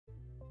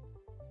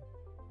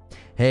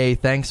Hey,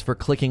 thanks for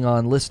clicking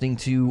on, listening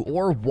to,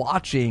 or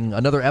watching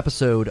another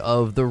episode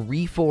of the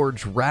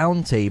Reforge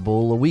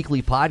Roundtable, a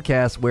weekly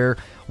podcast where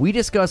we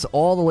discuss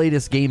all the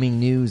latest gaming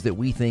news that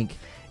we think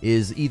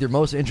is either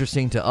most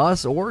interesting to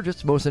us or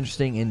just most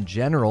interesting in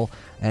general.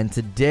 And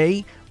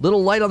today,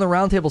 little light on the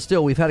roundtable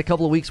still. We've had a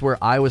couple of weeks where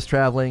I was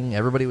traveling,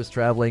 everybody was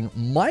traveling.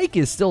 Mike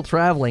is still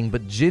traveling,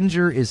 but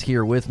Ginger is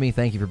here with me.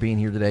 Thank you for being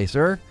here today,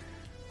 sir.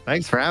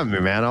 Thanks for having me,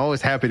 man.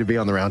 Always happy to be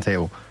on the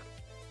roundtable.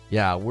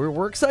 Yeah,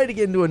 we're excited to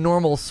get into a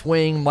normal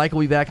swing. Mike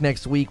will be back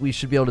next week. We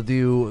should be able to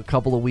do a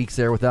couple of weeks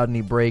there without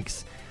any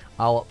breaks.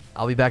 I'll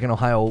be back in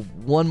Ohio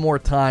one more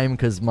time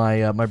because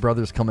my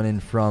brother's coming in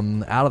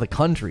from out of the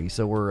country,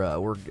 so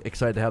we're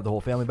excited to have the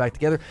whole family back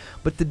together.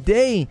 But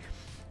today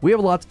we have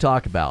a lot to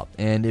talk about,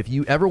 and if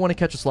you ever want to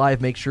catch us live,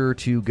 make sure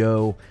to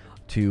go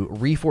to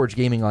Reforge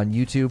Gaming on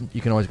YouTube. You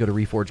can always go to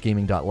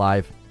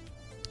reforgegaming.live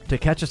to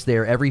catch us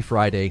there every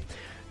Friday.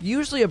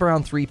 Usually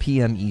around 3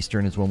 p.m.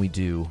 Eastern is when we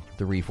do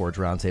the Reforge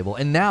Roundtable.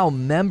 And now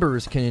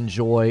members can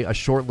enjoy a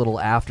short little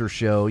after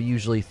show,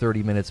 usually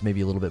 30 minutes,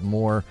 maybe a little bit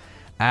more.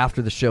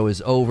 After the show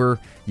is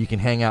over, you can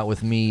hang out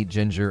with me,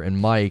 Ginger, and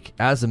Mike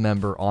as a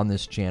member on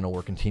this channel.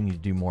 We're continuing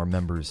to do more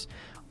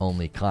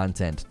members-only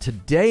content.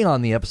 Today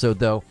on the episode,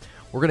 though,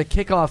 we're going to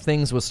kick off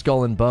things with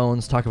Skull and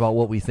Bones, talk about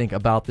what we think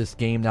about this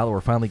game now that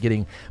we're finally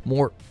getting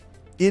more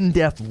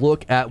in-depth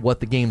look at what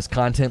the game's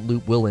content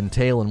loop will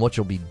entail and what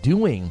you'll be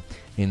doing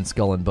in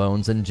Skull and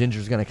Bones. And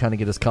Ginger's going to kind of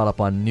get us caught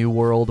up on New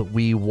World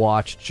we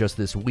watched just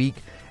this week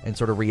and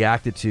sort of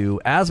reacted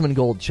to.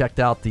 Asmongold checked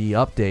out the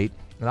update,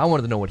 and I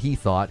wanted to know what he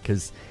thought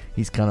because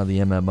he's kind of the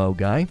MMO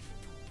guy.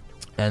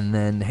 And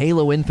then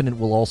Halo Infinite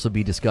will also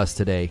be discussed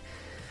today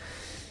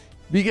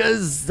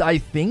because I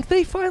think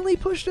they finally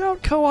pushed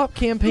out co-op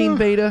campaign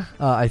beta.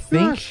 I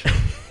think.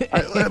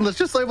 Let's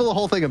just label the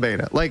whole thing a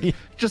beta. Like,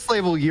 just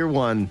label year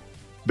one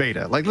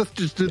beta. Like, let's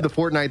just do the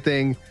Fortnite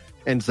thing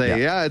and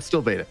say, yeah, it's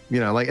still beta.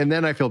 You know, like, and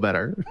then I feel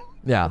better.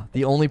 Yeah,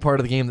 the only part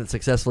of the game that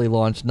successfully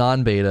launched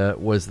non-beta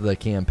was the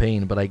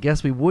campaign, but I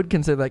guess we would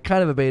consider that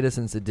kind of a beta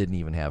since it didn't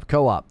even have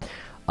co-op.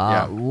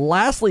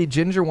 Lastly,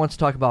 Ginger wants to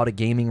talk about a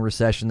gaming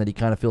recession that he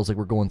kind of feels like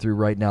we're going through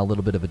right now, a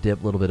little bit of a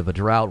dip, a little bit of a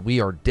drought. We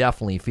are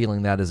definitely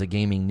feeling that as a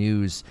gaming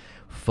news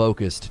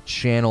focused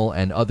channel,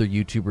 and other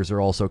YouTubers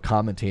are also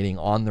commentating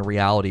on the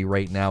reality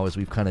right now as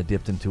we've kind of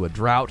dipped into a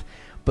drought.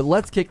 But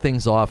let's kick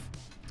things off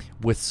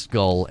with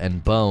Skull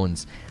and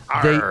Bones.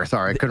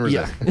 Sorry, I couldn't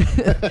resist.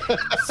 Yeah.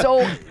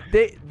 So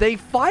they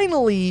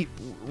finally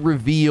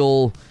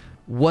reveal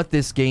what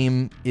this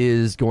game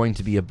is going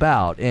to be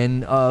about.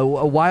 And a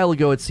while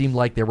ago, it seemed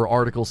like there were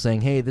articles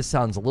saying, hey, this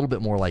sounds a little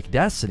bit more like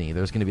Destiny.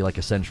 There's going to be like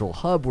a central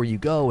hub where you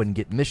go and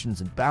get missions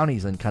and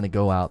bounties and kind of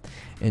go out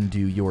and do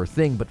your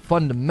thing. But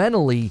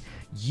fundamentally,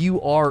 you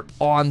are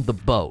on the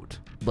boat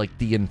like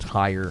the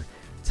entire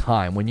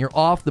time. When you're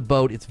off the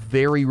boat, it's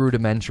very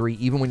rudimentary.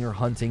 Even when you're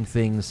hunting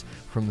things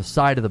from the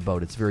side of the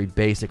boat, it's very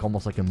basic,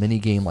 almost like a mini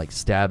game, like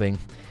stabbing,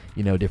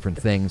 different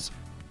things.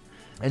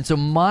 And so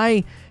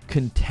my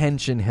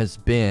contention has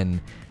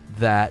been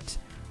that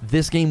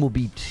this game will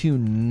be too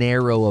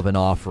narrow of an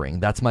offering.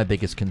 That's my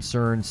biggest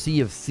concern.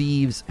 Sea of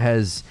Thieves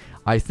has,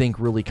 I think,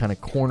 really kind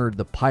of cornered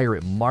the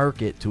pirate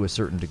market to a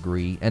certain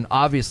degree. And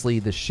obviously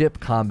the ship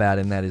combat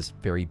in that is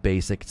very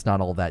basic. It's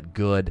not all that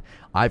good.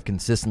 I've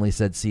consistently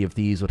said Sea of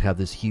Thieves would have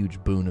this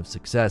huge boon of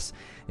success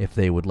if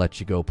they would let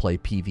you go play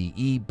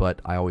PvE,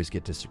 but I always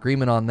get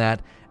disagreement on that.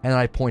 And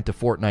I point to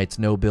Fortnite's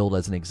no build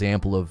as an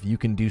example of you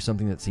can do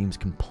something that seems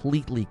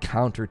completely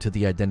counter to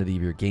the identity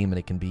of your game and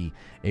it can be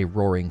a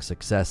roaring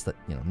success. That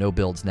no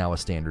build's now a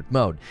standard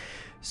mode.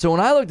 So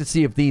when I looked at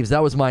Sea of Thieves,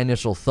 that was my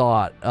initial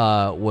thought,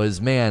 was,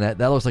 man,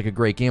 that looks like a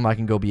great game. I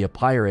can go be a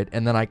pirate.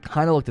 And then I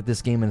kind of looked at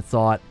this game and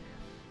thought,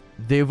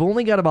 they've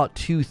only got about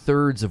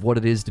 2/3 of what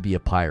it is to be a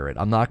pirate.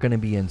 I'm not going to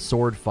be in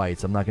sword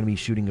fights. I'm not going to be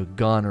shooting a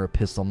gun or a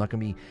pistol. I'm not going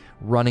to be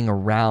running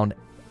around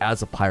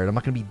as a pirate. I'm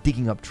not going to be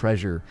digging up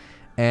treasure.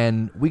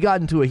 And we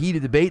got into a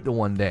heated debate the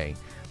one day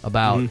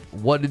about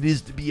what it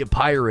is to be a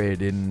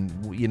pirate and,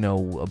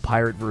 a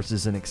pirate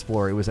versus an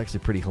explorer. It was actually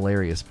pretty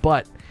hilarious.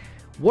 But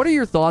what are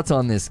your thoughts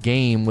on this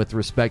game with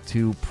respect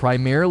to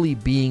primarily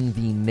being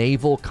the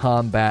naval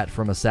combat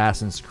from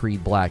Assassin's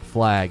Creed Black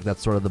Flag?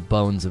 That's sort of the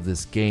bones of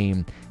this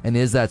game. And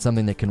is that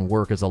something that can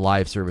work as a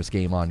live service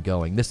game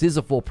ongoing? This is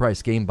a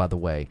full-price game, by the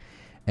way,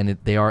 and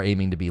they are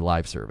aiming to be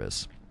live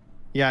service.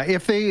 Yeah,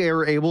 if they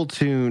are able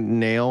to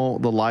nail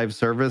the live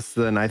service,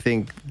 then I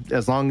think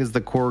as long as the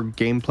core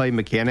gameplay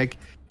mechanic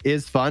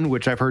is fun,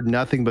 which I've heard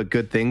nothing but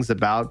good things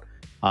about,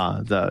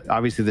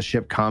 obviously the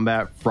ship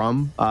combat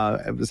from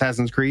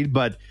Assassin's Creed,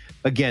 but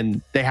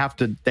again, they have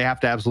to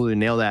absolutely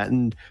nail that.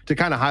 And to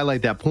kind of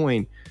highlight that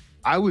point,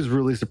 I was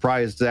really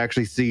surprised to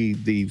actually see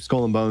the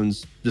Skull and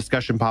Bones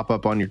discussion pop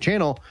up on your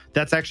channel.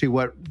 That's actually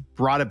what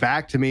brought it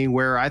back to me,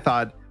 where I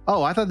thought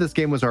this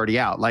game was already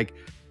out. Like,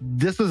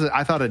 this was,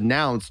 I thought,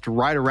 announced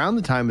right around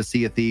the time of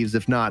Sea of Thieves,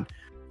 if not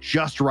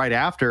just right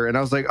after. And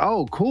I was like,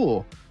 oh,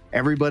 cool.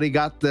 Everybody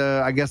got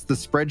the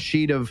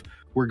spreadsheet of,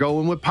 we're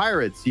going with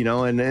pirates,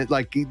 and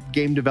like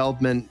game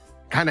development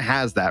kind of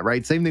has that,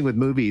 right? Same thing with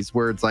movies,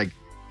 where it's like,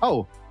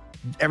 oh,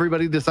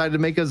 everybody decided to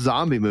make a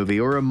zombie movie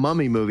or a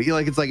mummy movie.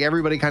 Like, it's like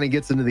everybody kind of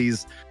gets into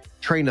these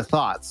train of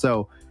thought.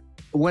 So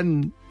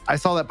when I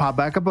saw that pop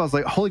back up, I was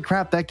like, holy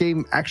crap, that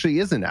game actually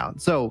isn't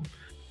out. So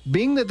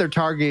being that they're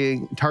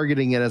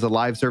targeting it as a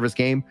live service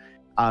game,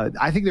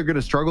 I think they're going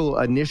to struggle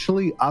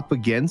initially up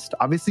against,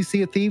 obviously,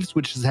 Sea of Thieves,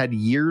 which has had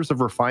years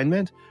of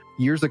refinement,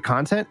 years of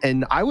content.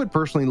 And I would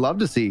personally love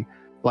to see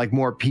like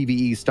more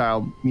PvE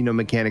style,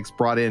 mechanics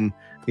brought in,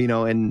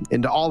 and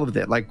into all of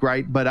it, like,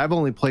 right. But I've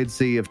only played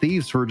Sea of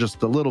Thieves for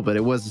just a little bit.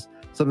 It was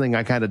something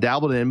I kind of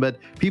dabbled in, but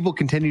people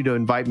continue to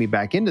invite me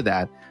back into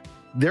that.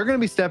 They're going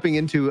to be stepping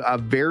into a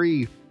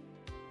very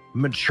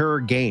mature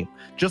game.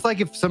 Just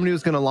like if somebody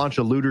was going to launch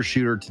a looter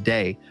shooter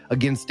today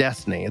against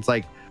Destiny, it's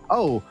like,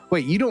 oh,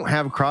 wait, you don't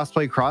have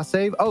crossplay, cross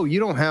save. Oh, you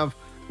don't have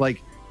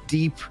like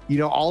deep,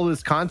 all of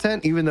this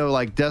content, even though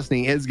like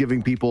Destiny is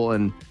giving people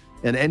an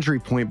entry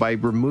point by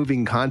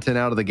removing content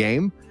out of the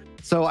game.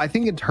 So I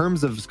think in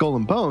terms of Skull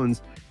and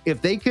Bones,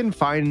 if they can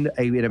find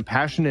an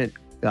passionate,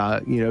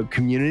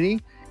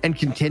 community and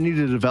continue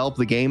to develop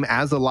the game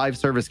as a live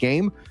service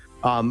game,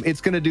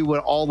 it's going to do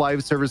what all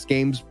live service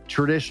games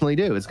traditionally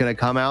do. It's going to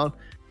come out.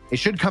 It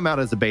should come out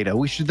as a beta.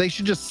 They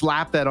should just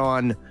slap that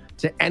on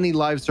to any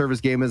live service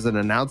game as an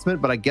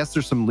announcement. But I guess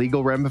there's some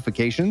legal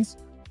ramifications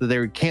that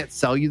they can't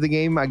sell you the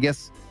game, I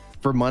guess,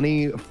 for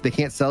money. They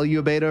can't sell you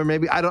a beta, or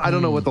maybe I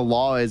don't know what the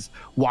law is,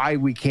 why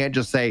we can't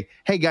just say,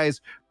 hey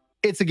guys,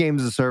 it's a game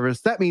as a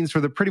service. That means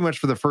pretty much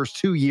for the first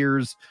 2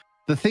 years,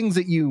 the things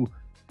that you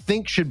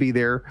think should be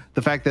there,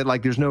 the fact that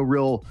like there's no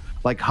real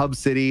like hub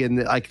city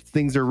and like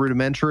things are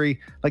rudimentary,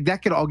 like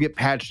that could all get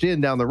patched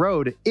in down the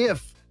road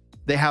if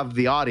they have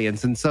the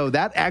audience. And so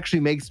that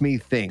actually makes me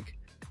think,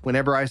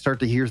 whenever I start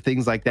to hear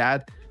things like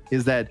that,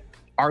 is that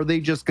are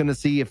they just going to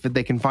see if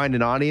they can find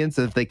an audience?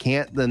 And if they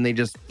can't, then they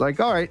just like,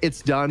 all right,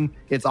 it's done.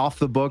 It's off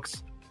the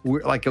books.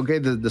 We're like, okay,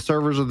 the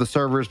servers are the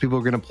servers. People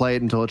are going to play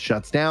it until it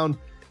shuts down.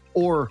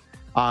 Or,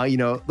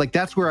 like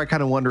that's where I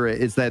kind of wonder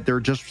is that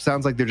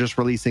sounds like they're just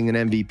releasing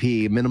an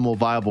MVP, minimal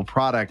viable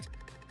product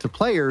to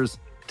players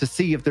to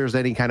see if there's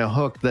any kind of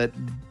hook that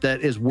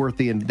is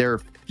worthy in their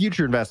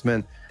future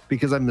investment.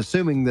 Because I'm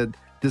assuming that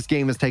this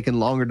game has taken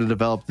longer to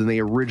develop than they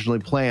originally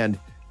planned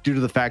due to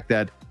the fact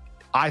that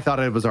I thought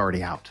it was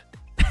already out.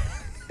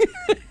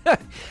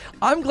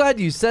 I'm glad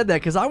you said that,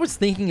 because I was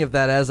thinking of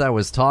that as I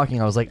was talking.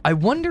 I was like, I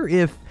wonder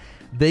if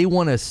they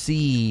want to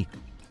see,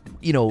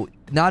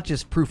 not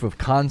just proof of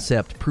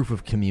concept, proof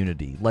of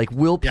community. Like,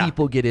 will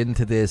people get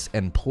into this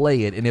and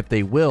play it? And if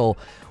they will,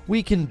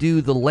 we can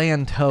do the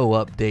Land Ho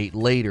update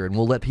later, and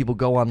we'll let people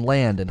go on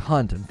land and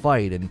hunt and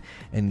fight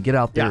and get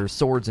out their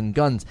swords and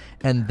guns.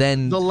 And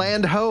then the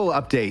Land Ho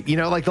update,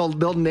 like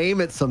they'll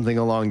name it something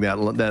along that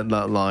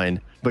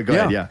line. But go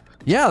ahead,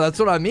 yeah, that's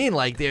what I mean.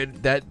 Like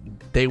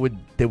they would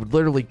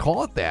literally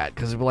call it that,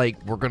 because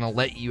like, we're gonna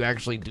let you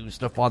actually do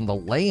stuff on the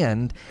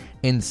land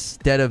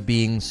instead of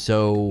being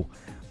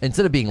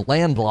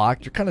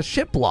landlocked, you're kind of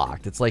ship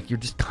locked. It's like you're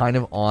just kind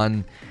of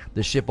on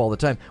the ship all the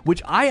time,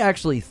 which I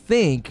actually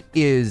think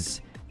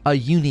is a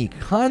unique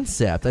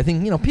concept. I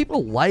think,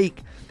 people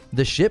like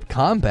the ship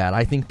combat.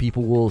 I think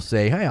people will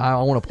say, hey, I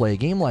want to play a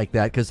game like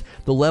that, because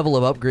the level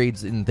of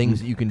upgrades and things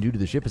that you can do to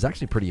the ship is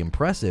actually pretty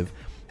impressive.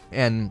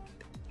 And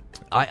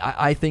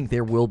I think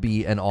there will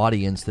be an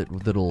audience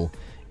that'll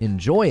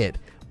enjoy it.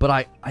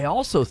 But I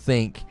also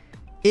think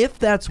if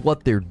that's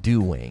what they're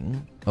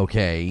doing,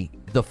 okay,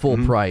 the full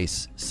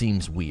price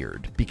seems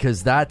weird,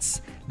 because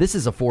this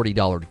is a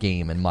 $40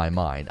 game in my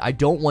mind. I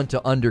don't want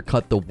to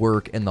undercut the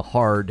work and the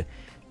hard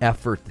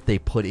effort that they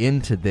put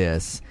into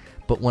this,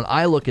 but when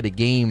I look at a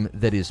game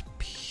that is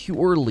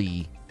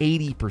purely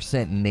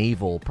 80%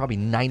 naval, probably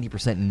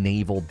 90%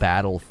 naval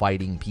battle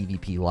fighting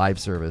PvP live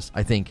service,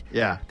 I think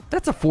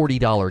that's a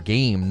 $40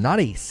 game, not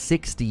a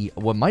 $60,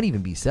 what might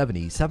even be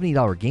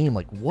 $70 game.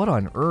 Like, what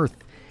on earth?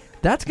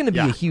 That's going to be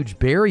a huge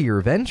barrier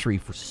of entry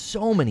for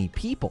so many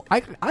people.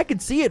 I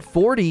could see at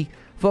 40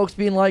 folks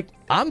being like,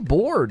 I'm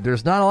bored.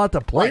 There's not a lot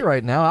to play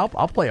right now.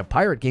 I'll play a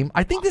pirate game.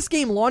 I think this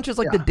game launches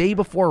like the day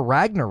before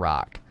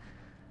Ragnarok.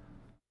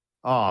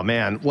 Oh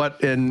man,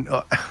 what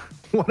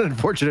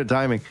unfortunate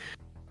timing.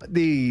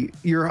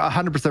 You're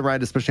 100%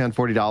 right, especially on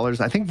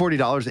 $40. I think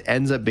 $40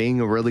 ends up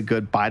being a really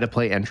good buy to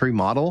play entry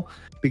model,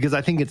 because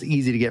I think it's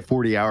easy to get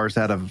 40 hours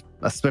out of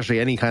especially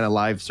any kind of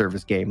live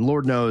service game.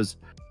 Lord knows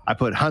I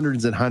put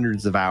hundreds and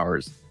hundreds of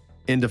hours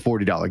into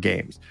 $40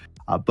 games.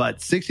 But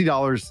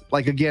 $60,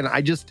 like, again,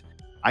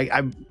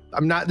 I'm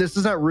not, this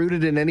is not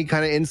rooted in any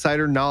kind of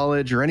insider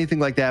knowledge or anything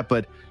like that,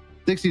 but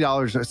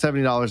 $60 or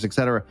 $70,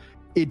 etc.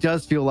 It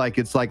does feel like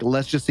it's like,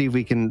 let's just see if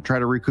we can try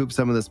to recoup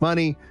some of this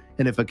money.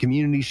 And if a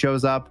community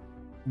shows up,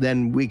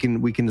 then we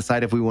can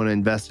decide if we want to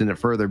invest in it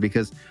further.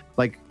 Because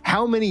like,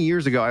 how many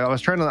years ago, I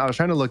was trying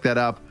to look that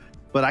up,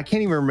 but I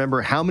can't even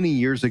remember how many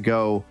years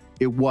ago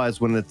it was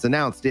when it's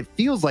announced. It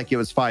feels like it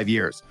was 5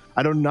 years.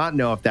 I do not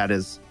know if that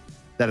is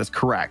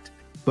correct.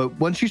 But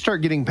once you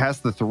start getting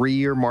past the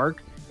 3-year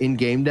mark in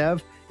game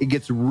dev, it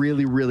gets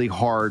really, really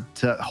hard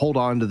to hold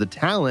on to the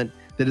talent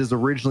that is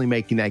originally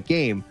making that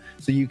game.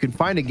 So you can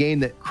find a game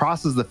that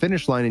crosses the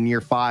finish line in year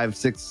 5,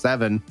 6,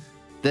 7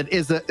 that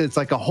it's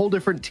like a whole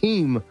different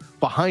team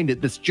behind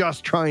it that's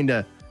just trying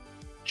to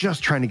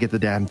get the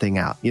damn thing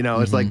out.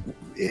 It's like,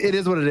 it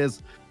is what it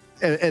is.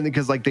 And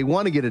because like they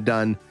want to get it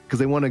done because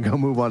they want to go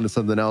move on to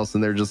something else,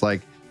 and they're just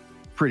like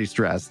pretty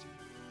stressed.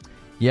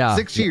 Yeah.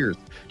 6 years.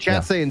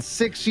 Chat's saying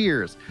 6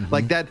 years.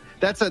 Like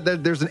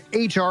there's an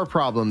HR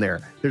problem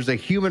there. There's a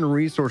human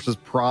resources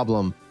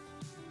problem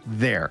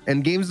there.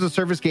 And games as a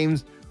service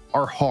games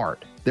are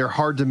hard. They're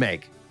hard to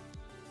make.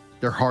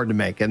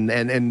 And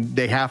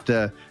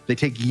they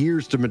take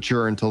years to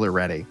mature until they're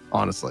ready,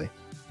 honestly.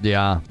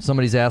 Yeah.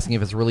 Somebody's asking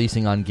if it's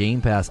releasing on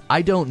Game Pass.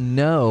 I don't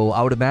know.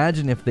 I would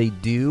imagine if they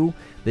do,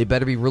 they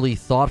better be really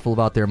thoughtful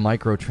about their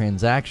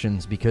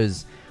microtransactions,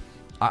 because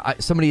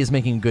somebody is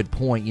making a good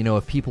point.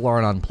 If people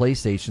aren't on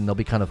PlayStation, they'll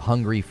be kind of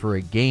hungry for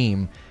a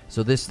game.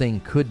 So this thing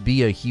could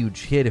be a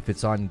huge hit if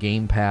it's on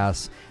Game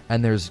Pass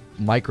and there's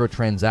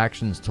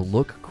microtransactions to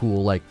look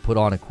cool, like put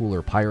on a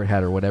cooler pirate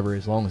hat or whatever,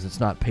 as long as it's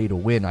not pay to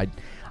win.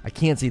 I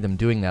can't see them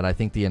doing that. I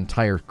think the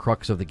entire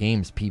crux of the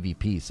game is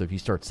PvP. So if you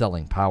start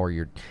selling power,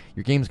 your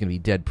game's going to be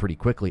dead pretty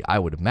quickly, I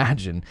would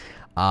imagine.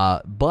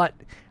 But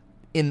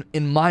in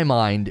my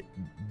mind,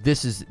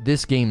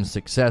 this game's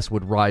success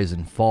would rise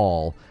and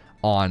fall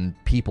on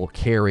people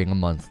caring a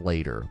month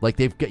later. Like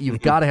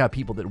you've got to have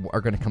people that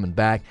are going to coming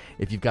back.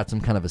 If you've got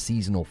some kind of a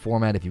seasonal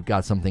format, if you've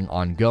got something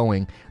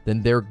ongoing,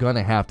 then they're going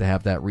to have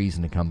that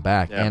reason to come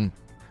back. Yeah. And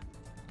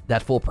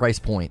that full price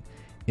point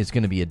is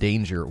going to be a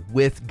danger.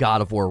 With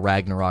God of War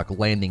Ragnarok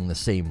landing the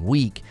same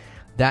week,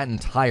 that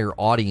entire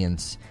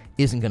audience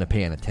isn't going to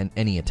pay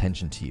any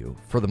attention to you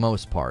for the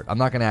most part. I'm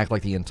not going to act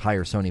like the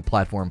entire Sony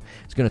platform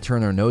is going to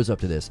turn their nose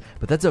up to this,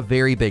 but that's a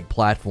very big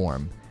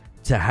platform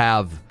to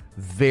have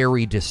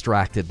very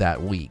distracted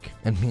that week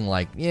and being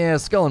like, yeah,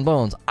 Skull and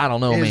Bones, I don't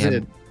know,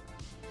 man.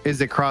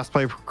 Is it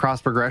cross-play,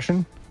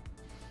 cross-progression?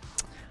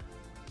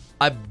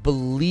 I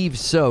believe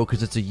so,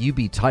 because it's a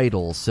UB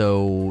title,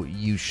 so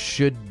you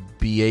should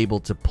be able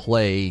to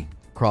play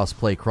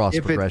cross-play,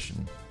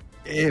 cross-progression.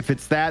 If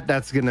it's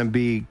that's going to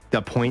be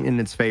the point in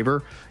its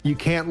favor. You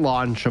can't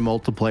launch a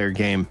multiplayer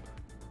game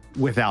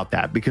without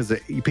that, because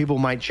people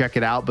might check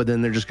it out, but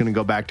then they're just going to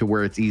go back to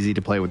where it's easy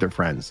to play with their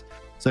friends.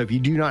 So if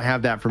you do not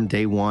have that from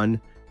day one,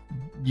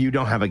 you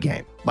don't have a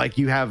game. Like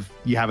you have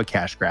a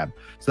cash grab.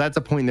 So that's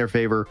a point in their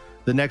favor.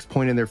 The next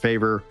point in their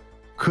favor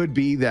could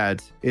be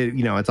that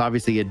it's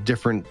obviously a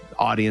different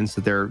audience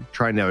that they're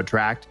trying to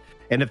attract.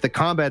 And if the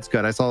combat's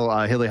good, I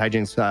saw Hilly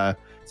Hijinks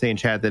say in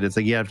chat that it's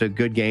like you have to have a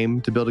good game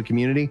to build a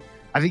community.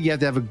 I think you have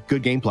to have a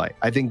good gameplay.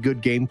 I think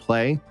good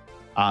gameplay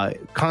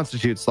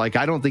constitutes, like,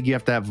 I don't think you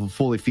have to have a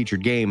fully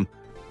featured game.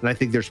 And I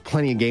think there's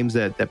plenty of games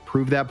that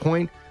prove that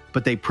point,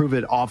 but they prove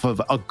it off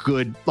of a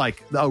good,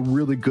 like a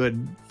really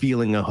good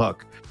feeling, a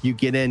hook. You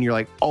get in, you're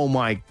like, oh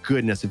my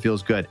goodness, it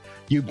feels good.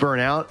 You burn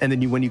out, and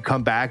then when you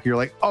come back, you're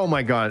like, oh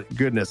my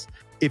goodness,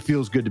 it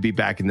feels good to be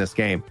back in this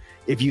game.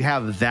 If you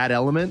have that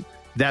element,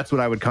 that's what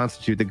I would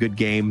constitute the good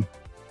game,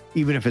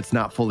 even if it's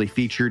not fully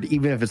featured,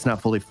 even if it's not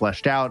fully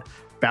fleshed out,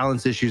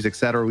 balance issues,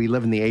 etc. We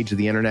live in the age of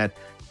the internet.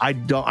 I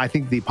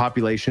think the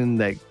population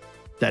that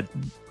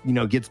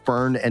gets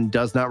burned and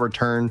does not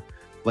return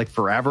like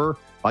forever,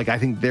 like I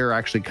think they're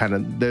actually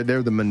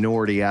they're the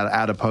minority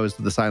out opposed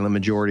to the silent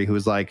majority who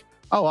is like,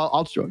 oh,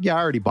 I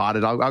already bought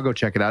it. I'll go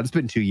check it out. It's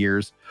been 2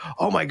 years.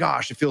 Oh my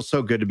gosh, it feels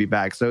so good to be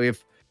back. So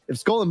if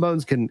Skull and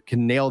Bones can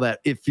nail that,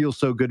 it feels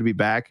so good to be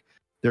back,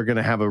 they're going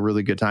to have a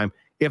really good time.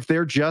 If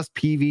they're just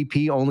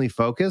PvP only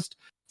focused,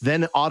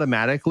 then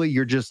automatically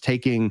you're just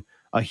taking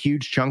a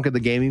huge chunk of the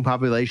gaming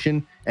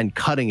population and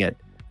cutting it.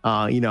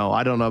 I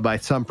don't know, by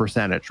some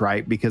percentage,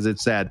 right? Because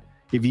it's that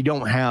if you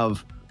don't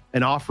have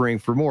an offering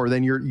for more,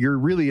 then you're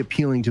really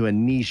appealing to a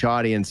niche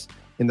audience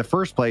in the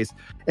first place.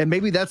 And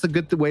maybe that's a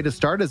good way to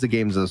start as a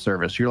games as a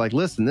service. You're like,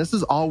 listen, this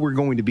is all we're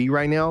going to be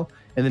right now.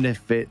 And then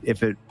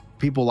if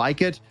people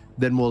like it,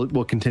 then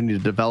we'll continue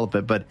to develop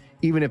it. But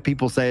even if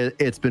people say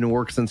it's been in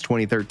work since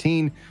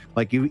 2013,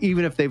 like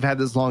even if they've had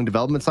this long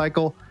development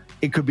cycle,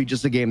 it could be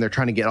just a game they're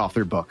trying to get off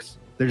their books.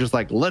 They're just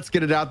like, let's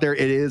get it out there.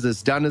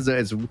 It's done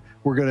as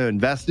we're going to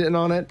invest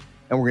on it,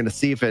 and we're going to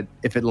see if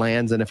it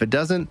lands. And if it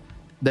doesn't,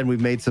 then we've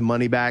made some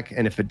money back.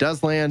 And if it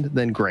does land,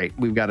 then great.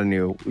 We've got a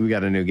new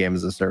game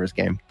as a service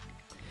game.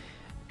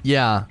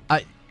 Yeah,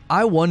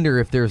 I wonder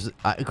if there's,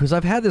 because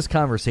I've had this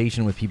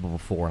conversation with people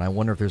before, and I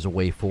wonder if there's a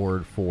way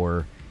forward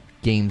for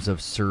games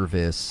of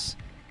service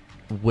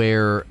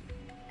where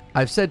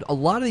I've said a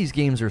lot of these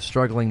games are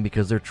struggling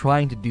because they're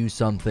trying to do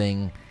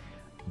something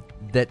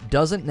that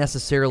doesn't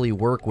necessarily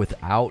work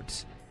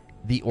without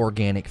the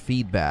organic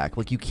feedback.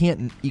 Like you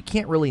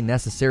can't really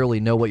necessarily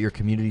know what your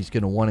community is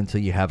going to want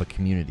until you have a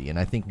community. And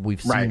I think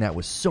we've seen that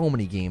with so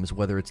many games,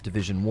 whether it's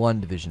Division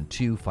 1, Division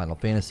 2, Final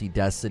Fantasy,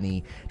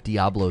 Destiny,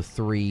 Diablo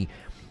 3,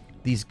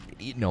 these,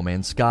 No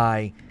Man's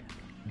Sky,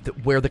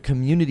 where the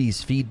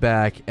community's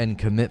feedback and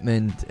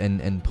commitment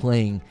and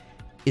playing,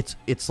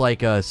 it's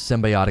like a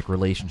symbiotic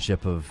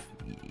relationship of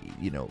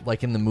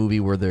like in the movie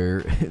where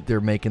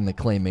they're making the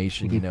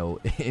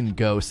claymation, in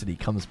Ghost, and he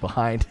comes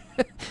behind.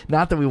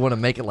 Not that we want to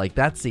make it like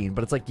that scene,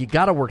 but it's like you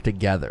got to work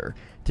together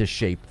to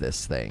shape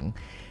this thing.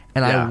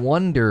 And I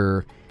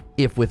wonder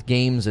if with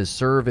games as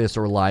service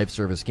or live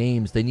service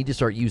games, they need to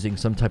start using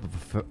some type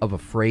of a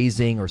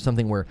phrasing or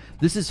something where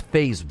this is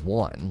phase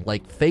one.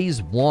 Like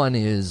phase one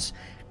is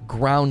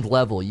ground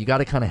level. You got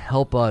to kind of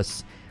help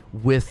us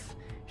with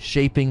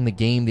shaping the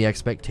game, the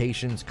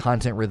expectations,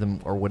 content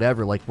rhythm, or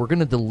whatever. Like, we're going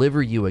to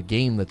deliver you a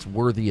game that's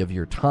worthy of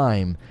your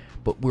time,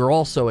 but we're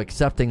also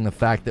accepting the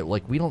fact that,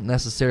 like, we don't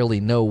necessarily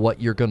know what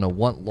you're going to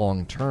want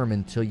long term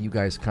until you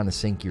guys kind of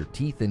sink your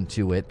teeth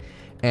into it.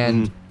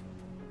 And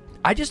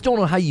I just don't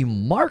know how you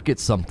market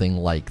something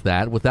like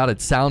that without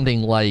it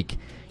sounding like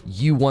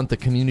you want the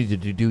community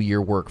to do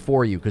your work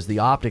for you, because the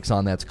optics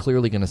on that's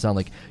clearly going to sound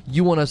like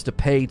you want us to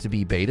pay to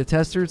be beta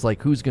testers.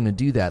 Like, who's going to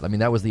do that? I mean,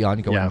 that was the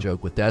ongoing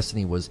joke with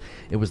Destiny, was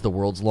it was the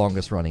world's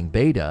longest running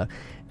beta,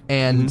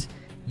 and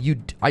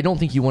I don't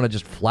think you want to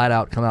just flat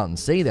out come out and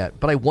say that,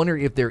 but I wonder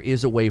if there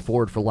is a way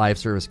forward for live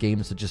service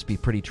games to just be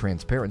pretty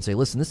transparent and say,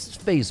 listen, this is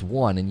phase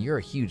one and you're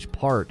a huge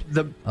part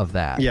of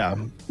that. Yeah.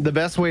 The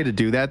best way to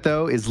do that,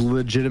 though, is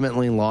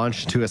legitimately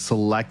launch to a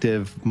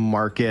selective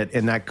market,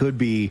 and that could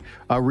be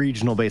a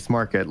regional based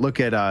market. Look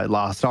at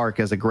Lost Ark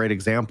as a great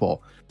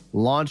example.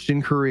 Launched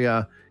in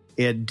Korea,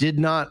 it did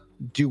not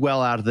do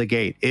well out of the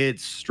gate. It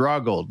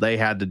struggled. They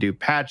had to do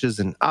patches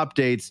and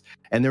updates,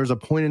 and there was a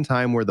point in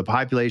time where the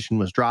population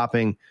was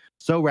dropping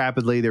so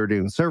rapidly. They were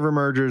doing server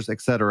mergers,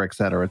 et cetera, et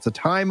cetera. It's a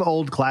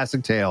time-old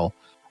classic tale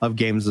of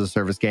games as a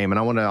service game, and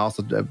I want to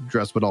also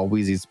address what all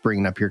Wheezy's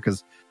bringing up here,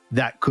 because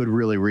that could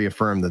really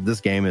reaffirm that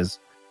this game is,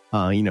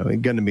 going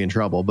to be in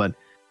trouble. But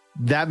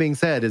that being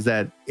said, is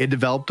that it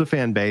developed a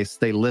fan base,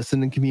 they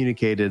listened and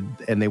communicated,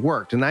 and they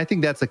worked. And I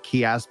think that's a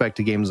key aspect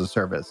to games as a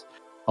service.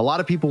 A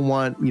lot of people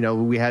want,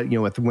 we had,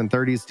 when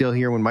 30 is still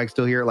here, when Mike's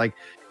still here, like,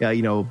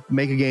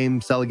 make a game,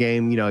 sell a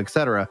game, et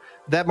cetera.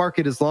 That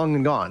market is long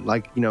and gone.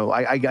 Like,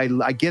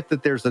 I get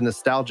that there's a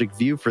nostalgic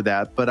view for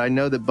that, but I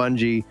know that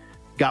Bungie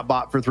got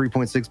bought for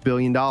 $3.6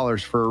 billion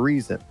for a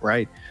reason,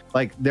 right?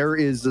 Like, there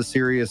is a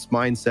serious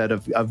mindset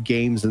of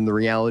games and the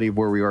reality of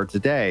where we are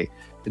today.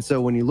 And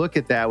so when you look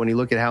at that, when you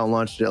look at how it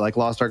launched, like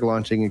Lost Ark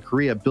launching in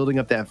Korea, building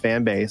up that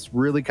fan base,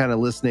 really kind of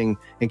listening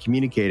and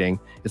communicating,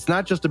 it's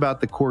not just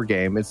about the core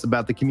game, it's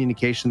about the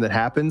communication that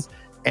happens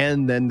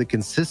and then the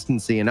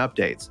consistency and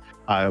updates.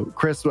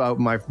 Chris,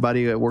 my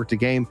buddy at Work to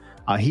Game,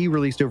 he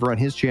released over on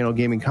his channel,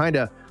 Gaming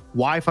Kinda,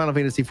 why Final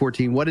Fantasy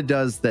XIV, what it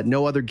does that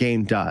no other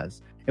game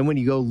does. And when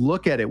you go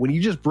look at it, when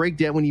you just break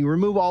down, when you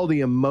remove all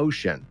the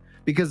emotion,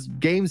 because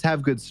games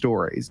have good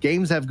stories,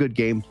 games have good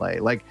gameplay.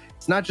 Like,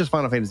 it's not just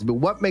Final Fantasy, but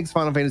what makes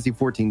Final Fantasy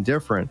XIV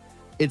different?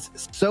 It's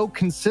so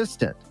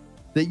consistent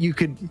that you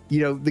could,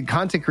 the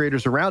content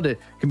creators around it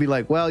can be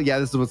like, well, yeah,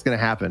 this is what's going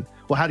to happen.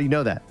 Well, how do you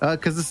know that?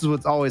 Because this is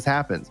what always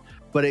happens.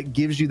 But it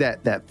gives you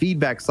that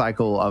feedback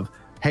cycle of,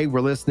 hey,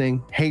 we're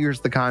listening. Hey,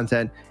 here's the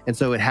content. And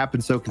so it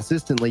happens so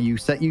consistently. You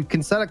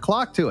can set a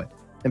clock to it.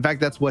 In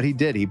fact, that's what he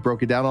did. He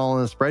broke it down all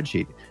in a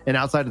spreadsheet. And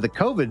outside of the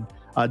COVID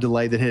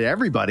delay that hit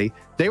everybody,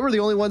 they were the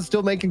only ones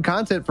still making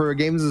content for a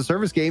games as a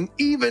service game,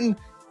 even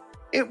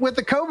with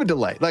the COVID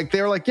delay. Like,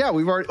 they were like, yeah,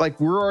 we're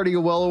already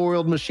a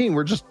well-oiled machine.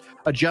 We're just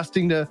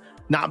adjusting to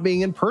not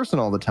being in person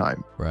all the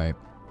time. Right.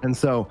 And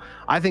so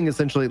I think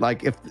essentially,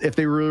 like, if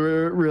they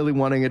were really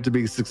wanting it to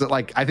be success,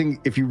 like, I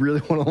think if you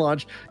really want to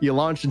launch, you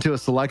launch into a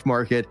select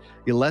market,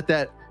 you let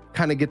that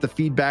kind of get the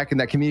feedback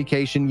and that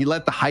communication, you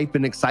let the hype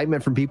and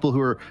excitement from people who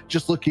are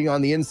just looking on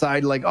the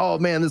inside, like, oh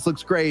man, this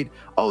looks great,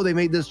 oh, they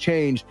made this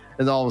change,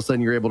 and then all of a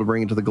sudden you're able to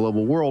bring it to the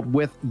global world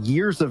with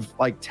years of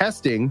like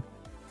testing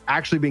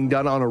actually being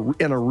done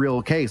in a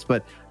real case.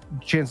 But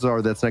chances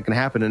are that's not going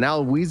to happen. And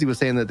now Wheezy was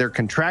saying that they're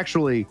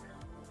contractually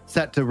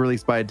set to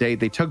release by a date.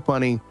 They took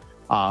money,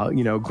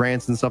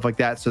 grants and stuff like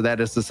that, so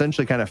that is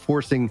essentially kind of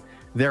forcing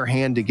their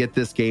hand to get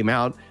this game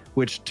out,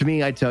 which to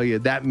me, I tell you,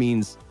 that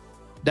means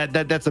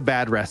that's a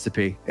bad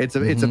recipe. It's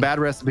a bad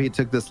recipe. It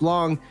took this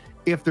long.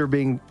 If they're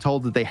being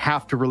told that they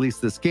have to release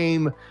this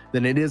game,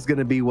 then it is going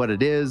to be what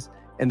it is.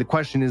 And the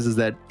question is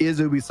that is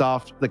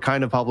Ubisoft the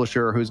kind of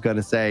publisher who's going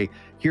to say,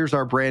 here's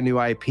our brand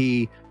new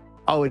IP.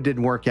 Oh, it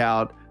didn't work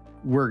out.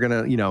 We're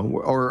going to,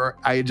 or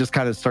I just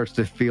kind of starts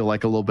to feel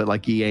like a little bit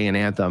like EA and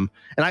Anthem.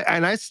 And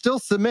I still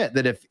submit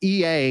that if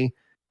EA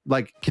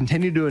like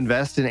continued to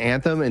invest in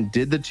Anthem and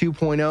did the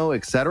 2.0,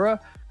 et cetera,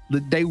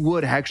 they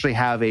would actually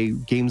have a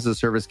games as a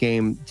service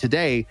game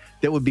today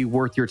that would be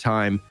worth your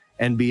time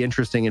and be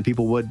interesting, and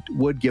people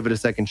would give it a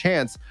second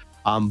chance.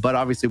 But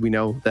obviously we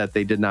know that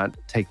they did not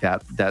take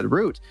that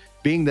route,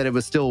 being that it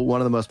was still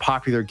one of the most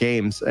popular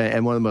games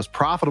and one of the most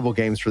profitable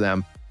games for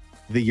them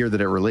the year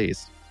that it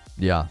released.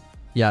 Yeah.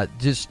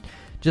 Just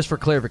for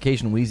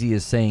clarification, Wheezy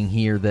is saying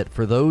here that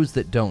for those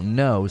that don't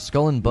know,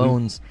 Skull and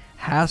Bones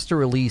has to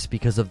release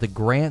because of the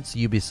grants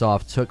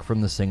Ubisoft took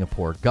from the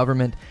Singapore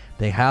government.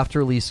 They have to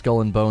release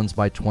Skull and Bones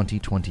by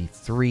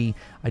 2023.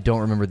 I don't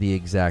remember the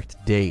exact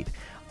date.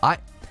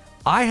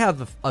 I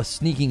have a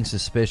sneaking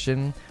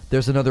suspicion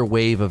there's another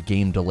wave of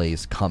game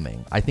delays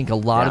coming. I think a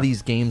lot of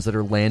these games that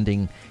are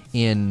landing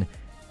in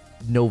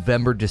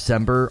November,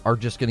 December are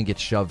just going to get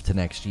shoved to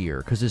next year.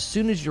 Because as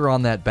soon as you're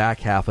on that back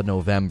half of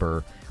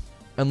November,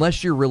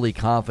 unless you're really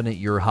confident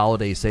your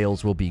holiday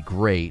sales will be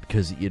great,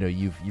 because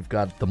you've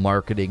got the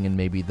marketing and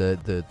maybe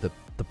the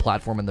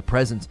platform and the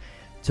presence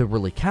to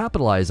really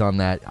capitalize on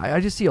that, I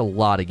just see a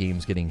lot of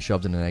games getting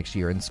shoved into next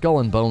year. And Skull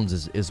and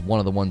Bones is one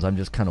of the ones I'm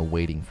just kind of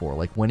waiting for.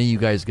 Like, when are you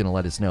guys going to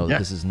let us know that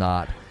this is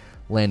not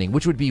landing?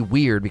 Which would be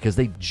weird, because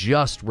they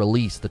just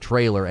released the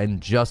trailer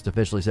and just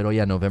officially said, oh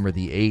yeah, November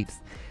the 8th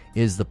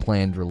is the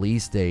planned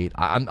release date.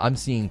 I'm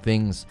seeing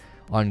things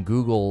on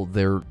Google.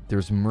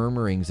 There's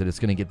murmurings that it's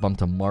going to get bumped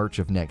to March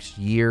of next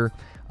year.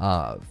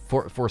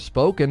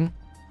 Forspoken,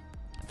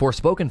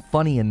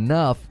 funny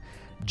enough,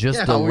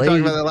 just delayed. We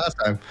talked about that last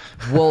time.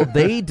 Well,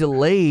 they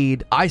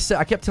delayed. I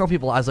kept telling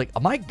people, I was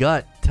like, my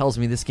gut tells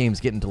me this game's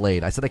getting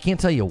delayed. I said, I can't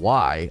tell you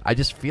why. I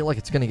just feel like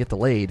it's going to get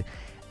delayed.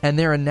 And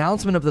their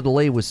announcement of the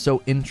delay was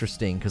so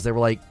interesting, because they were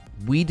like,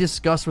 we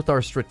discussed with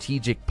our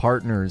strategic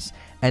partners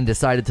and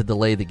decided to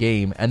delay the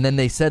game. And then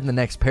they said in the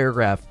next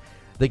paragraph,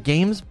 the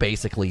game's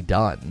basically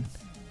done.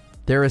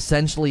 They're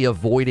essentially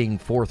avoiding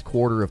fourth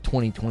quarter of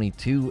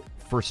 2022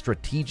 for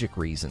strategic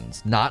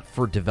reasons, not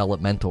for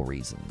developmental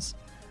reasons.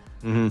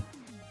 Mm-hmm.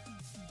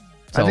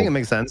 So, I think it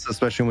makes sense,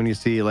 especially when you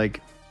see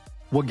like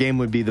what game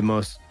would be the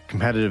most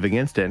competitive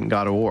against it in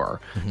God of War.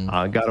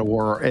 Mm-hmm. God of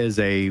War is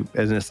an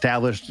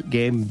established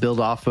game built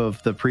off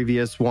of the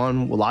previous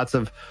one. Lots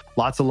of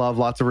love,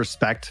 lots of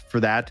respect for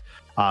that,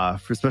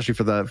 especially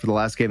for the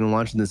last game to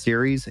launch in the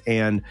series.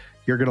 And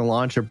you're going to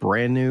launch a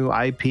brand new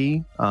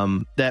IP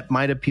that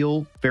might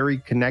appeal, very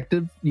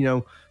connected,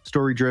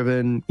 story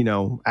driven,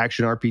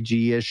 action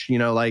RPG ish.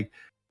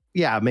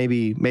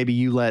 Maybe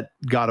you let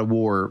God of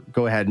War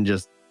go ahead and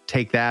just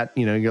take that,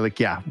 you're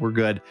like, yeah, we're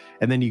good.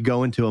 And then you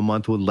go into a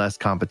month with less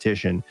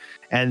competition.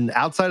 And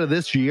outside of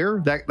this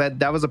year,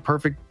 that was a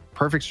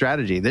perfect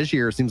strategy. This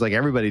year, it seems like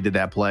everybody did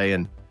that play,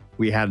 and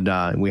we had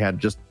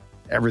just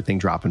everything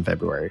drop in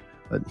February.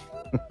 But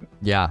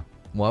yeah,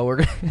 well,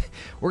 we're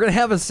gonna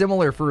have a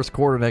similar first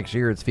quarter next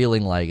year. It's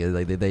feeling like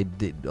they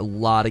did, a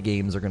lot of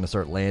games are going to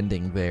start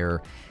landing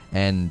there,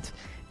 and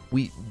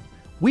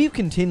we've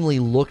continually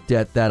looked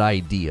at that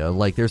idea.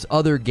 Like, there's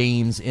other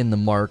games in the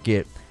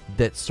market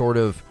that sort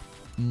of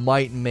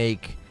might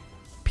make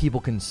people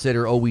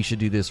consider, oh, we should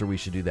do this or we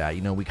should do that.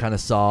 We kind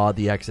of saw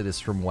the exodus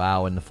from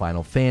WoW into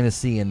Final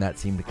Fantasy, and that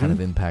seemed to kind of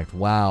impact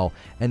WoW.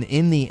 And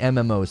in the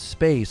MMO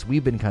space,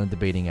 we've been kind of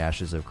debating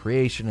Ashes of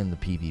Creation and the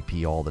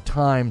PvP all the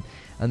time.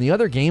 And the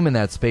other game in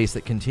that space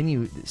that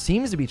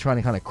seems to be trying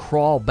to kind of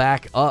crawl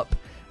back up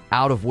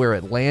out of where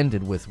it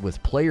landed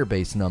with player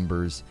base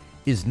numbers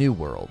is New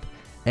World.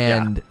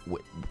 And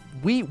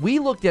we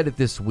looked at it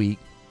this week,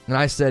 and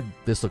I said,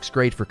 this looks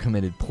great for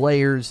committed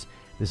players.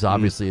 This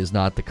obviously is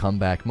not the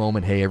comeback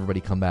moment. Hey,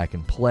 everybody come back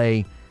and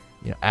play.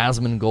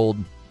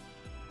 Asmongold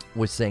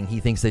was saying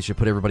he thinks they should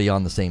put everybody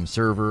on the same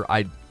server.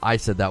 I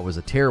said that was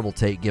a terrible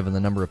take, given the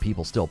number of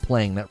people still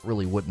playing. That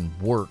really wouldn't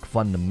work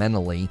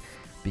fundamentally,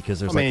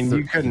 because there's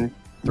you couldn't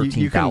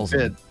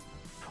 13,000.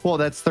 Well,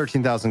 that's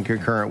 13,000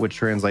 concurrent, which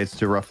translates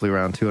to roughly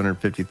around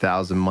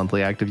 250,000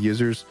 monthly active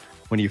users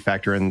when you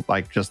factor in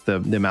like just the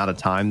amount of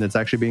time that's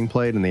actually being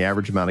played and the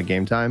average amount of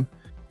game time.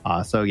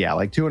 So yeah,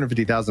 like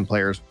 250,000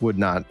 players would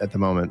not at the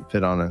moment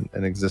fit on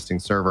an existing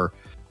server.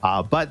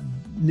 But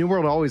New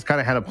World always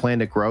kind of had a plan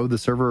to grow the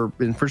server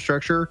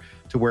infrastructure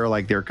to where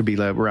like there could be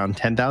like around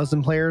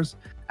 10,000 players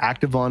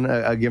active on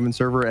a given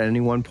server at any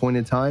one point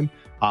in time,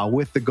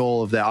 with the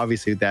goal of that,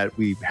 obviously, that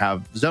we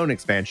have zone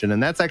expansion.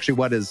 And that's actually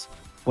what is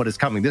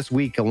coming this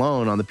week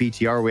alone on the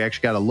PTR. We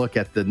actually got to look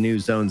at the new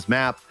zones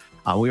map.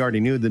 We already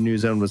knew the new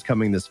zone was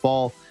coming this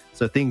fall,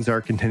 so things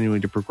are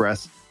continuing to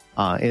progress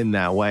in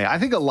that way. I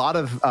think a lot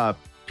of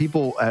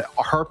people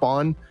harp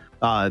on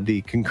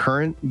the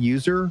concurrent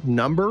user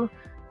number,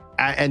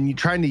 and you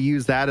trying to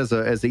use that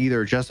as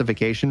either a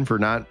justification for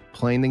not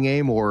playing the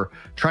game or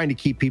trying to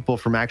keep people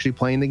from actually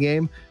playing the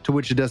game, to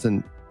which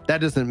that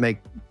doesn't make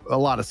a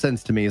lot of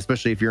sense to me,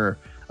 especially if you're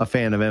a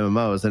fan of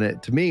MMOs.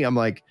 And to me, I'm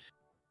like,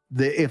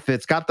 if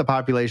it's got the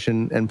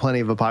population and plenty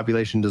of a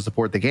population to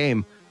support the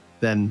game,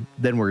 then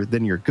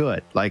you're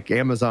good. Like,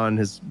 Amazon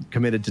has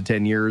committed to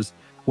 10 years.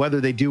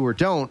 Whether they do or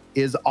don't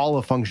is all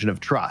a function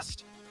of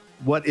trust.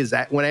 What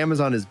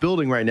Amazon is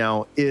building right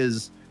now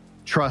is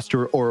trust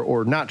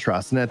or not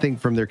trust. And I think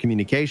from their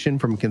communication,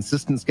 from a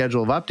consistent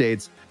schedule of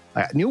updates,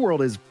 New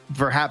World is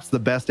perhaps the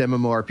best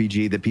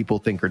MMORPG that people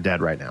think are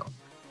dead right now.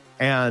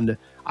 And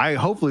I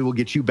hopefully will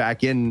get you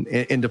back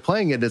into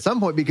playing it at some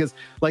point, because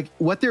like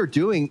what they're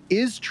doing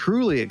is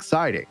truly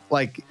exciting.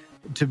 Like,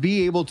 to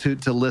be able to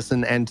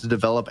listen and to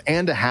develop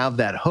and to have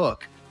that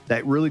hook,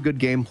 that really good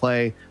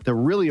gameplay, the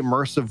really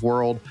immersive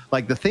world.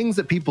 Like, the things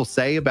that people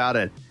say about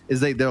it is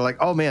they're like,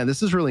 oh man,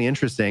 this is really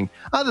interesting.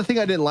 The thing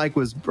I didn't like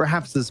was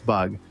perhaps this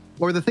bug,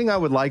 or the thing I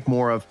would like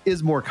more of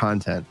is more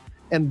content.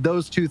 And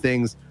those two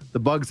things, the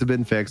bugs have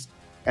been fixed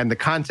and the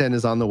content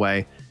is on the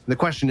way. The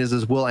question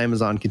is will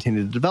Amazon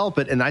continue to develop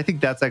it? And I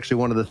think that's actually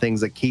one of the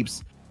things that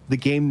keeps the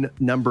game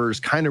numbers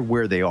kind of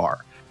where they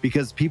are,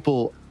 because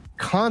people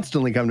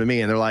constantly come to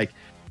me and they're like,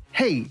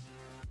 hey,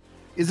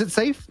 is it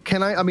safe?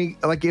 I mean,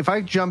 like, if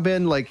I jump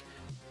in, like,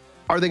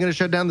 are they going to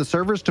shut down the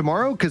servers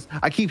tomorrow? Because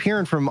I keep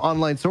hearing from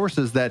online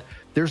sources that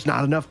there's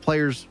not enough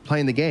players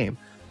playing the game.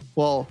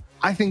 Well,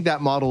 I think that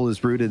model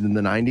is rooted in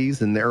the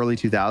 90s and the early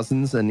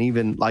 2000s, and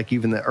even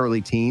the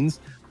early teens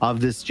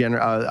of this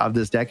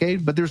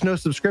decade. But there's no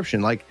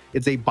subscription. Like,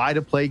 it's a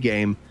buy-to-play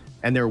game,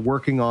 and they're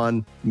working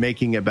on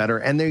making it better,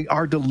 and they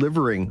are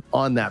delivering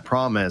on that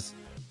promise.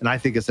 And I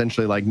think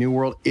essentially, like, New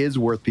World is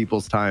worth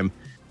people's time.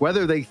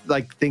 Whether they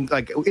think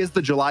is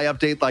the July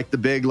update like the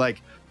big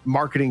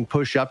marketing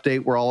push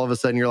update where all of a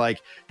sudden you're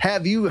like,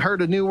 have you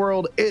heard of New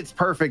World? It's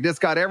perfect. It's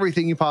got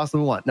everything you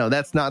possibly want. No,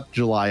 that's not the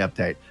July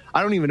update.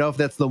 I don't even know if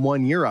that's the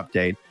 1 year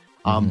update.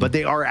 But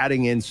they are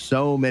adding in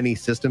so many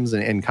systems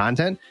and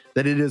content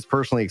that it is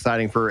personally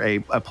exciting for a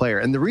player.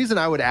 And the reason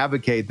I would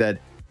advocate that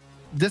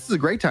this is a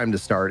great time to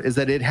start is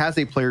that it has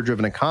a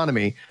player-driven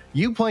economy.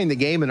 You playing the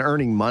game and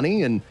earning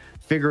money and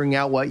figuring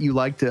out what you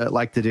like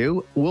to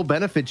do will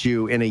benefit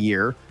you in a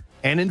year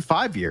and in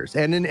 5 years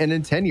and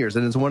in 10 years.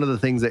 And it's one of the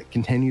things that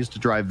continues to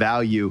drive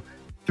value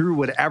through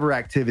whatever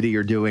activity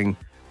you're doing,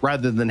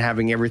 rather than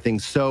having everything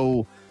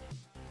so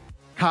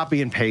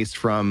copy and paste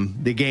from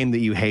the game that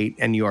you hate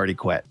and you already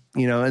quit.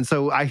 And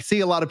so I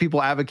see a lot of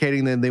people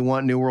advocating that they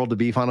want New World to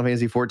be Final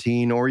Fantasy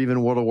 14 or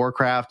even World of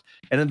Warcraft.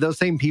 And then those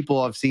same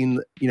people I've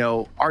seen,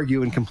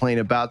 argue and complain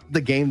about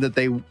the game that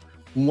they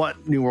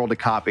want New World to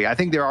copy. I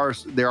think there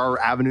are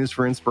avenues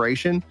for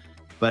inspiration,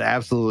 but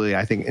absolutely,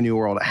 I think New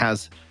World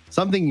has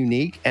something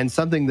unique and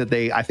something that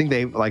they,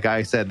 like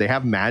I said, they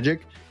have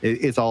magic.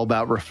 It's all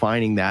about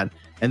refining that,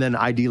 and then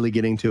ideally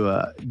getting into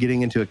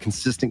a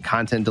consistent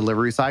content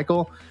delivery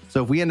cycle.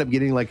 So if we end up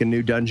getting like a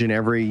new dungeon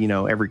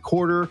every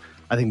quarter,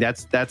 I think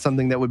that's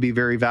something that would be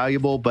very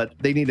valuable. But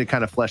they need to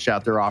kind of flesh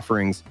out their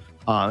offerings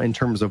in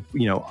terms of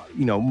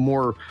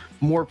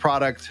more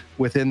product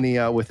within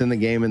the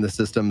game and the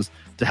systems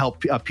to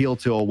help appeal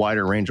to a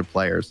wider range of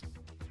players.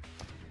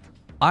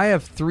 I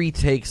have 3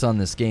 takes on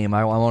this game.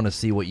 I want to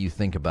see what you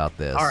think about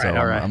this. All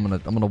right. I'm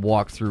gonna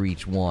walk through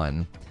each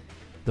one.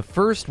 The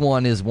first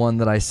one is one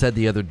that I said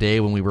the other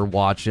day when we were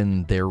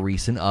watching their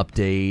recent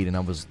update, and I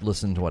was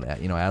listening to what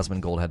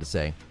Asmongold had to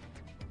say.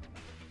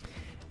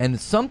 And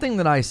something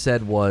that I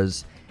said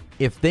was,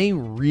 if they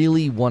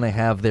really want to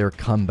have their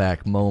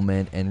comeback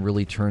moment and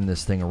really turn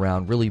this thing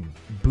around, really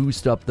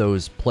boost up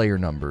those player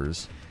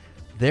numbers,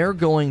 they're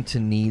going to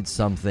need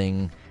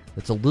something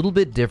that's a little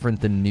bit different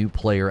than new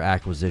player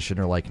acquisition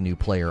or like new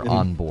player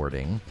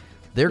onboarding.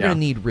 They're going to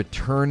need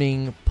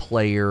returning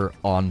player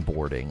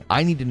onboarding.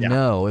 I need to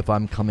know, if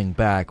I'm coming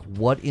back,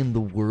 what in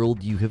the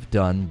world you have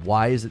done.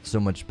 Why is it so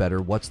much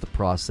better? What's the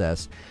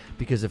process?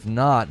 Because if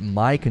not,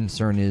 my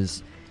concern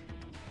is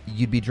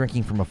you'd be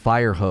drinking from a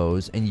fire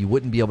hose and you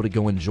wouldn't be able to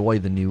go enjoy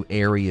the new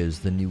areas,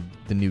 the new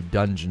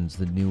dungeons,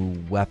 the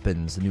new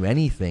weapons, the new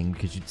anything,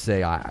 because you'd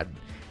say,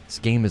 this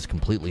game is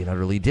completely and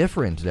utterly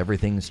different.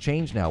 Everything's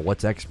changed now.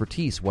 What's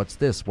expertise? What's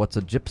this? What's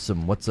a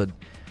gypsum?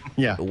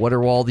 What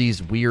are all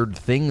these weird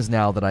things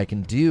now that I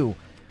can do?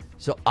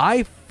 So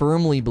I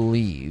firmly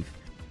believe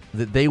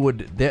that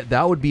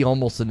that would be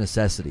almost a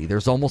necessity.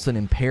 There's almost an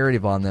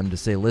imperative on them to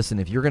say, listen,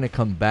 if you're going to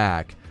come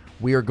back,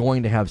 we are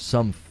going to have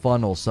some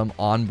funnel, some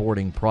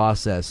onboarding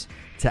process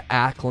to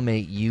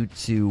acclimate you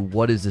to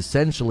what is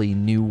essentially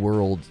New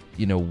World,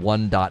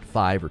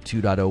 1.5 or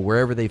 2.0,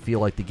 wherever they feel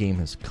like the game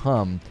has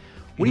come.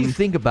 What do you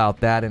think about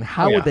that, and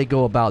how would they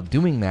go about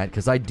doing that?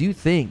 Because I do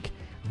think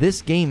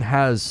this game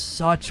has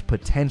such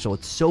potential.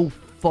 It's so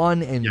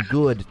fun and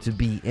good to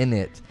be in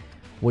it.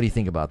 What do you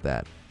think about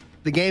that?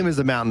 The game is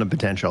a mountain of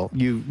potential.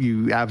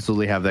 You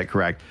absolutely have that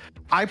correct.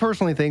 I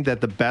personally think that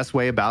the best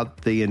way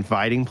about the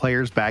inviting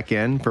players back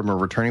in from a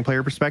returning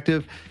player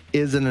perspective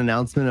is an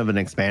announcement of an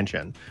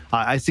expansion.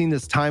 I've seen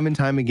this time and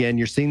time again.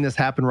 You're seeing this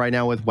happen right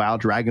now with WoW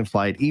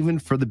Dragonflight, even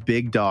for the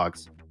big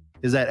dogs,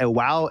 is that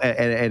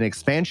an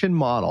expansion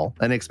model,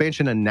 an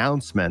expansion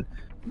announcement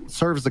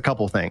serves a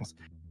couple things.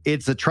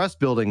 It's a trust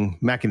building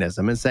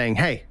mechanism and saying,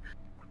 hey,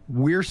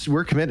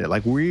 we're committed.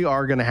 Like, we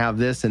are going to have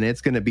this, and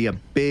it's going to be a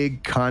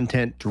big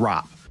content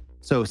drop.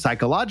 So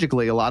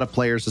psychologically, a lot of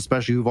players,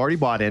 especially who've already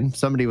bought in,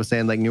 somebody was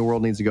saying like New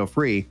World needs to go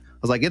free. I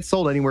was like, it's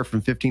sold anywhere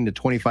from 15 to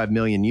 25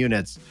 million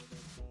units.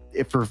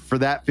 For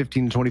that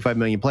 15 to 25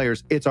 million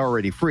players, it's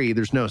already free.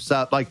 There's no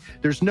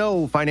there's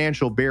no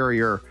financial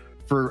barrier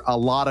for a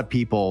lot of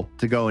people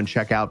to go and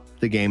check out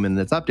the game and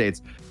its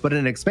updates. But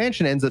an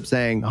expansion ends up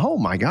saying, oh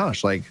my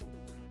gosh, like,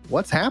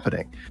 what's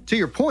happening? To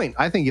your point,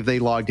 I think if they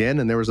logged in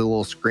and there was a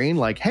little screen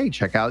like, hey,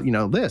 check out,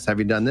 this, have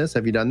you done this?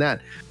 Have you done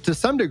that? To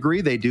some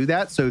degree, they do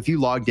that. So if you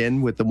logged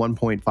in with the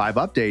 1.5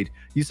 update,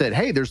 you said,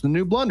 hey, there's the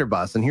new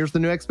blunderbuss and here's the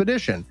new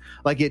expedition.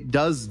 Like, it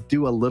does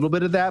do a little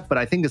bit of that. But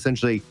I think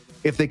essentially,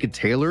 if they could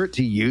tailor it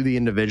to you, the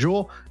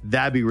individual,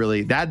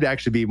 that'd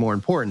actually be more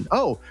important.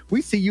 Oh,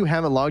 we see you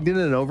haven't logged in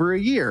over a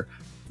year.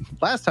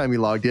 last time you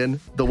logged in,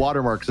 the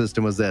watermark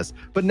system was this.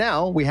 But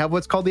now we have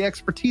what's called the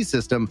expertise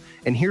system.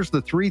 And here's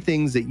the 3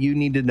 things that you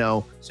need to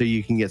know so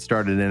you can get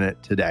started in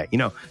it today.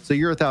 So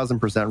you're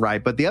 1,000%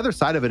 right. But the other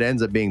side of it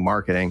ends up being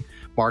marketing.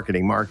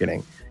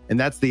 And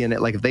that's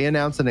like if they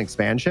announce an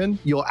expansion,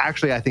 you'll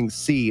actually, I think,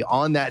 see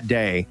on that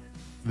day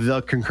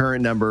the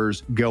concurrent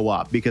numbers go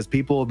up because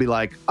people will be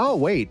like, oh,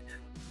 wait,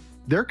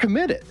 they're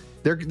committed.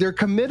 They're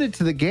committed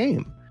to the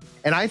game.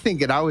 And I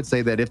think, and I would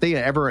say that if they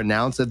ever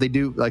announce that they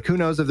do, like, who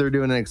knows if they're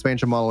doing an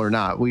expansion model or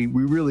not? We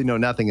really know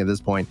nothing at this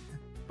point.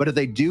 But if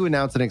they do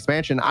announce an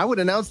expansion, I would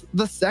announce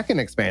the second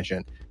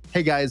expansion.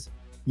 Hey guys,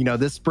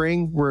 this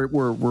spring we're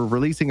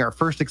releasing our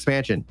first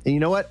expansion, and you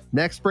know what?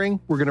 Next spring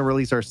we're going to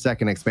release our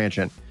second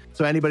expansion.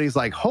 So anybody's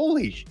like,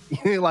 holy,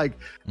 like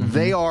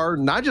they are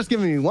not just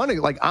giving me one.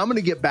 Like I'm going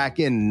to get back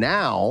in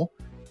now,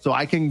 so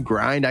I can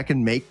grind, I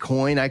can make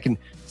coin, I can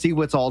see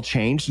what's all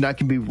changed, and I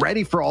can be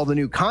ready for all the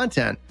new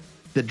content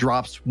that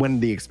drops when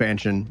the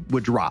expansion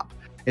would drop.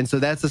 And so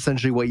that's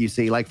essentially what you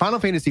see. Like Final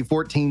Fantasy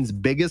XIV's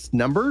biggest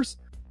numbers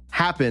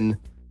happen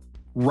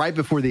right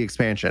before the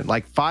expansion,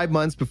 like 5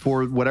 months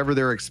before whatever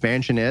their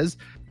expansion is.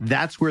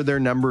 That's where their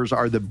numbers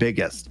are the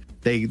biggest.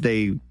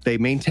 They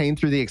maintain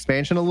through the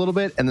expansion a little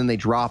bit, and then they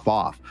drop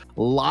off.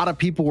 A lot of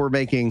people were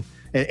making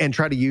and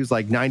try to use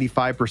like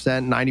 95%,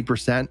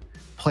 90%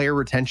 player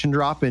retention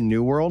drop in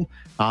New World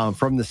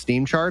from the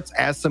Steam charts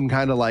as some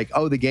kind of like,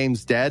 oh, the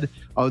game's dead,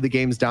 oh, the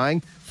game's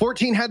dying.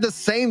 14 had the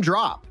same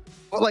drop,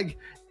 like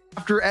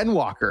after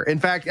Endwalker. In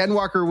fact,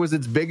 Endwalker was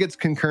its biggest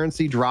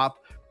concurrency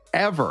drop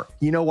ever.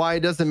 You know why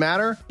it doesn't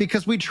matter?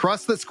 Because we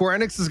trust that Square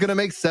Enix is going to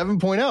make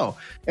 7.0,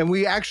 and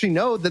we actually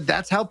know that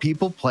that's how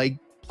people play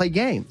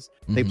games.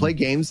 They play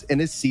games in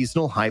a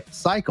seasonal hype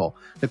cycle.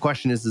 The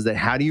question is that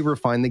how do you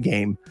refine the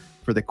game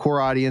for the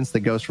core audience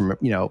that goes from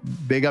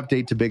big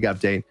update to big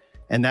update?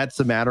 And that's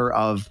a matter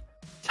of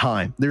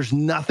time. There's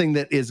nothing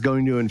that is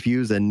going to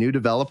infuse a new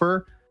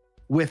developer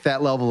with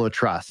that level of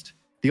trust.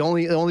 The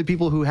only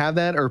people who have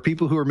that are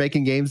people who are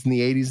making games in the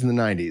 80s and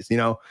the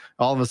 90s.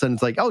 All of a sudden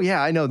it's like, oh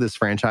yeah, I know this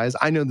franchise.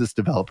 I know this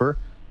developer.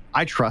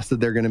 I trust that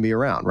they're going to be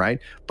around, right?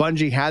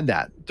 Bungie had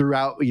that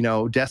throughout,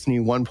 Destiny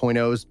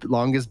 1.0's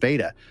longest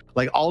beta.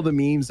 Like all the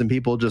memes and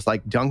people just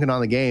like dunking on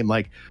the game.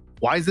 Like,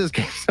 why is this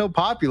game so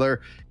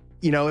popular?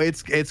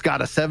 It's got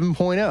a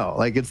 7.0.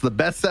 Like it's the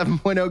best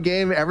 7.0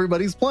 game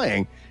everybody's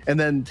playing. And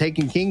then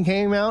Taken King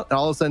came out, and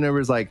all of a sudden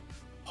everybody's like,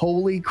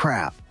 holy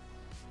crap.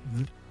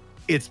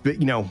 It's,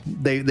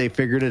 they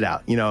figured it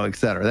out, et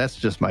cetera. That's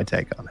just my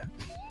take on it.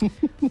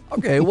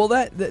 Okay, well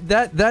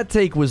that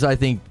take was, I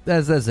think,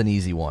 that's an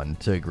easy one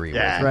to agree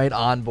with, right?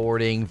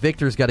 Onboarding.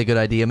 Victor's got a good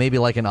idea, maybe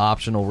like an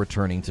optional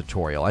returning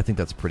tutorial. I think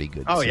that's pretty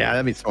good. Oh yeah,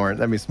 that'd be smart.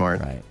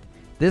 Right.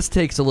 This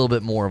takes a little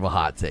bit more of a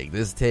hot take.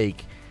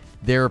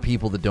 There are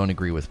people that don't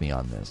agree with me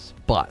on this,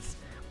 but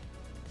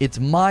it's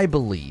my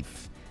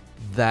belief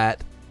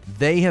that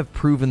they have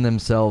proven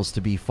themselves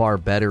to be far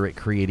better at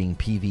creating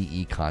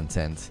PvE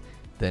content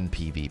than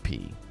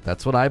PvP.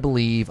 That's what I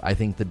believe. I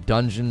think the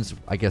dungeons,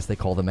 I guess they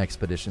call them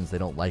expeditions. They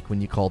don't like when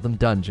you call them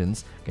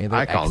dungeons. Okay,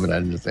 I call them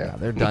dungeons. Yeah,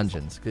 they're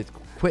dungeons.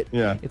 Quit.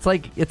 Yeah. It's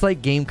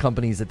like game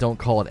companies that don't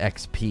call it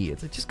XP.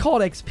 It's like, just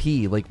call it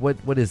XP. Like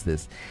what is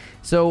this?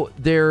 So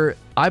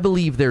I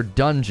believe their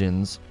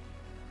dungeons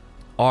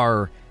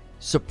are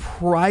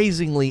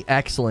surprisingly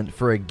excellent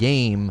for a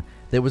game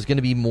that was going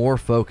to be more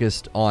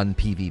focused on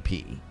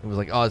PvP. It was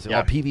like, all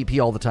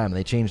PvP all the time, and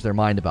they changed their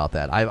mind about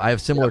that. I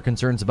have similar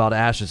concerns about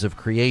Ashes of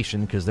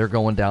Creation because they're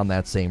going down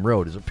that same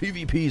road. Is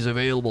PvP is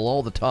available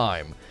all the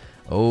time?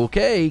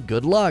 Okay,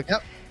 good luck.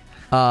 Yep.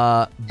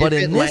 But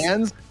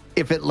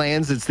if it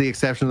lands, it's the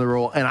exception to the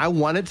rule. And I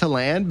want it to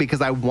land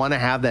because I want to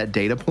have that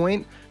data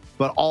point.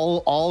 But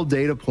all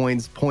data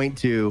points point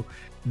to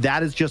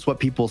that is just what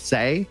people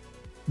say,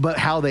 but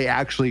how they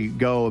actually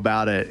go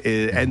about it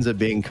ends up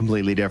being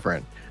completely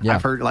different. Yeah.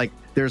 I've heard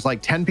there's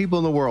 10 people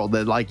in the world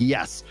that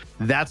yes,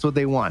 that's what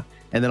they want.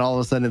 And then all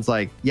of a sudden it's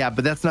like, yeah,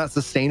 but that's not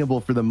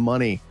sustainable for the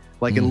money.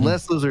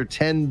 Unless those are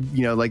 10,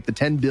 the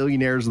 10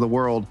 billionaires of the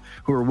world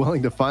who are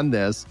willing to fund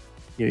this,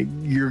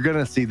 you're going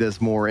to see this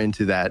more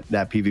into that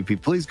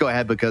PvP. Please go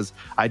ahead, because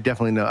I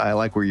definitely know I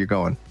like where you're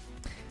going.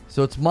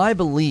 So it's my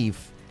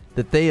belief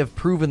that they have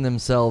proven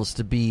themselves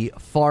to be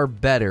far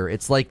better.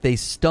 It's like they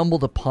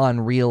stumbled upon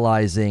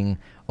realizing,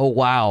 oh,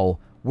 wow,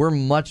 we're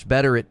much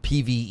better at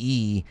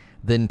PvE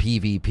than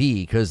PvP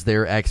because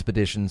their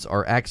expeditions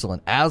are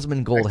excellent.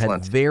 Asmongold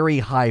had very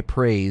high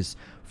praise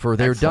for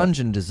their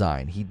dungeon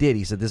design. He did.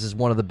 He said, this is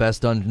one of the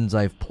best dungeons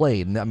I've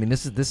played. And I mean,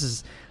 this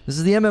is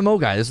the MMO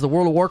guy. This is the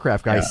World of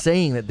Warcraft guy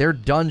saying that their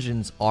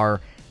dungeons are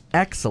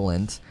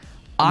excellent.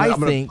 I'm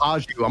going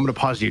to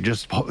pause you.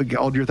 Just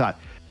hold your thought.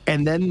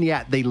 And then,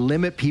 they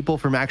limit people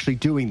from actually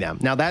doing them.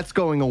 Now that's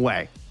going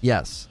away.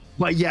 Yes.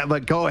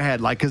 But go ahead.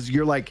 Because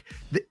you're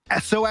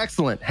so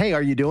excellent. Hey,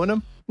 are you doing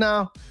them?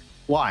 No.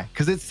 Why?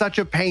 Because it's such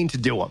a pain to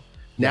do them.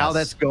 Now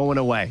that's going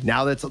away.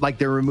 Now that's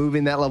they're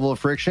removing that level of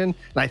friction. And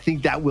I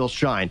think that will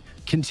shine.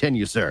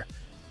 Continue, sir.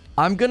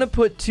 I'm going to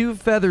put two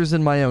feathers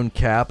in my own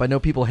cap. I know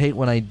people hate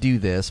when I do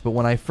this, but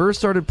when I first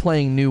started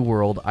playing New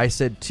World, I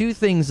said two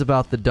things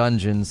about the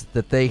dungeons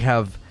that they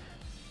have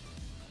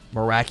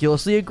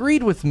miraculously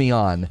agreed with me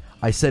on.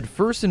 I said,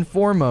 first and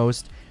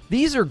foremost,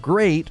 these are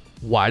great.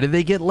 Why do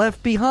they get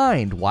left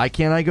behind? Why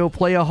can't I go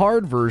play a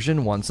hard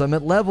version once I'm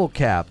at level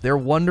cap? They're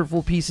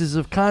wonderful pieces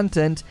of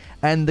content,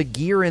 and the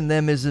gear in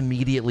them is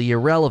immediately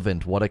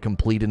irrelevant. What a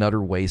complete and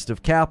utter waste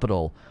of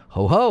capital.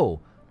 Ho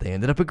ho! They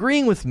ended up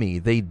agreeing with me.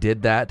 They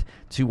did that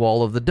to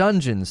all of the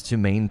dungeons to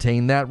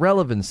maintain that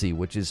relevancy,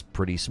 which is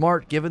pretty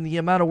smart given the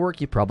amount of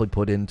work you probably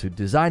put into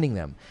designing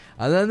them.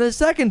 And then the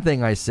second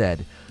thing I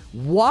said,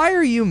 why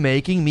are you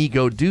making me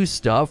go do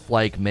stuff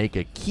like make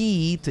a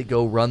key to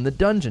go run the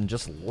dungeon?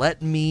 Just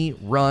let me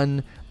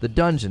run the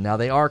dungeon. Now,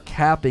 they are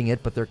capping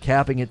it, but they're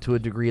capping it to a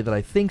degree that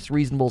I think is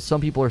reasonable.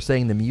 Some people are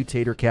saying the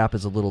mutator cap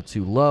is a little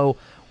too low.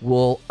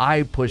 Well,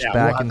 I pushed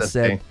back and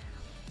said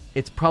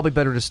it's probably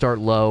better to start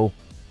low.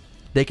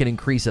 They can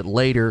increase it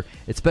later.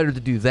 It's better to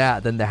do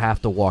that than to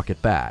have to walk it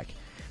back.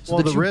 So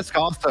well, the risk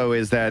also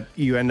is that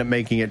you end up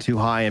making it too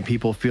high and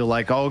people feel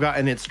like, oh, God,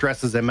 and it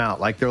stresses them out.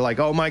 Like, they're like,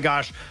 oh, my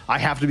gosh, I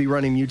have to be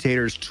running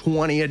mutators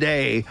 20 a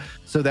day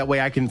so that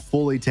way I can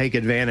fully take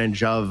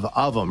advantage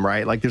of them,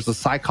 right? Like, there's a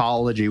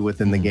psychology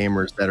within the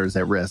gamers that is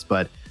at risk.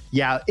 But,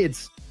 yeah,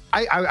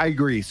 I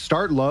agree.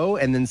 Start low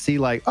and then see,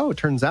 like, oh, it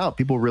turns out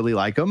people really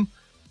like them.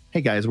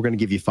 Hey, guys, we're going to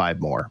give you 5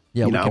 more.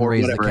 Yeah, we can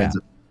raise the cap.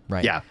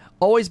 Right. Yeah.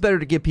 Always better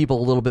to give people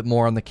a little bit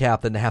more on the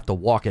cap than to have to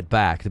walk it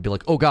back, to be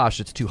like, oh, gosh,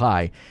 it's too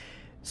high.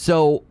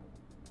 So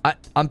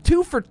I'm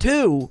 2 for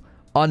 2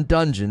 on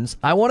dungeons.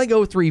 I want to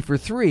go 3 for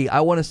 3. I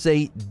want to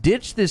say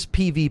ditch this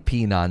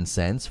PvP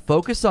nonsense.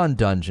 Focus on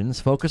dungeons.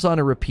 Focus on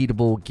a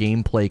repeatable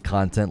gameplay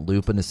content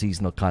loop and a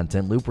seasonal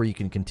content loop where you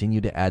can continue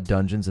to add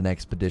dungeons and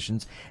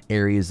expeditions,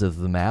 areas of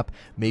the map.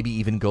 Maybe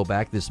even go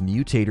back. This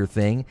mutator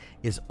thing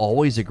is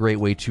always a great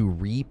way to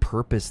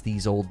repurpose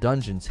these old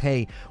dungeons.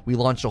 Hey, we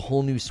launched a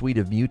whole new suite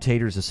of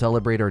mutators to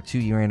celebrate our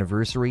 2-year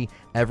anniversary.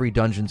 Every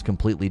dungeon's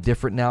completely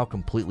different now,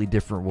 completely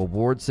different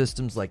reward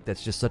systems. Like,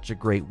 that's just such a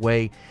great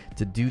way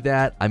to do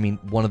that. I mean,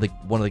 one of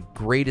the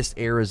greatest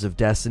eras of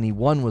Destiny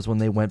 1 was when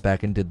they went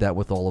back and did that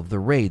with all of the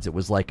raids. It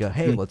was like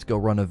hey, let's go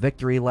run a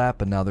victory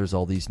lap, and now there's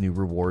all these new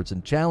rewards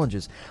and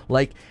challenges.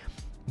 Like,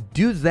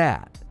 do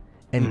that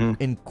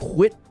and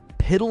quit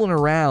piddling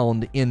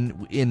around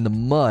in the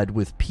mud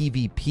with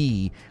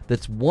PvP.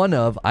 That's one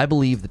of, I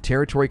believe, the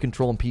territory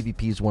control in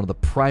PvP is one of the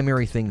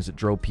primary things that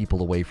drove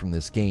people away from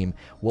this game.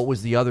 What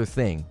was the other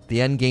thing? The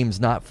end game's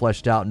not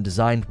fleshed out and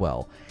designed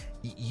well.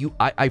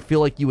 I feel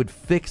like you would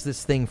fix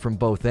this thing from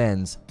both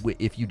ends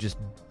if you just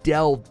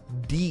delved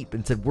deep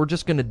and said, we're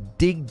just going to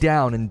dig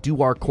down and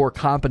do our core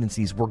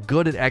competencies. We're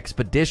good at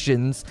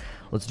expeditions.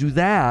 Let's do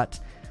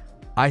that.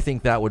 I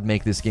think that would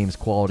make this game's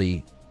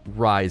quality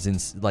rise in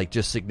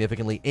just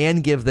significantly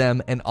and give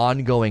them an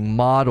ongoing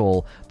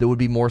model that would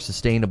be more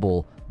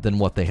sustainable than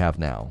what they have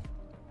now.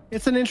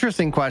 It's an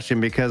interesting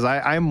question because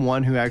I'm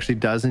one who actually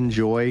does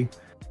enjoy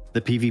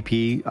the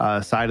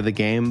PvP side of the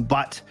game,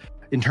 but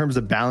in terms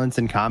of balance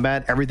in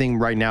combat, everything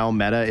right now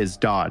meta is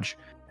dodge.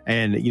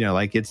 And,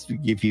 it's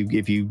if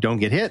you don't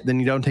get hit, then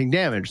you don't take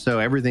damage. So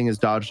everything is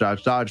dodge,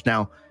 dodge, dodge.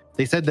 Now,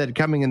 they said that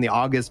coming in the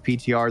August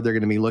PTR, they're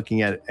going to be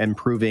looking at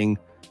improving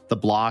the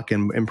block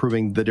and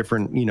improving the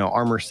different,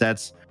 armor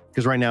sets.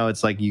 Because right now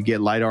it's like you get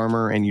light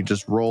armor and you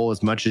just roll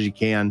as much as you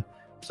can.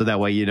 So that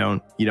way you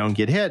don't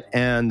get hit.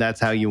 And that's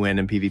how you win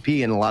in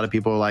PvP. And a lot of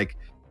people are like,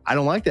 I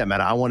don't like that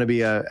meta. I want to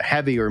be a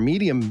heavy or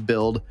medium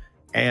build.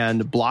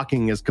 And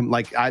blocking is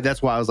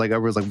that's why I was like,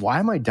 why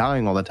am I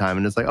dying all the time?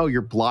 And it's like, oh,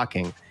 you're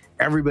blocking.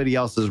 Everybody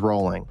else is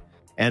rolling.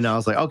 And I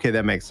was like, okay,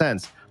 that makes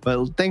sense.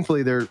 But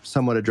thankfully, they're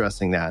somewhat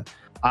addressing that.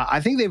 I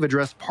think they've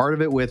addressed part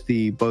of it with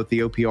both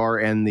the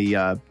OPR and the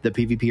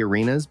PvP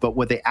arenas. But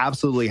what they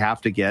absolutely have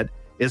to get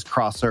is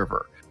cross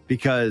server,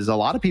 because a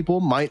lot of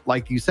people might,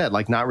 like you said,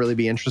 not really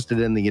be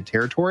interested in the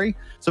territory.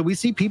 So we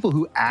see people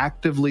who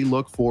actively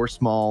look for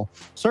small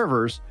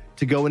servers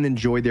to go and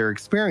enjoy their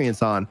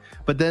experience on.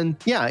 But then,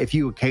 yeah, if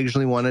you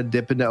occasionally want to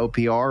dip into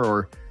OPR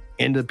or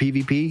into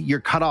PvP, you're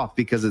cut off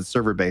because it's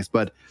server based.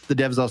 But the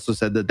devs also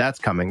said that that's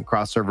coming.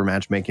 Cross server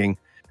matchmaking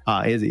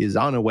is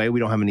on the way. We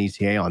don't have an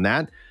ETA on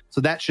that,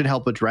 so that should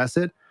help address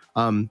it.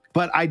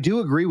 But I do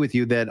agree with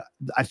you that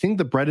I think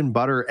the bread and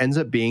butter ends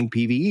up being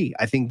PvE.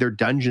 I think their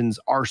dungeons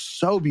are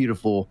so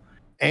beautiful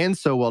and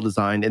so well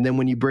designed. And then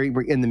when you bring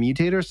in the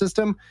mutator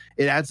system,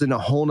 it adds in a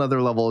whole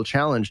nother level of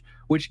challenge,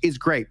 which is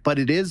great. But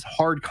it is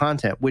hard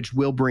content, which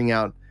will bring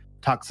out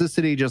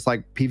toxicity, just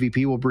like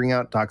PvP will bring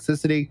out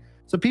toxicity.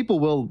 So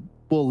people will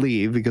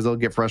leave because they'll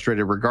get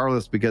frustrated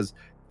regardless, because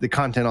the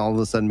content all of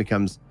a sudden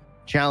becomes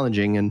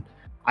challenging. And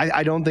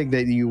I don't think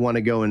that you want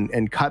to go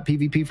and cut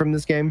PvP from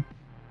this game.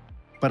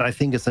 But I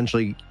think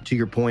essentially, to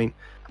your point,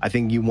 I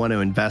think you want to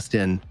invest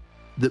in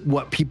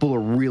what people are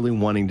really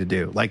wanting to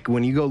do. Like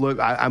when you go look,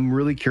 I'm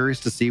really curious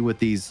to see with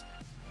these,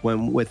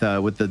 with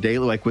the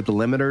daily, like with the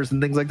limiters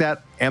and things like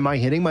that. Am I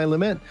hitting my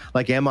limit?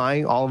 Like, am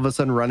I all of a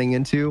sudden running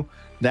into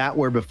that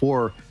where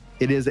before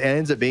it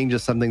ends up being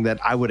just something that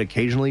I would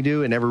occasionally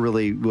do. It never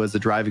really was a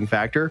driving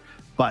factor.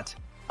 But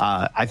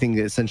I think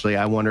essentially,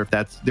 I wonder if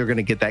they're going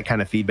to get that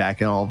kind of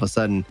feedback, and all of a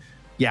sudden,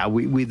 yeah,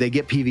 they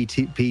get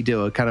PvP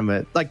to a kind of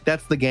a, like,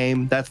 that's the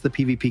game, that's the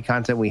PvP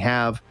content we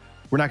have.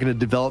 We're not going to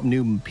develop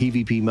new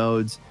PvP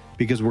modes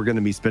because we're going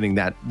to be spending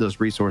those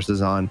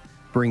resources on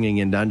bringing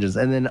in dungeons.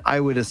 And then I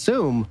would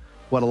assume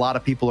what a lot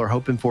of people are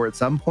hoping for at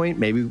some point,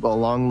 maybe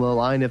along the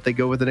line, if they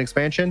go with an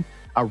expansion,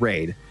 a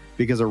raid,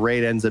 because a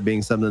raid ends up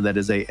being something that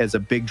is a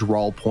big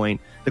draw point.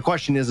 The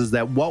question is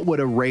that what would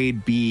a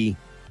raid be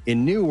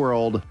in New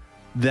World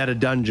that a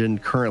dungeon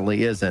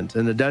currently isn't?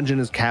 And the dungeon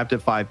is capped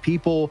at 5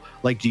 people.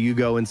 Like, do you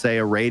go and say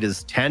a raid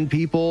is 10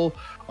 people,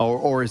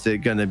 or is it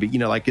going to be,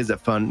 like, is it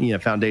fun,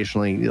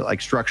 foundationally,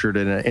 like, structured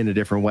in a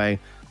different way?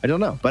 I don't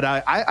know, but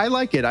I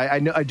like it.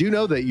 I do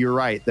know that you're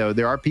right, though.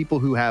 There are people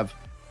who have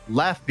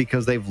left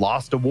because they've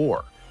lost a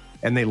war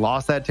and they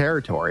lost that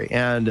territory.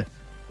 And,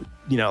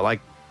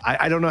 like,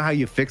 I don't know how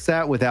you fix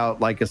that without,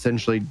 like,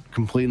 essentially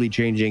completely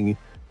changing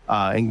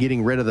and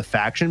getting rid of the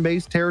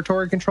faction-based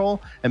territory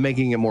control and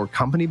making it more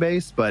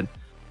company-based. But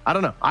I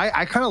don't know.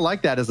 I kind of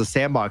like that as a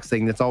sandbox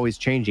thing that's always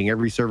changing.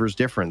 Every server's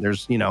different.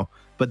 There's,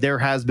 but there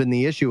has been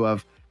the issue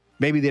of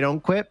maybe they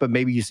don't quit, but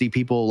maybe you see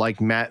people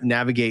like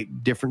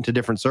navigate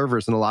different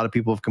servers. And a lot of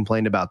people have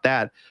complained about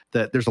that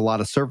there's a lot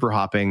of server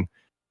hopping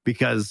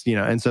because,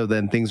 and so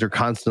then things are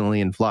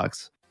constantly in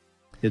flux.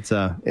 It's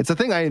a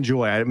thing I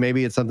enjoy.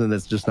 Maybe it's something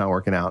that's just not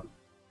working out.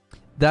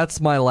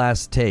 That's my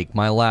last take.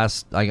 Like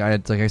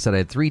I said, I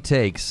had 3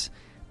 takes.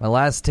 My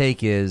last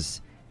take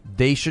is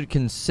they should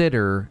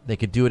consider, they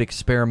could do it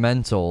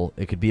experimental.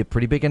 It could be a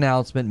pretty big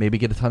announcement, maybe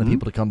get a ton of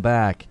people to come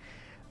back.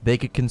 They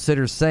could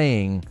consider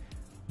saying,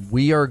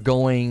 we are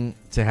going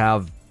to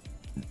have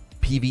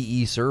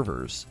PvE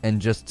servers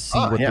and just see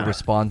what the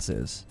response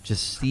is.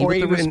 Just see what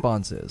the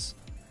response is.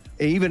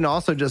 Even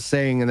also just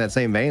saying in that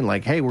same vein,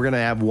 like, hey, we're going to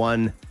have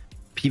one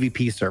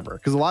PvP server.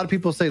 Because a lot of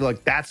people say,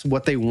 like, that's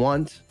what they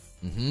want.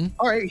 Mm-hmm.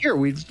 All right, here,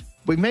 we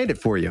made it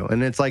for you.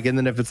 And it's like, and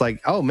then if it's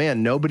like, oh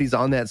man, nobody's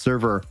on that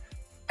server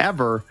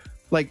ever,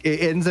 like,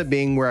 it ends up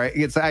being where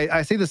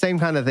I see the same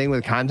kind of thing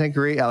with content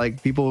creators,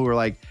 like people who are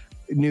like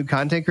new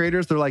content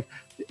creators. They're like,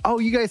 oh,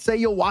 you guys say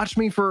you'll watch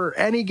me for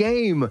any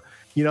game,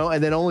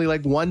 and then only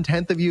like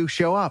 1/10 of you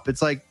show up.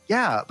 It's like,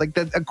 yeah, like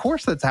that. Of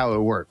course, that's how it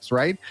works,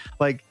 right?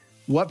 Like,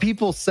 what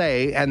people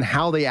say and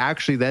how they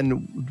actually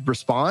then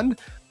respond.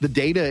 The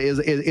data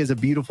is a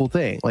beautiful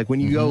thing. Like, when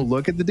you go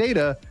look at the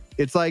data,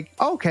 it's like,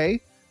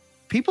 okay,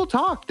 people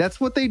talk. That's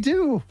what they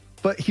do.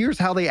 But here's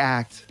how they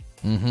act,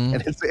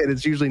 and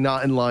it's usually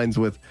not in lines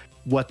with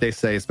what they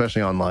say,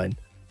 especially online.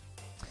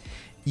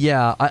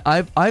 Yeah,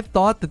 I've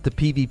thought that the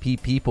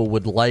PvP people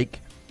would like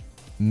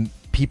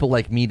people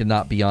like me to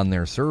not be on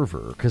their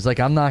server, because, like,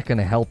 I'm not going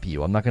to help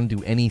you. I'm not going to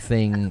do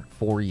anything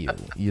for you.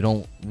 You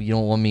don't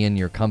want me in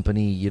your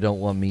company. You don't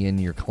want me in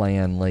your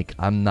clan. Like,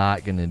 I'm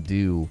not going to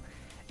do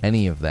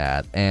any of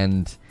that.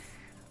 And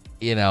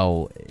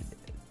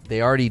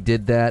they already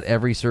did that.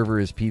 Every server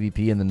is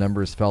PvP, and the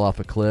numbers fell off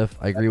a cliff.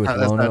 I agree with Lono.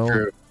 That's not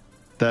true.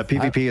 The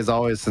PvP has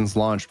always, since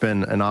launch,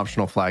 been an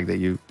optional flag that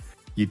you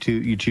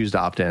choose to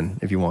opt in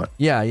if you want.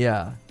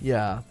 Yeah.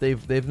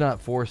 They've not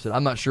forced it.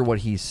 I'm not sure what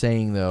he's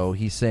saying, though.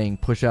 He's saying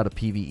push out a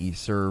PvE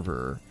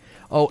server.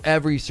 Oh,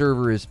 every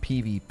server is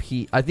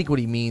PvP. I think what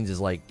he means is,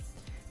 like,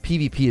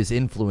 PvP is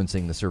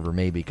influencing the server,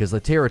 maybe, because the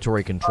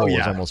territory control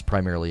is almost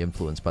primarily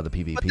influenced by the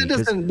PvP.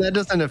 But that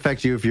doesn't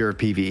affect you if you're a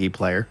PvE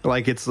player.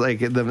 Like, it's like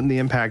the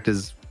impact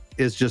is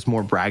just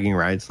more bragging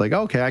rights. Like,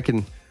 okay, I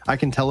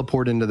can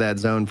teleport into that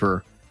zone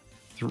for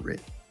 3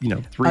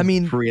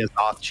 as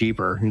off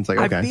cheaper. And it's like,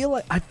 okay.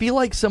 I feel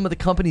like some of the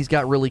companies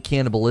got really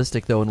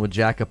cannibalistic, though, and would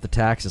jack up the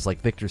taxes,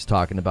 like Victor's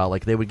talking about.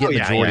 Like, they would get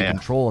majority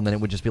control, and then it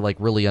would just be, like,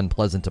 really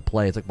unpleasant to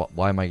play. It's like,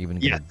 why am I even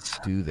going to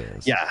do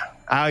this? Yeah,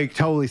 I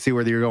totally see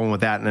where you're going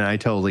with that, and I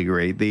totally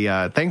agree.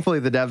 Thankfully,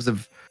 the devs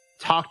have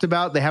talked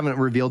about, they haven't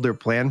revealed their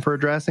plan for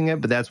addressing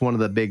it, but that's one of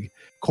the big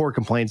core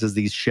complaints is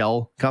these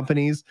shell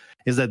companies,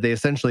 is that they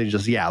essentially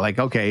just,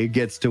 okay, it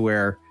gets to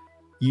where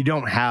you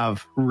don't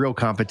have real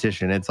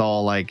competition. It's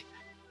all like,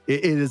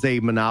 it is a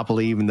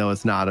monopoly, even though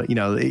it's not,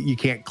 you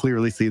can't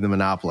clearly see the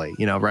monopoly,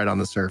 right on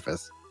the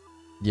surface.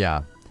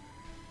 Yeah.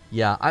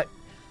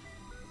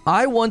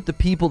 I want the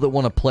people that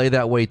want to play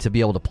that way to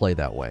be able to play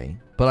that way.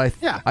 But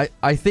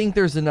I think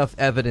there's enough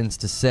evidence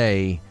to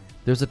say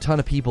there's a ton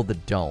of people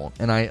that don't.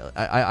 And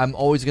I'm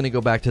always going to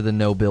go back to the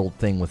no build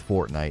thing with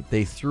Fortnite.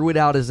 They threw it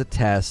out as a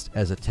test,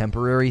 as a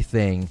temporary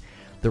thing.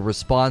 The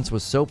response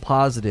was so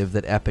positive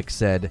that Epic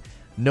said,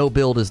 no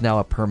build is now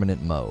a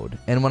permanent mode.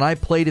 And when I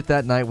played it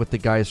that night with the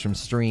guys from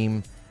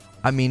Stream,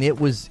 I mean, it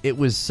was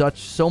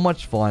so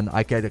much fun.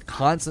 I got a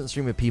constant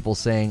stream of people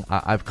saying,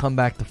 I've come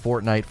back to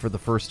Fortnite for the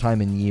first time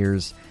in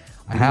years.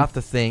 I have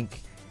to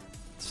think.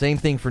 Same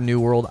thing for New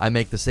World. I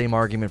make the same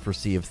argument for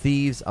Sea of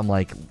Thieves. I'm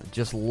like,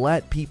 just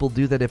let people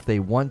do that if they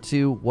want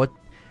to.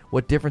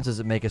 What difference does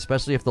it make,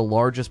 especially if the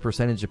largest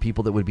percentage of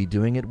people that would be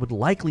doing it would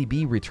likely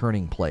be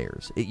returning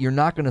players? You're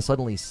not going to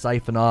suddenly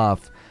siphon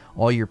off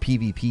all your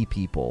PvP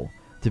people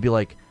to be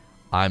like,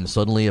 I'm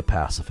suddenly a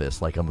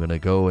pacifist. Like I'm going to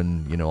go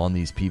and, on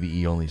these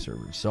PvE only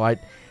servers. So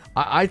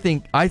I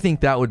think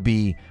that would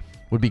be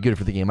good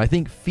for the game. I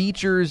think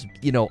features,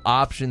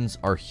 options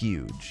are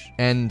huge.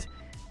 And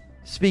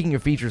speaking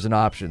of features and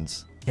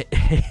options,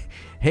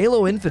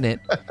 Halo Infinite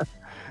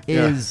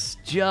is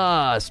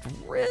just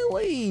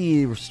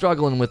really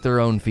struggling with their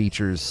own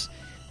features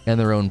and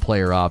their own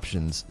player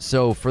options.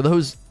 So for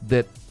those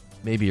that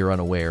maybe are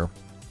unaware,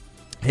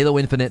 Halo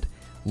Infinite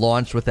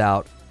launched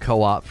without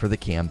co-op for the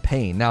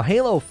campaign. Now,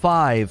 Halo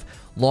 5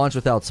 launched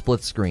without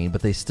split screen,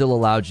 but they still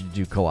allowed you to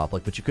do co-op.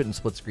 But you couldn't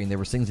split screen. There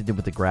were things they did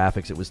with the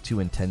graphics. It was too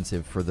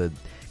intensive for the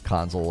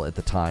console at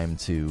the time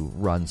to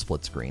run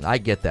split screen. I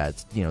get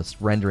that.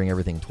 It's rendering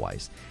everything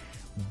twice.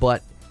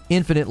 But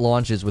Infinite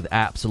launches with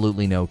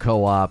absolutely no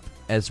co-op,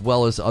 as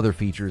well as other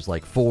features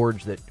like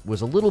Forge that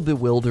was a little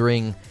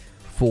bewildering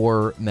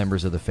for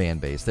members of the fan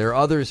base. There are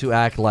others who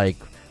act like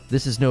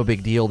this is no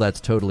big deal,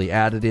 that's totally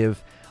additive.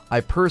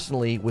 I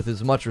personally, with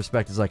as much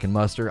respect as I can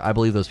muster, I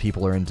believe those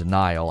people are in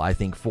denial. I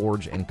think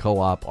Forge and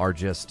co-op are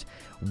just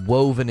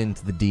woven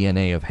into the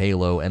DNA of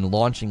Halo, and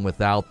launching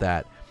without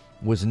that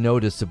was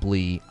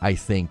noticeably, I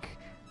think,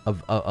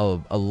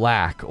 a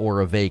lack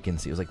or a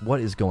vacancy. It was like,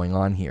 what is going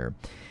on here?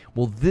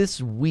 Well,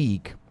 this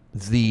week,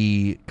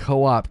 the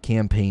co-op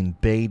campaign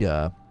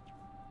beta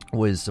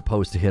was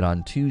supposed to hit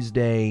on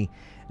Tuesday,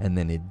 and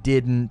then it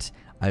didn't.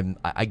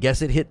 I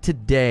guess it hit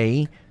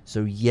today,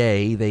 so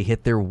yay, they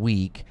hit their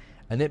week.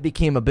 And it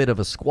became a bit of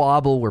a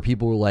squabble where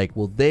people were like,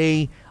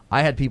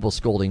 I had people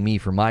scolding me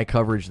for my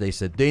coverage. They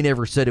said they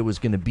never said it was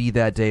going to be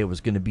that day. It was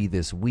going to be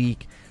this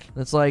week.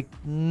 And it's like,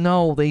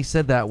 no, they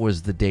said that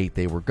was the date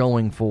they were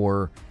going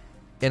for.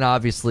 And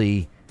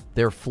obviously,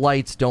 their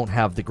flights don't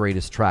have the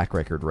greatest track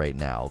record right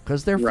now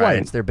because they're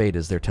flights, they're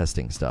betas, they're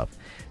testing stuff.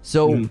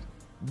 So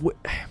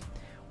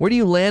where do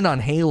you land on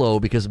Halo?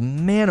 Because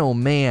man, oh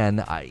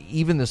man,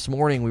 even this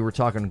morning we were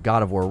talking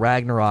God of War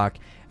Ragnarok,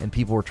 and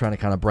people were trying to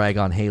kind of brag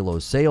on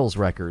Halo's sales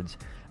records.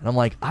 And I'm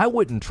like, I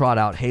wouldn't trot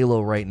out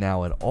Halo right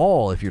now at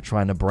all if you're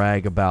trying to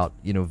brag about,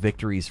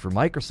 victories for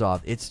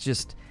Microsoft.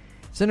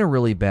 It's in a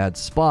really bad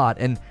spot.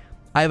 And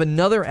I have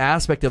another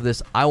aspect of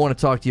this I want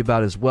to talk to you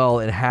about as well.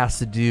 It has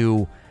to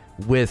do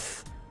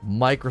with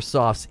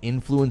Microsoft's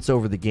influence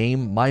over the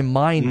game. My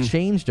mind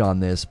changed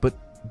on this,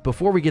 but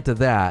before we get to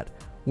that,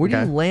 where do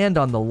you land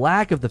on the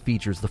lack of the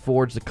features, the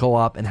Forge, the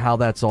co-op, and how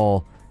that's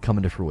all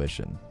coming to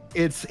fruition?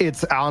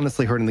 It's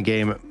honestly hurting the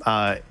game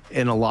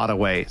in a lot of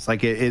ways.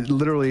 Like it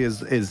literally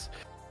is.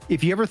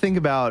 If you ever think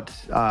about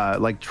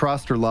like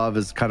trust or love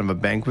as kind of a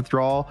bank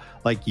withdrawal,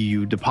 like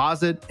you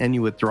deposit and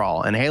you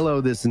withdraw. And Halo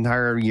this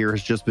entire year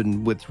has just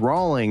been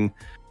withdrawing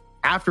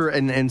after,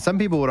 and some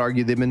people would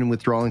argue they've been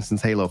withdrawing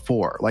since Halo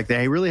 4. Like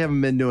they really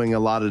haven't been doing a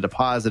lot of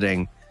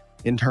depositing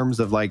in terms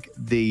of like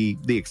the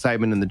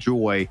excitement and the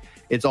joy.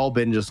 It's all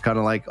been just kind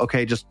of like,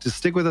 okay, just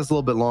stick with us a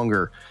little bit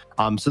longer.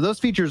 So those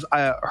features,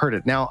 I heard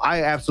it. Now,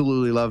 I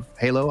absolutely love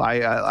Halo.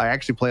 I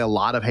actually play a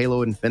lot of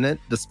Halo Infinite,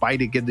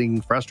 despite it getting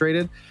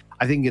frustrated.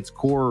 I think its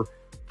core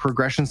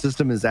progression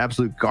system is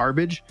absolute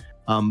garbage.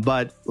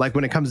 But like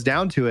when it comes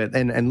down to it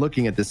and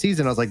looking at the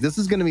season, I was like, this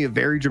is going to be a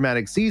very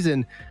dramatic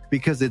season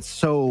because it's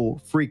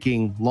so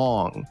freaking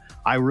long.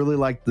 I really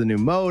like the new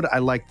mode. I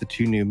like the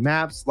 2 new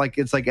maps. Like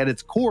it's like at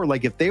its core,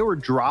 like if they were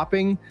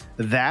dropping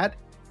that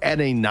at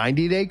a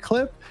 90-day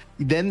clip,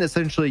 then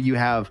essentially you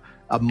have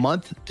a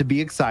month to be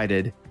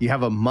excited, you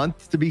have a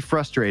month to be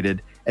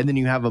frustrated, and then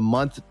you have a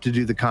month to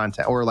do the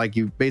content. Or like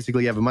you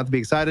basically have a month to be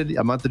excited,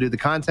 a month to do the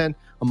content,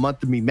 a month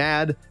to be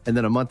mad, and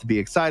then a month to be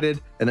excited.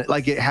 And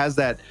it has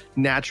that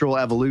natural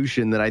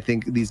evolution that I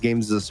think these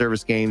games as a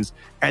service games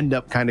end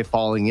up kind of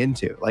falling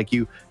into. Like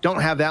you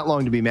don't have that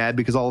long to be mad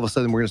because all of a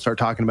sudden we're going to start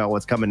talking about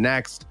what's coming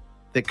next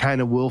that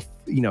kind of will,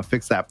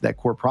 fix that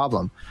core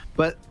problem.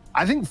 But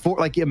I think for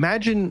like,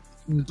 imagine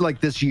like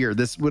this year,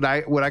 this what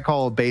I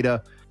call a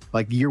beta,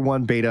 like year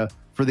 1 beta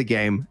for the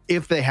game.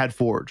 If they had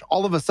Forge,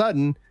 all of a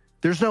sudden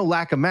there's no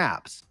lack of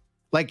maps.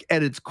 Like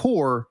at its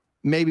core,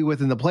 maybe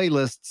within the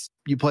playlists,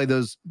 you play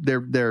those,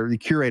 they're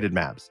curated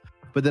maps.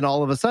 But then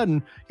all of a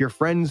sudden, your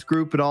friends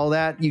group and all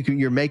that,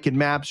 you're making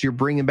maps, you're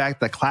bringing back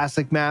the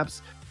classic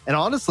maps. And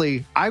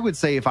honestly, I would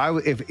say if I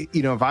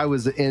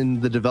was in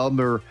the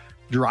developer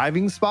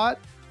driving spot,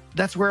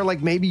 that's where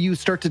like maybe you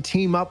start to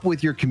team up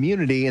with your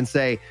community and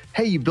say,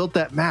 hey, you built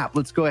that map,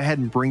 let's go ahead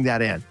and bring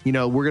that in.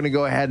 We're going to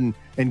go ahead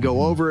and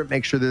go over it,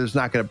 make sure that it's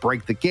not going to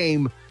break the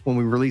game when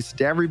we release it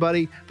to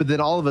everybody. But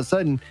then all of a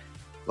sudden,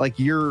 like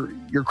you're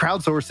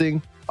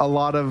crowdsourcing a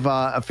lot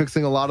of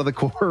fixing a lot of the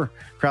core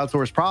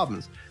crowdsource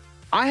problems.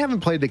 I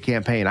haven't played the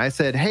campaign. I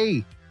said,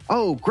 hey,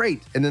 oh,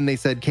 great. And then they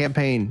said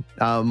campaign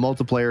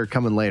multiplayer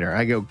coming later.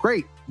 I go,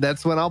 great.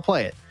 That's when I'll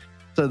play it.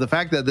 So the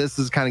fact that this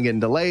is kind of getting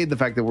delayed, the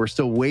fact that we're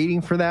still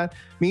waiting for that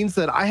means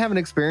that I haven't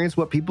experienced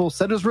what people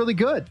said was really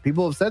good.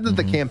 People have said that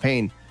the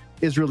campaign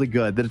is really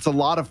good, that it's a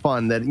lot of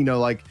fun, that,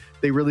 like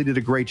they really did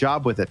a great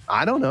job with it.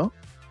 I don't know.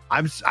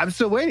 I'm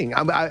still waiting.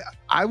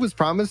 I was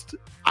promised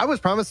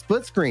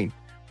split screen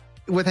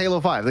with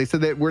Halo 5. They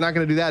said that we're not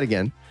going to do that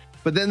again.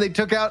 But then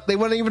they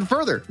went even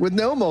further with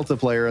no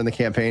multiplayer in the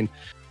campaign.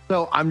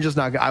 So I'm just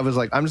not, I was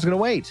like, I'm just going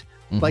to wait.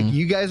 Like,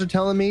 you guys are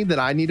telling me that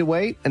I need to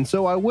wait, and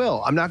so I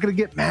will. I'm not going to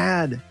get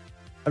mad.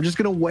 I'm just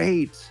going to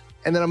wait.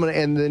 And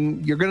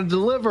then you're going to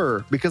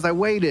deliver because I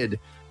waited.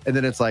 And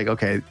then it's like,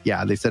 okay,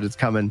 yeah, they said it's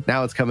coming.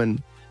 Now it's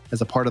coming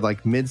as a part of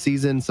like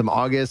mid-season, some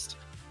August.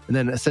 And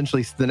then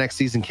essentially the next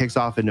season kicks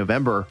off in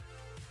November,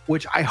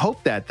 which I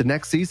hope that the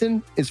next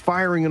season is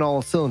firing in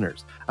all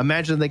cylinders.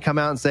 Imagine they come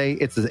out and say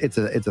it's a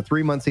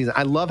 3-month season.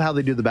 I love how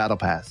they do the battle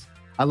pass.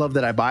 I love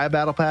that I buy a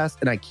battle pass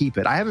and I keep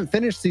it. I haven't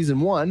finished season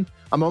 1.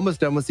 I'm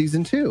almost done with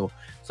season 2.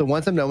 So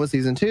once I'm done with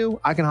season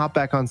 2, I can hop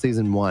back on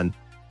season 1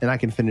 and I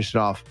can finish it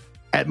off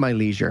at my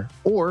leisure.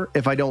 Or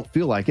if I don't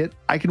feel like it,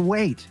 I can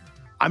wait.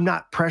 I'm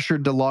not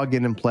pressured to log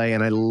in and play,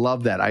 and I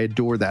love that. I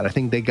adore that. I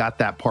think they got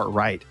that part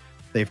right.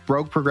 They've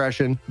broke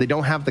progression. They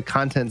don't have the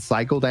content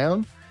cycle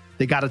down.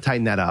 They got to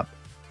tighten that up.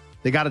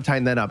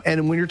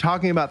 And when you're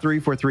talking about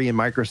 343 and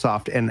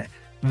Microsoft and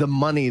the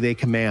money they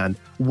command,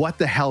 what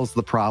the hell's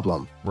the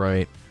problem?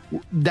 Right.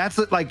 They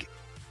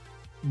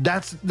don't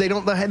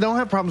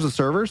have problems with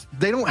servers.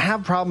 They don't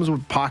have problems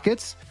with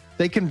pockets.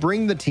 They can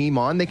bring the team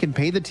on. They can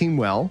pay the team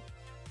well.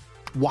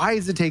 Why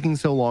is it taking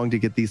so long to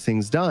get these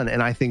things done?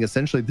 And I think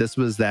essentially this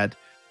was an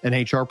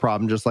HR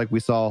problem, just like we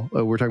saw,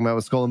 we were talking about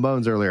with Skull and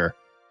Bones earlier.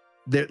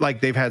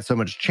 They've had so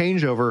much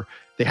changeover.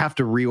 They have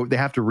to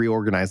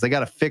reorganize. They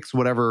got to fix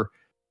whatever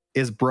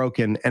is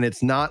broken. And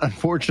it's not,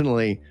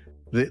 unfortunately,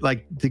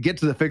 to get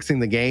to the fixing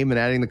the game and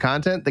adding the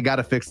content, they got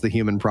to fix the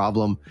human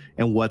problem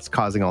and what's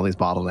causing all these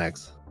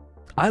bottlenecks.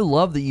 I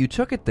love that you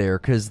took it there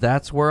because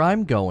that's where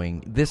I'm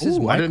going.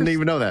 I didn't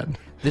even know that.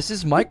 This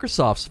is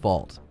Microsoft's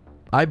fault.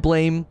 I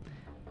blame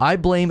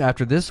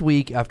after this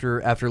week,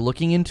 after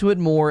looking into it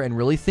more and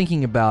really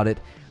thinking about it,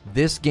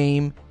 this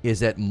game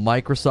is at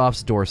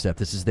Microsoft's doorstep.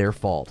 This is their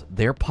fault.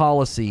 Their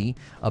policy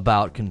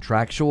about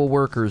contractual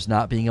workers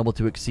not being able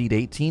to exceed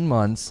 18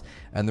 months,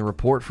 and the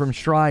report from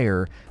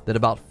Schreier that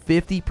about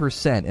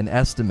 50%, an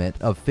estimate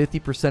of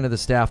 50% of the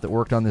staff that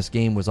worked on this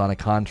game was on a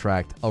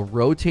contract, a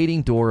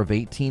rotating door of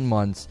 18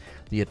 months.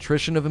 The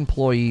attrition of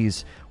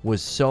employees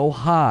was so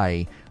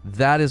high.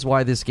 That is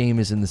why this game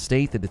is in the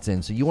state that it's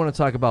in. So you want to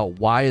talk about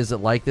why is it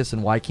like this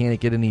and why can't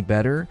it get any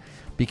better?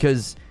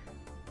 Because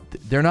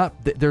they're not.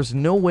 There's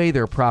no way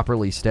they're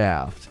properly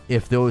staffed.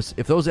 If those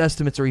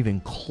estimates are even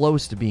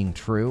close to being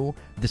true,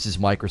 this is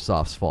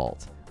Microsoft's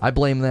fault. I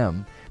blame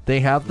them.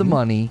 They have the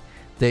money.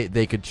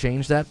 They could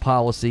change that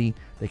policy.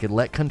 They could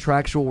let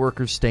contractual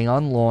workers stay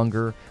on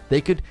longer.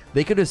 They could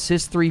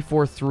assist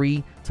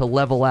 343 to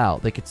level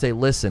out. They could say,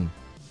 listen,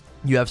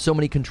 you have so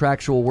many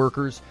contractual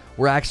workers,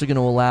 we're actually going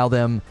to allow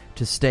them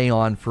to stay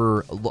on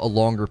for a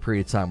longer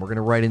period of time. We're going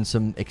to write in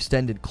some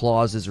extended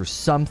clauses or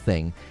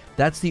something.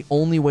 That's the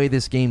only way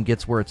this game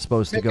gets where it's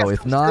supposed to go.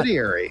 If not,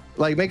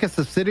 make a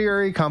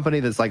subsidiary company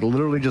that's like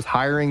literally just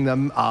hiring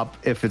them up.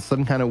 If it's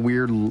some kind of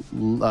weird,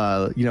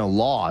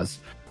 laws,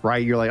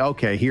 right? You're like,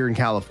 okay, here in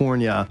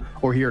California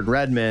or here in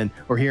Redmond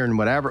or here in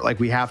whatever, like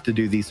we have to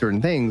do these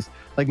certain things.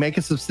 Like make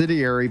a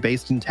subsidiary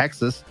based in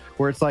Texas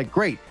where it's like,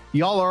 great,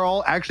 y'all are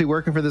all actually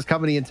working for this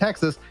company in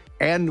Texas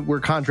and we're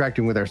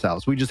contracting with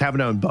ourselves. We just happen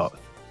to own both.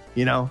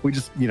 We're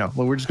just going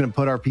to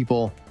put our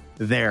people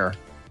there.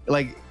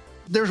 Like,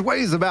 there's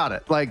ways about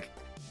it. Like,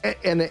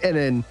 and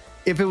then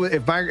if it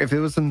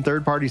was some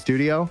third party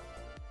studio,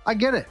 I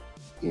get it.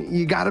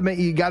 You got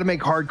to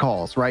make hard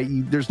calls, right?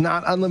 There's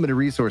not unlimited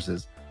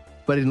resources,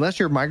 but unless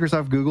you're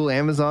Microsoft, Google,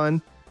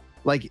 Amazon,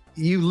 like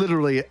you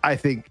literally, I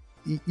think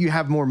you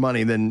have more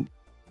money than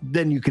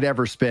you could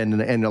ever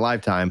spend in a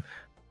lifetime.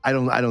 I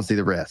don't see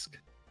the risk.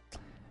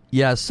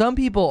 Yeah, some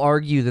people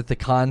argue that the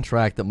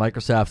contract that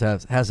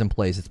Microsoft has in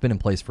place, it's been in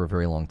place for a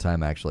very long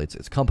time, actually.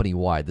 It's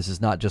company-wide. This is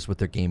not just with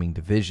their gaming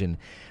division.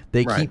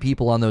 They keep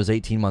people on those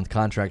 18-month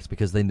contracts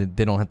because they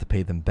don't have to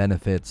pay them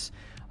benefits.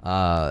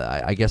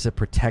 I guess it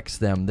protects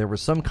them. There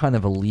was some kind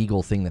of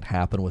illegal thing that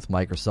happened with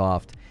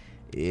Microsoft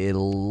in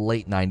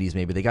late 90s,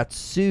 maybe. They got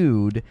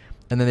sued,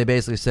 and then they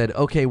basically said,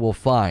 okay, well,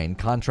 fine.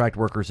 Contract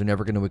workers are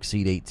never going to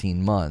exceed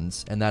 18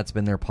 months, and that's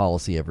been their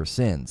policy ever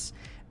since.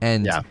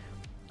 And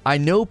I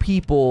know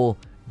people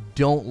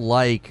don't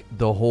like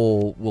the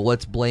whole, well,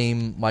 let's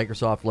blame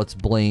Microsoft, let's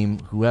blame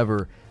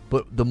whoever.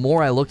 But the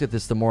more I looked at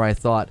this, the more I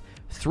thought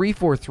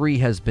 343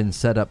 has been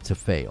set up to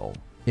fail.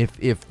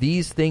 If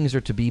these things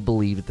are to be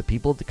believed, if the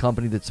people at the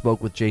company that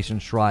spoke with Jason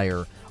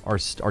Schreier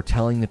are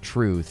telling the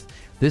truth,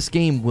 this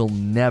game will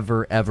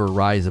never, ever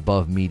rise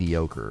above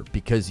mediocre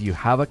because you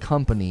have a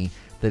company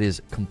that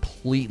is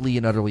completely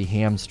and utterly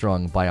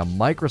hamstrung by a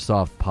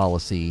Microsoft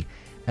policy,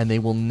 and they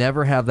will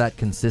never have that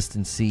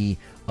consistency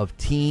of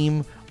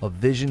team, of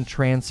vision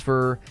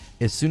transfer.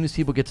 As soon as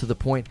people get to the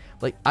point,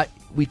 like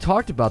we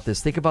talked about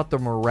this, think about the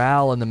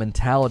morale and the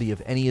mentality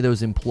of any of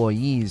those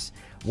employees.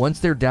 Once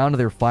they're down to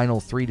their final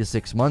 3 to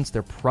 6 months,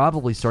 they're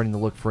probably starting to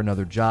look for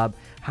another job.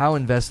 How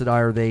invested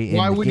are they in the game?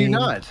 Why would you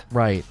not?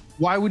 Right.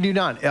 Why would you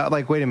not?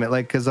 Wait a minute.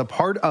 Because a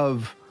part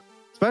of,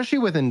 especially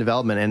within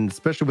development and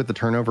especially with the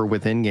turnover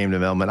within game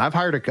development, I've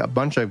hired a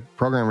bunch of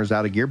programmers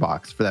out of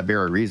Gearbox for that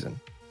very reason.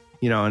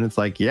 and it's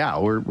like, yeah,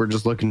 we're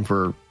just looking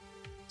for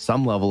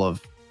some level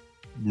of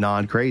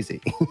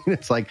non-crazy.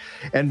 It's like,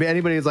 and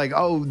anybody is like,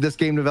 oh, this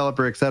game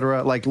developer,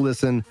 etc. Like,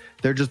 listen,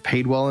 they're just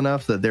paid well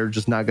enough that they're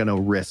just not going to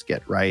risk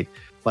it, right?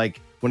 Like,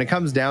 when it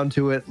comes down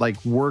to it,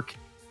 like, work,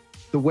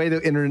 the way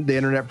the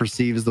internet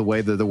perceives the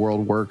way that the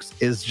world works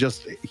is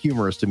just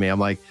humorous to me. I'm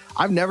like,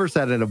 I've never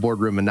sat in a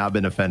boardroom and not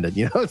been offended.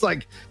 It's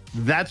like,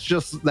 that's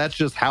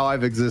just how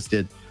I've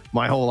existed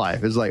my whole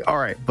life. It's like, all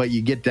right, but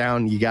you get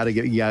down, you got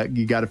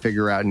to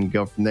figure out and you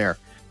go from there.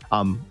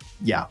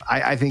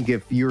 I think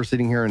if you're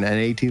sitting here in an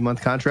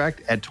 18-month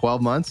contract at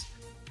 12 months,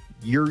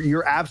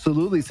 you're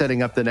absolutely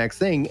setting up the next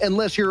thing,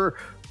 unless you're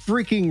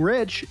freaking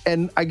rich.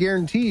 And I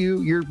guarantee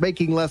you're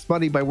making less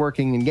money by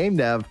working in game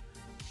dev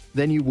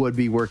than you would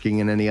be working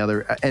in any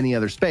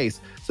other space.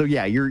 So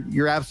yeah,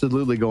 you're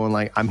absolutely going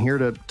like, I'm here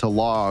to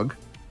log,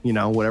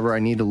 whatever I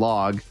need to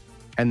log,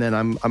 and then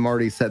I'm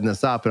already setting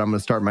this up and I'm going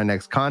to start my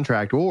next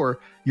contract. Or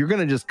you're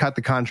going to just cut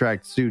the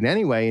contract soon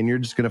anyway, and you're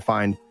just going to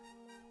find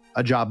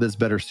a job that's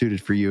better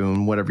suited for you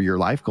and whatever your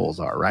life goals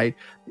are, right?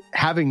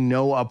 Having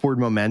no upward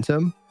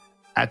momentum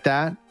at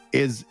that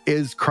is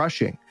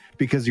crushing,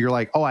 because you're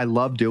like, oh, I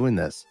love doing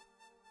this,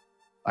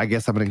 I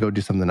guess I'm going to go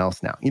do something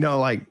else now.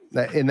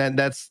 And then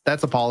that's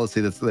a policy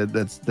that's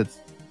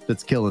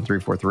killing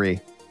 343.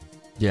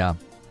 Yeah.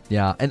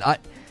 And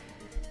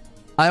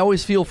I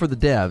always feel for the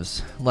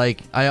devs.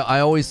 Like,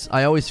 I always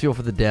feel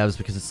for the devs,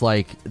 because it's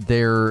like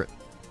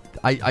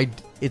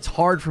it's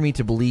hard for me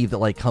to believe that,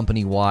 like,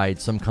 company-wide,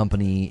 some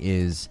company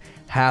is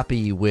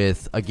happy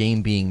with a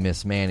game being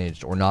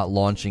mismanaged or not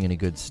launching in a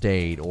good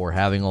state or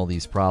having all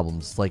these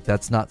problems. Like,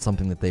 that's not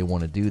something that they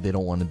want to do. They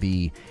don't want to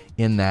be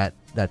in that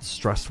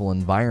stressful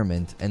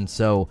environment. And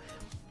so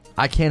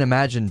I can't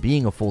imagine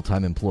being a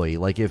full-time employee.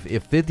 Like, if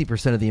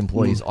 50% of the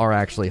employees are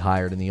actually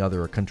hired and the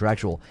other are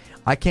contractual,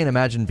 I can't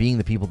imagine being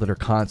the people that are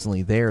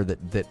constantly there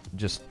that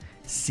just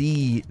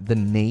see the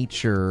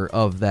nature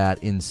of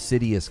that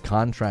insidious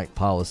contract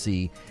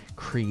policy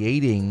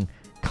creating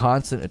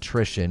constant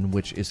attrition,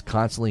 which is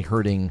constantly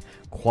hurting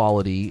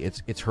quality.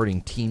 It's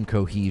hurting team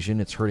cohesion.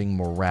 It's hurting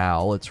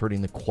morale. It's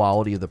hurting the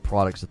quality of the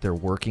products that they're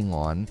working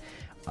on.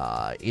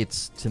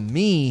 It's, to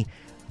me,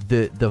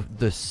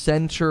 the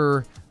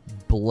center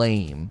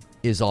blame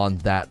is on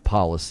that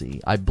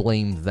policy. I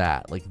blame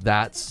that. Like,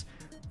 that's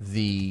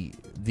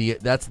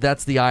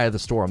that's the eye of the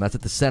storm. That's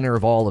at the center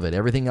of all of it.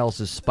 Everything else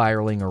is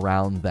spiraling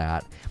around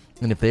that.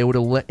 And if they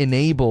would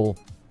enable,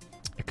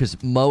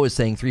 because Mo is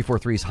saying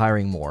 343 is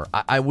hiring more,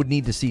 I would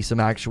need to see some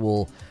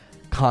actual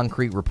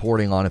concrete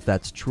reporting on if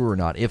that's true or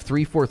not. If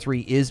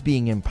 343 is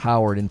being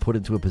empowered and put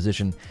into a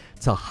position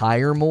to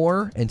hire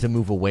more and to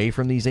move away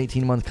from these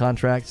 18-month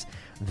contracts,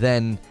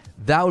 then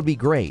that would be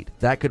great.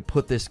 That could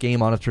put this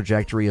game on a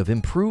trajectory of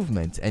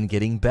improvement and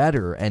getting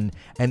better and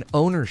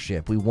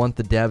ownership. We want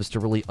the devs to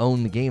really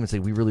own the game and say,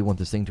 we really want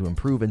this thing to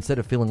improve, instead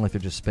of feeling like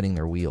they're just spinning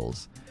their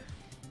wheels.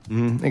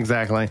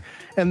 Exactly.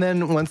 And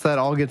then once that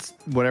all gets,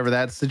 whatever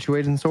that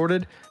situation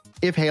sorted,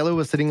 if Halo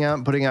was sitting out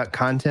and putting out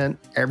content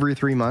every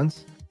 3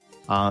 months,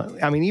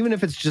 even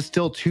if it's just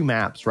still 2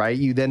 maps, right?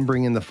 You then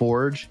bring in the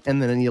Forge,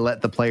 and then you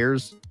let the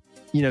players,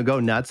 go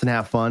nuts and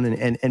have fun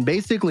and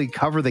basically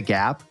cover the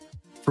gap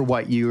for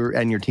what you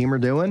and your team are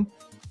doing.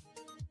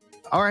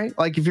 All right.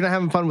 Like, if you're not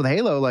having fun with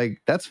Halo,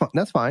 like, that's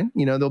fine.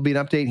 There'll be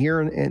an update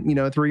here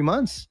in 3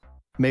 months.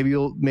 Maybe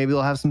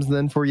they'll have something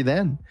then for you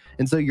then.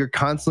 And so you're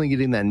constantly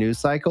getting that news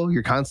cycle.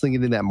 You're constantly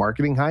getting that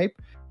marketing hype.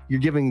 You're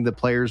giving the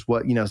players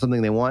what,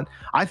 something they want.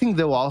 I think,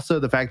 though, also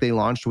the fact they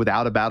launched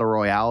without a battle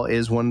royale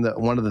is one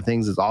of the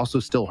things that's also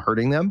still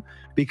hurting them,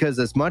 because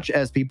as much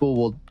as people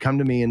will come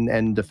to me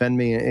and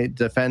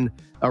defend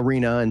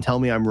Arena and tell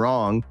me I'm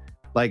wrong,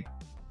 like,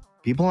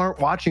 people aren't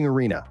watching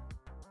Arena.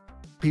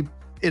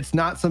 It's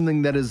not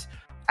something that is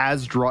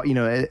as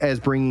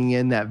bringing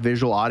in that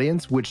visual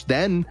audience, which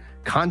then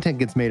content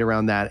gets made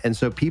around that. And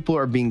so people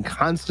are being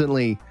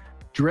constantly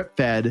drip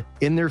fed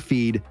in their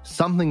feed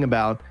something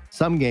about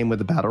some game with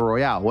a battle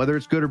royale, whether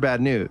it's good or bad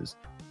news.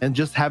 And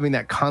just having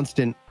that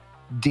constant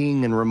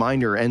ding and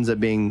reminder ends up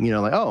being,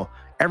 like, oh,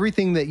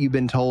 everything that you've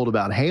been told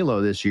about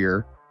Halo this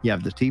year, you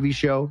have the TV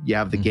show, you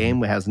have the game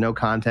that has no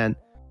content.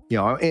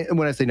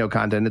 When I say no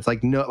content, it's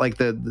like no, like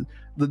the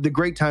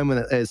great time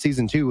when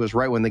season 2 was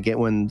right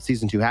when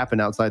season 2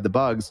 happened outside the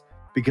bugs,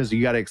 because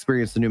you got to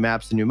experience the new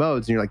maps and new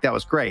modes, and you're like, that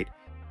was great.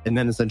 And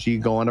then essentially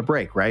you go on a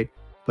break, right?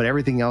 But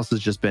everything else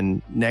has just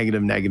been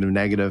negative,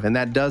 and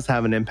that does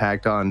have an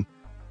impact on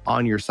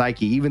your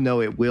psyche, even though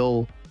it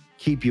will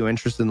keep you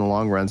interested in the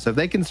long run. So if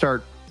they can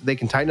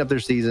tighten up their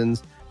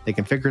seasons, they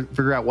can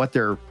figure out what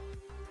their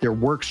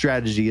work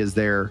strategy is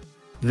there.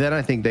 Then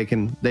I think a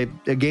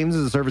games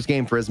as a service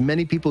game, for as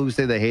many people who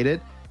say they hate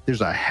it,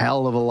 there's a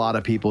hell of a lot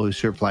of people who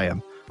should play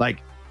them.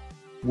 Like,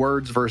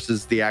 words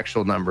versus the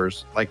actual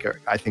numbers, like,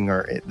 I think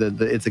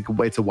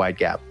it's a wide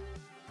gap.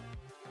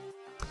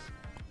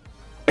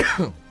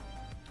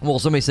 Well,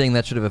 somebody's saying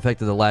that should have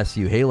affected the last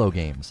few Halo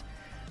games.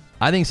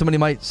 I think somebody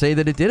might say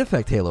that it did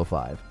affect Halo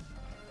 5.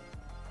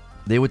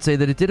 They would say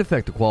that it did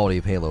affect the quality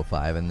of Halo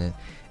 5 and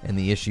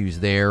the issues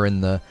there,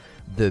 and the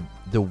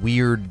the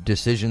weird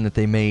decision that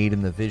they made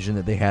and the vision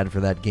that they had for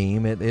that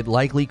game, it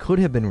likely could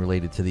have been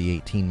related to the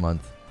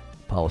 18-month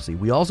policy.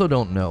 We also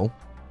don't know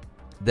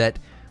that,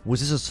 was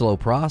this a slow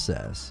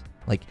process?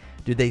 Like,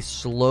 did they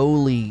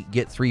slowly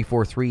get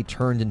 343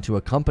 turned into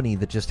a company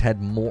that just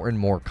had more and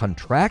more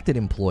contracted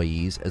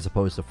employees as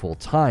opposed to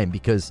full-time?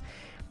 Because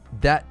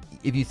that,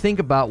 if you think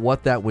about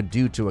what that would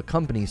do to a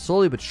company,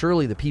 slowly but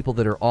surely the people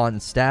that are on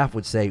staff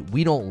would say,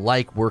 we don't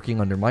like working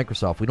under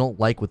Microsoft. We don't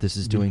like what this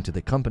is doing to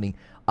the company.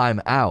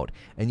 I'm out.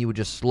 And you would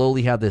just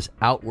slowly have this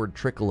outward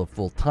trickle of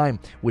full-time,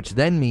 which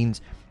then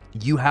means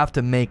you have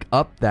to make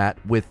up that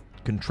with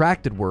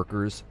contracted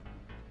workers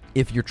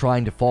if you're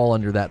trying to fall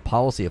under that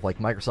policy. If like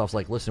Microsoft's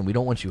like, listen, we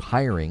don't want you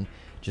hiring,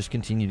 just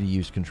continue to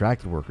use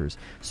contracted workers.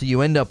 So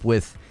you end up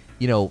with,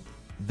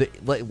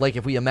 like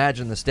if we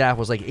imagine the staff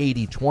was like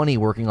 80-20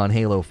 working on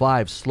Halo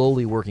 5,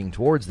 slowly working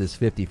towards this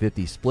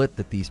 50-50 split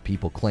that these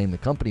people claim the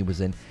company was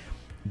in,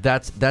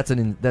 that's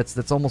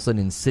almost an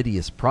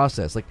insidious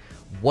process. Like,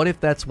 what if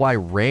that's why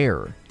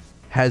Rare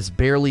has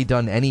barely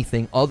done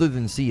anything other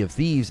than Sea of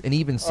Thieves, and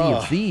even Sea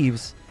of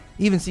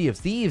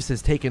Thieves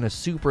has taken a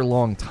super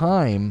long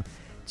time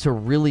to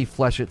really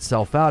flesh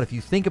itself out. If you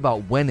think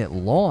about when it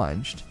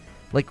launched,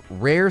 like,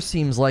 Rare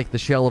seems like the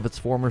shell of its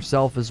former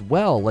self as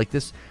well. Like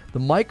this,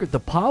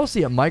 the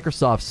policy at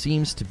Microsoft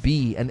seems to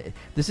be, and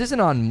this isn't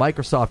on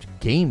Microsoft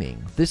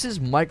Gaming, this is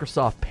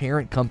Microsoft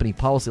parent company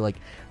policy. Like,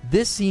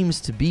 this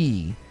seems to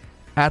be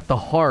at the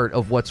heart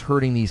of what's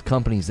hurting these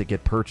companies that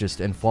get purchased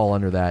and fall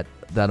under that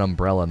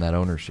umbrella and that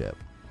ownership.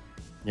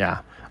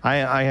 Yeah,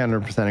 I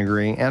 100%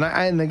 agree.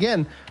 And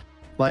again,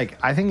 like,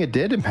 I think it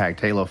did impact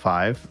Halo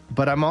 5,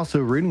 but I'm also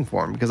rooting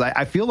for them because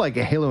I feel like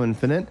Halo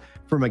Infinite,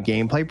 from a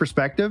gameplay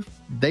perspective,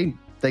 they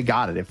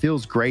got it. It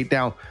feels great.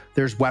 Now,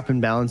 there's weapon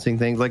balancing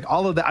things, like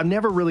all of that. I'm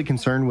never really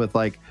concerned with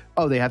like,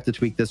 oh, they have to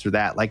tweak this or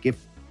that. Like,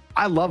 if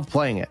I love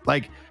playing it,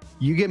 like,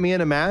 you get me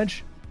in a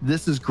match,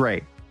 this is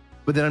great.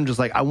 But then I'm just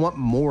like, I want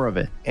more of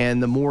it,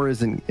 and the more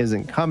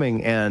isn't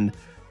coming. And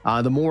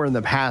the more in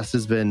the past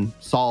has been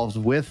solved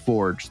with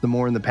Forge. The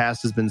more in the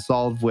past has been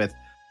solved with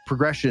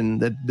progression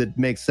that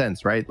makes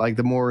sense, right? Like,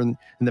 the more in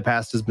the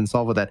past has been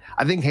solved with that.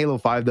 I think Halo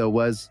 5 though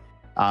was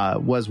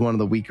one of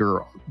the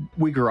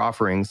weaker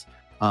offerings,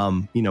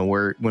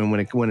 where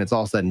when it's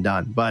all said and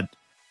done. But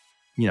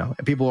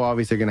people are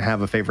obviously going to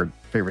have a favorite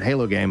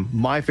Halo game.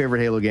 My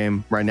favorite Halo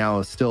game right now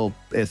is still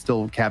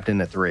capped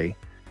in at 3.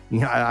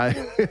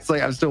 It's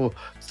like I'm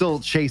still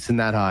chasing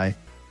that high.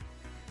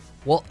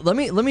 Well, let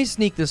me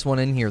sneak this one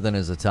in here then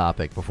as a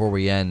topic before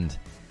we end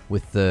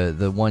with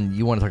the one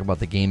you want to talk about,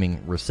 the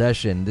gaming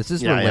recession. This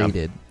is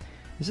related. Yeah.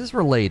 This is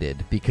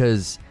related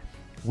because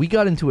we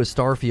got into a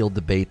Starfield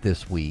debate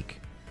this week,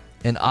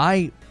 and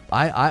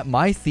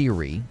my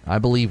theory, I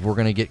believe we're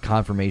going to get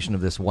confirmation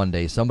of this one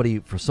day. Somebody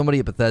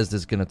at Bethesda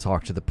is going to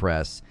talk to the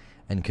press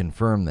and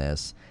confirm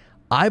this.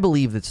 I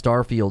believe that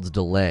Starfield's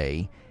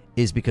delay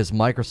is because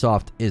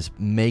Microsoft is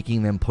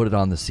making them put it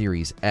on the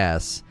Series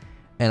S.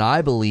 And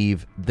I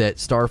believe that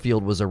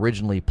Starfield was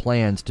originally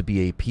planned to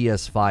be a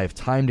PS5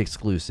 timed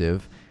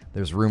exclusive.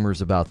 There's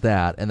rumors about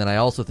that. And then I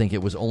also think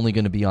it was only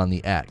going to be on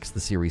the X, the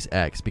Series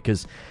X,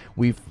 because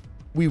we've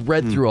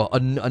read through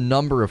a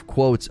number of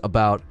quotes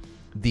about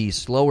the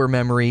slower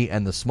memory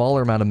and the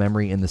smaller amount of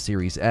memory in the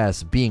Series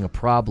S being a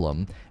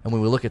problem. And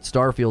when we look at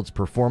Starfield's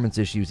performance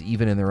issues,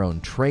 even in their own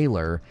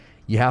trailer,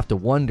 you have to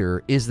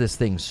wonder, is this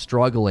thing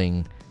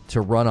struggling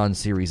to run on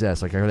Series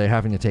S? Like, are they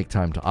having to take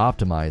time to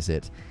optimize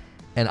it?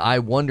 And I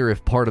wonder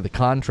if part of the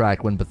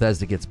contract when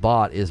Bethesda gets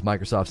bought is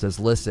Microsoft says,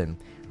 listen,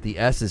 the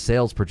S's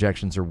sales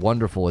projections are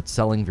wonderful. It's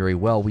selling very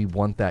well. We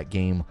want that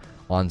game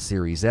on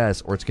Series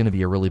S, or it's going to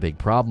be a really big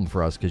problem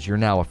for us because you're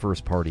now a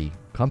first-party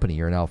company.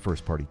 You're now a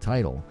first-party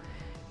title.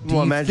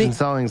 Well, imagine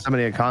selling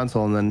somebody a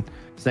console and then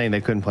saying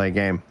they couldn't play a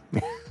game.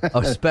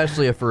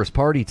 Especially a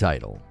first-party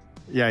title.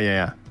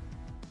 Yeah.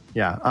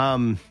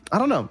 I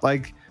don't know.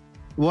 Like,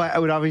 well, I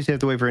would obviously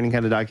have to wait for any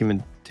kind of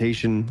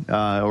documentation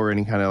or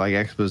any kind of like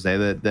expose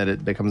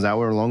that comes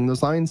out along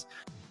those lines.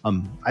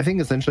 I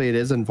think essentially it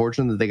is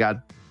unfortunate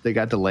that they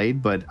got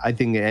delayed, but I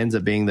think it ends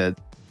up being that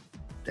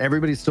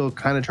everybody's still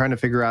kind of trying to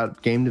figure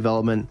out game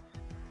development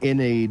in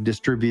a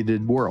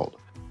distributed world.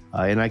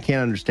 And I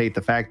can't understate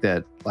the fact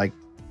that like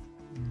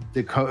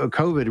the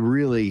COVID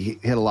really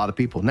hit a lot of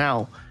people.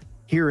 Now,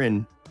 here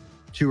in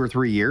 2 or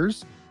 3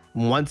 years,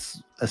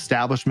 once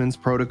establishments,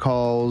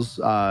 protocols,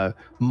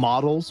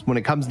 models, when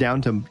it comes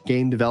down to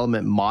game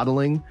development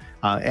modeling,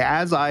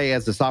 as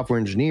a software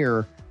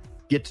engineer,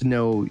 get to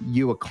know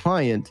you, a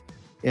client,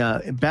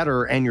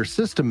 better and your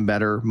system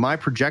better, my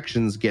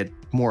projections get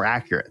more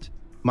accurate.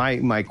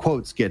 My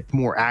quotes get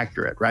more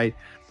accurate, right?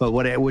 But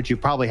what you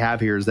probably have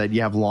here is that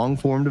you have long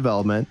form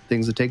development,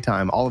 things that take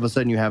time. All of a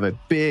sudden you have a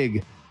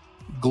big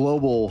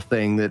global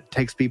thing that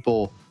takes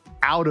people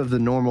out of the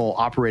normal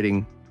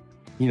operating,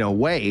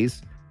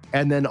 ways.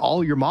 And then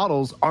all your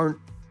models aren't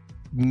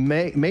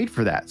made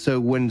for that. So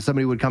when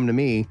somebody would come to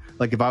me,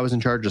 like if I was in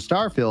charge of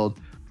Starfield,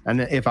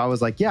 and if I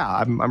was like, yeah,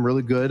 I'm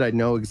really good, I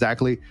know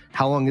exactly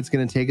how long it's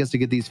going to take us to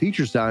get these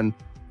features done,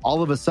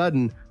 all of a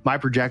sudden my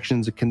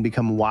projections can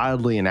become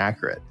wildly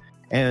inaccurate.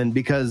 And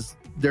because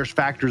there's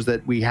factors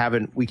that we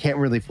can't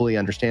really fully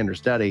understand or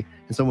study.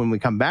 And so when we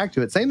come back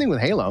to it, same thing with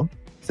Halo,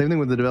 same thing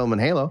with the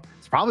development of Halo.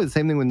 It's probably the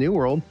same thing with New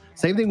World,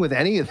 same thing with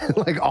any of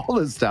like all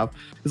this stuff.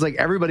 It's like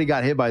everybody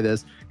got hit by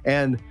this,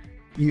 and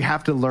you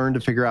have to learn to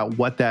figure out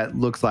what that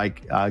looks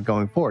like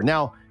going forward.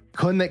 Now,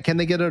 can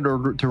they get it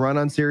to run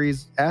on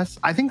Series S?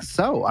 I think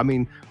so. I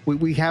mean,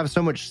 we have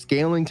so much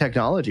scaling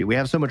technology. We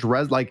have so much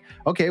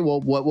okay,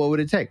 well, what would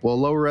it take? Well,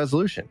 lower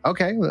resolution.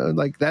 Okay,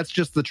 like that's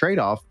just the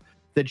trade-off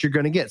that you're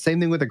going to get. Same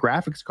thing with a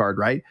graphics card,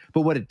 right?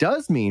 But what it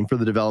does mean for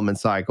the development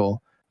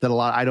cycle that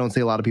I don't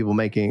see a lot of people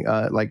making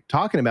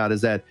talking about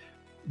is that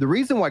the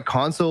reason why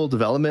console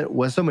development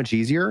was so much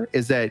easier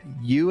is that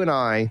you and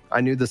I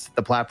knew the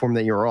platform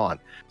that you were on.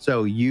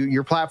 So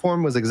your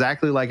platform was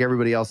exactly like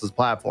everybody else's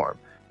platform.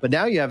 But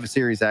now you have a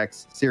Series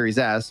X, Series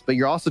S, but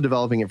you're also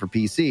developing it for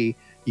PC.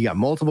 You got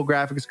multiple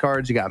graphics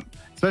cards. You got,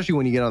 especially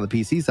when you get on the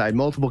PC side,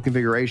 multiple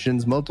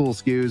configurations, multiple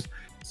SKUs.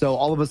 So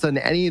all of a sudden,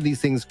 any of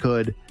these things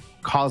could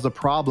cause a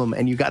problem,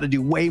 and you got to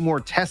do way more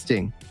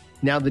testing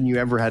now than you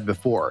ever had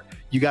before.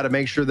 You got to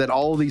make sure that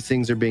all of these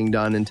things are being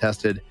done and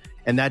tested,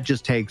 and that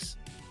just takes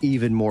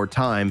even more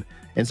time.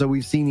 And so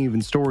we've seen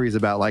even stories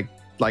about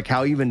like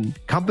how even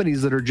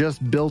companies that are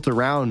just built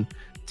around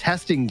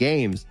testing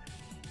games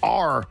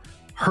are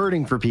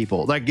hurting for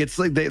people. Like it's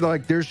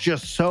like there's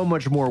just so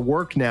much more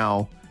work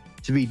now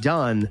to be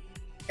done,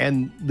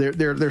 and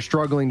they're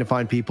struggling to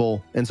find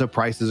people, and so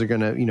prices are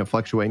going to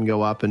fluctuate and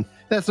go up, and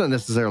that's not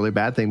necessarily a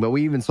bad thing. But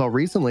we even saw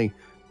recently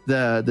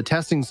the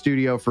testing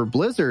studio for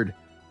Blizzard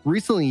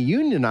recently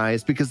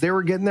unionized because they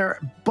were getting their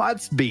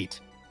butts beat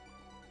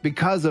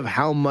because of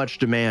how much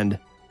demand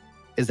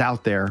is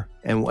out there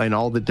and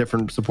all the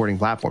different supporting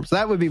platforms. So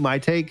that would be my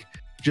take.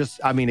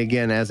 Just, I mean,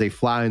 again, as a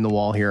fly in the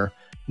wall here,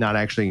 not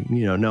actually,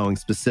 knowing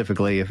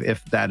specifically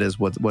if that is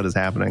what is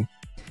happening.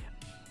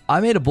 I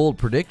made a bold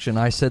prediction.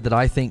 I said that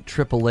I think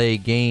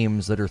AAA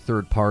games that are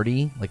third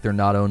party, like they're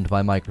not owned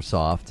by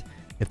Microsoft,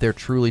 if they're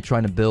truly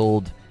trying to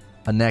build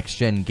a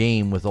next-gen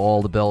game with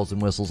all the bells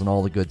and whistles and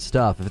all the good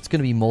stuff, if it's going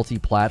to be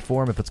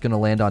multi-platform, if it's going to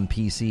land on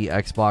PC,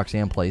 Xbox,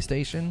 and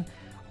PlayStation,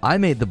 I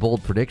made the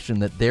bold prediction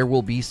that there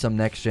will be some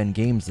next-gen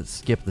games that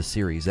skip the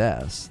Series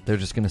S. They're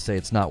just going to say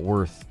it's not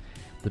worth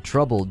the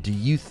trouble. Do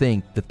you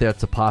think that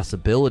that's a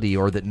possibility,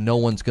 or that no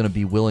one's going to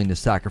be willing to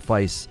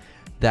sacrifice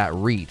that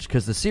reach?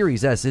 Because the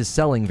Series S is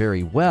selling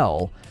very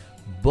well,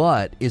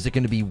 but is it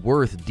going to be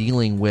worth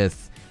dealing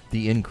with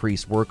the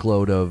increased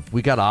workload of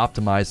we got to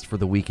optimize for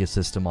the weakest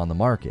system on the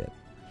market?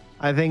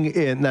 I think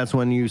that's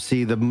when you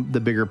see the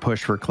bigger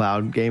push for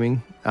cloud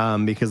gaming,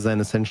 because then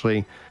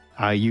essentially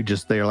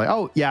they're like,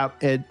 oh yeah,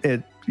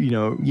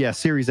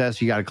 Series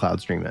S, you got to cloud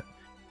stream it.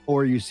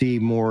 Or you see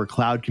more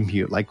cloud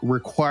compute, like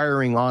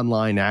requiring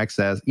online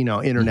access,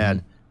 internet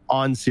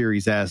on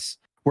Series S,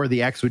 where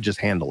the X would just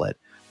handle it.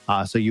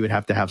 So you would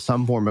have to have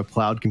some form of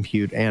cloud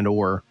compute and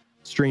or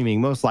streaming,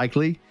 most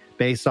likely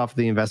based off of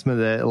the investment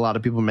that a lot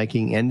of people are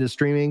making into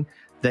streaming.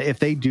 That if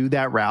they do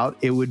that route,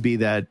 it would be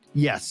that,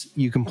 yes,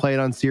 you can play it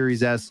on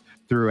Series S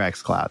through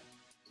xCloud.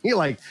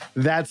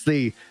 That's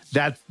the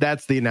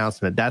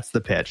announcement. That's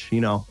the pitch,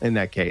 in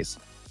that case.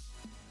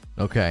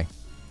 Okay.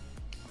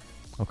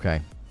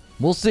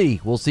 We'll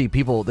see. There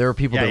are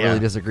people that really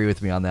disagree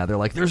with me on that. They're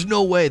like, there's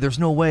no way,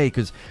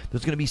 because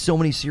there's going to be so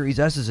many Series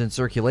S's in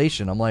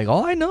circulation. I'm like,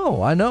 oh, I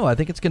know. I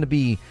think it's going to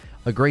be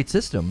a great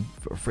system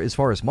for as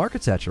far as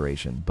market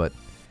saturation. But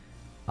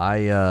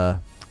I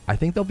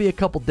think there'll be a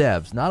couple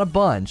devs, not a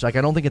bunch. I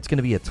don't think it's going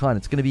to be a ton.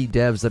 It's going to be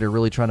devs that are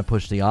really trying to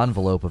push the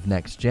envelope of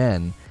next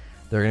gen.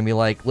 They're going to be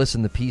like,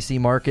 listen, the PC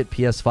market,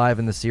 PS5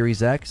 and the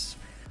Series X,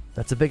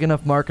 that's a big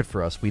enough market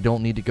for us. We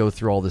don't need to go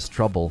through all this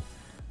trouble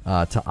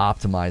to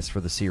optimize for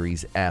the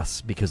Series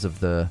S because of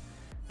the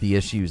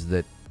issues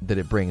that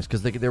it brings.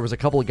 Because there was a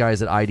couple of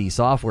guys at ID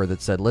Software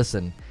that said,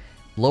 listen,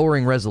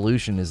 lowering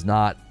resolution is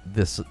not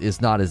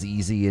as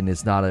easy, and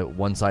it's not a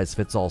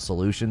one-size-fits-all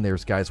solution.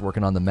 There's guys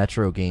working on the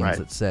Metro games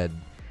that said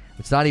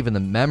it's not even the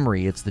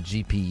memory, it's the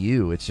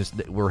GPU. It's just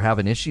that we're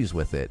having issues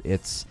with it.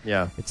 It's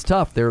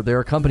tough. There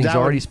are companies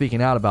already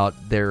speaking out about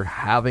they're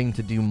having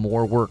to do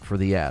more work for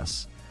the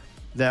S.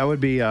 That would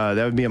be a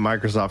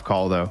Microsoft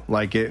call, though.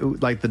 Like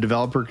the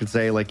developer could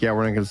say, like, yeah,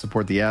 we're not going to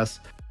support the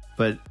S,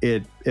 but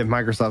if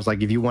Microsoft's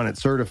like, if you want it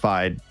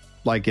certified,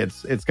 like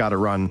it's got to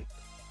run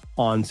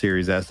on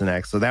Series S and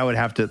X. So that would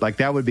have to,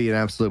 that would be an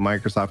absolute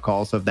Microsoft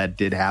call. So if that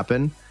did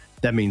happen,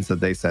 that means that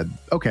they said,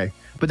 okay.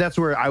 But that's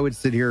where I would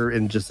sit here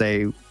and just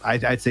say,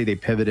 I'd say they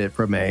pivoted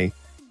from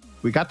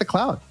we got the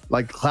cloud.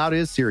 Like, cloud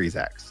is Series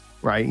X,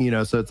 right?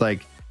 So it's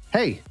like,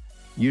 hey,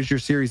 use your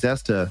Series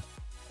S to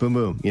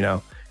boom,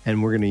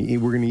 and we're gonna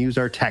use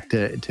our tech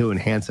to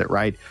enhance it,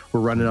 right? We're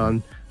running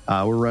on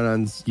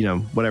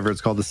whatever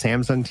it's called, the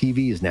Samsung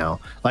TVs now.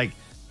 Like,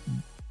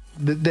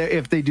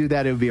 if they do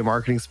that, it would be a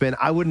marketing spin.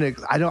 I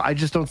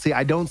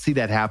don't see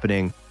that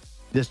happening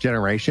this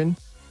generation.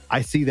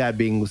 I see that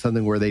being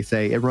something where they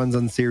say it runs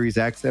on Series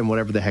X and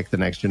whatever the heck the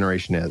next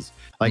generation is.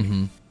 Like,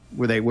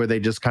 where they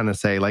just kind of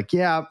say like,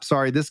 yeah,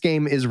 sorry, this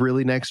game is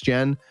really next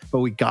gen, but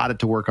we got it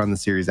to work on the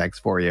Series X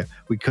for you.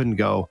 We couldn't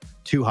go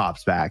 2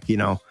 hops back, you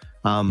know.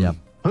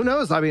 Who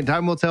knows? I mean,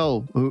 time will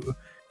tell.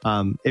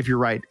 If you're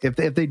right, if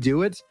they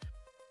do it,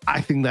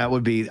 I think that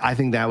would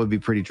be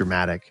pretty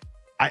dramatic.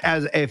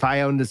 If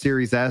I owned the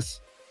Series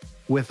S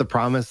with the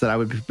promise that I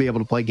would be able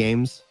to play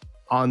games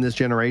on this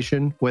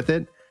generation with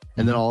it,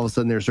 and then all of a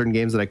sudden there are certain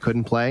games that I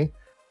couldn't play.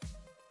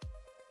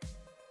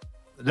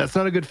 That's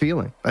not a good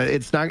feeling.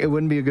 It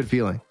wouldn't be a good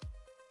feeling.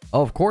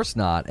 Oh, of course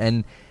not.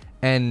 And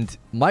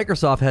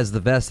Microsoft has the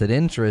vested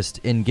interest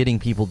in getting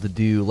people to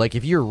do, like,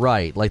 if you're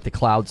right, like the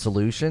cloud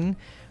solution,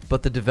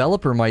 but the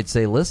developer might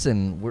say,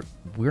 listen,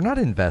 we're not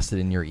invested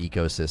in your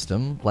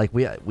ecosystem. Like,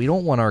 we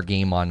don't want our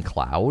game on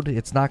cloud.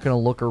 It's not going to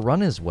look or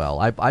run as well.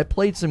 I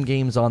played some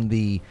games on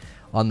the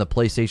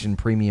PlayStation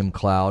Premium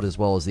Cloud as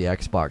well as the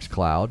Xbox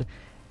Cloud,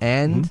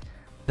 and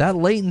that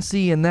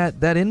latency and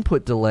that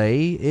input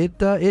delay,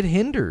 it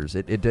hinders.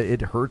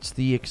 It hurts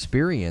the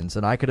experience.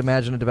 And I could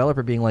imagine a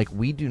developer being like,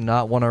 we do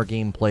not want our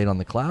game played on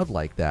the cloud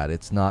like that.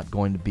 It's not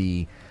going to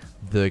be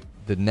the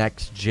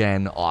next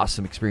gen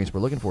awesome experience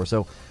we're looking for.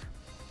 So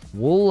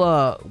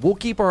we'll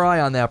keep our eye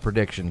on that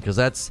prediction, because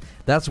that's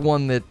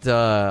one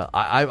that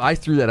I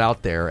threw that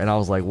out there, and I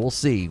was like, we'll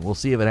see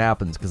if it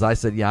happens, because I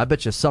said, yeah, I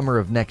bet you summer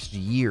of next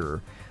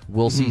year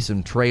we'll see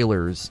some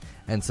trailers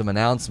and some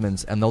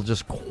announcements, and they'll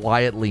just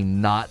quietly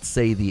not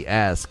say the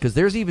S, because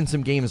there's even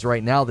some games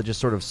right now that just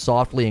sort of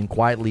softly and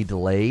quietly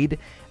delayed,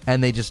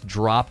 and they just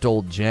dropped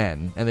old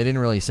gen, and they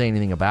didn't really say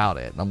anything about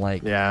it. And I'm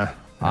like, yeah,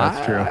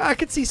 that's true. I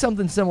could see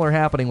something similar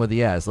happening with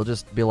the S. They'll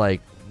just be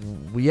like,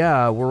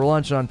 yeah, we're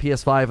launching on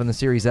PS5 and the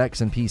Series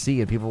X and PC,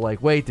 and people are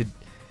like, wait,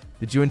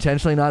 did you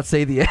intentionally not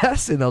say the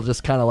S? And they'll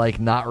just kind of like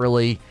not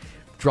really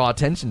draw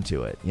attention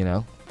to it, you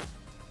know?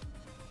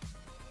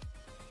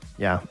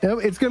 Yeah,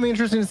 it's going to be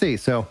interesting to see.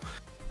 So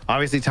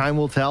obviously time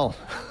will tell.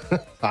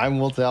 Time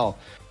will tell.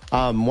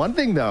 One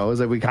thing, though, is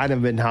that we kind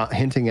of been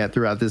hinting at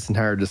throughout this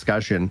entire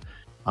discussion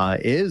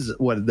is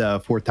what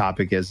the fourth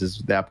topic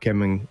is the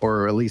upcoming,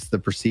 or at least the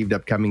perceived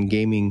upcoming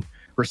gaming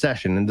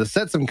recession. And to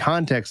set some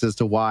context as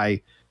to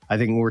why I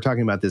think we're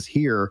talking about this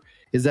here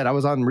is that I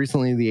was on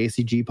recently the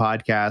ACG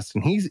podcast,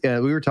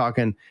 and we were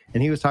talking,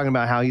 and he was talking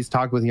about how he's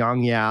talked with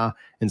Yang Ya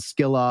and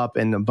Skill Up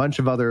and a bunch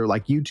of other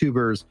like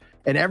YouTubers,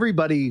 and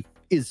everybody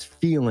is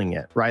feeling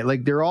it, right?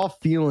 Like they're all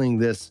feeling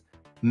this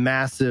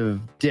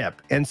massive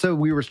dip. And so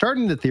we were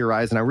starting to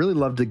theorize, and I really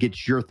love to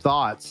get your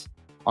thoughts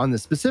on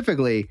this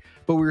specifically,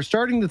 but we were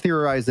starting to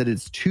theorize that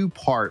it's 2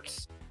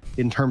 parts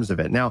in terms of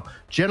it. Now,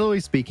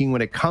 generally speaking,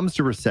 when it comes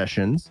to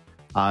recessions,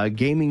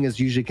 gaming is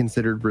usually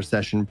considered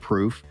recession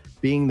proof,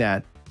 being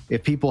that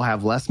if people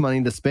have less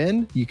money to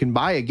spend, you can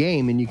buy a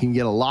game and you can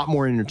get a lot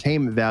more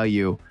entertainment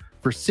value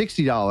for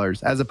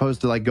 $60 as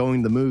opposed to like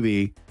going to the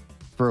movie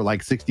for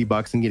like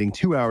 $60 and getting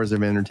 2 hours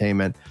of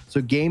entertainment.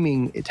 So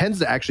gaming, it tends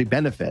to actually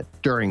benefit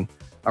during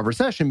a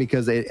recession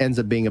because it ends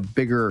up being a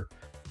bigger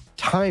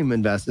time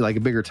invested, like a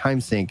bigger time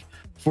sink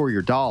for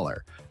your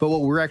dollar. But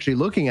what we're actually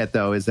looking at,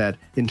 though, is that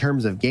in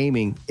terms of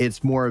gaming,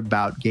 it's more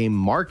about game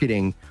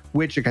marketing,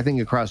 which I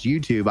think across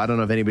YouTube, I don't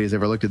know if anybody's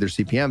ever looked at their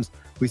CPMs.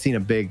 We've seen a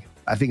big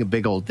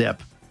old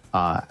dip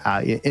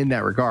in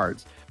that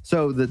regards.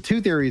 So the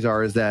 2 theories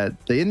is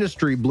that the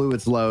industry blew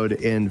its load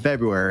in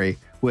February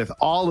with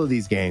all of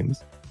these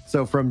games.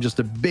 So from just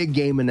a big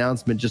game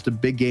announcement, just a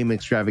big game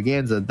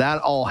extravaganza,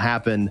 that all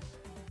happened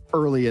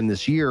early in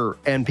this year,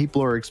 and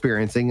people are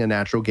experiencing a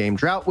natural game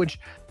drought, which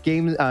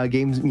games,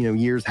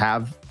 years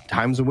have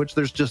times in which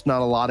there's just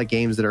not a lot of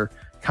games that are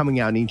coming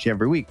out each and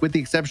every week, with the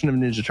exception of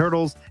Ninja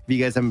Turtles. If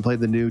you guys haven't played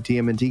the new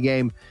TMNT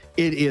game,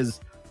 it is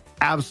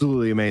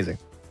absolutely amazing.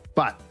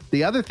 But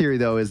the other theory,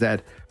 though, is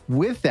that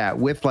with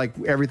like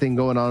everything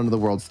going on in the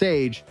world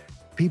stage,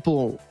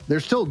 they're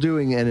still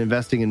doing and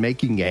investing in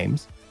making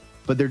games,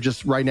 but they're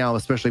just right now,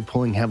 especially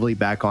pulling heavily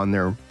back on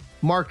their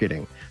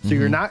marketing. So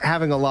you're not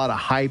having a lot of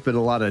hype and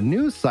a lot of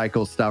news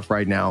cycle stuff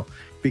right now,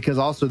 because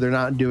also they're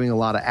not doing a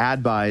lot of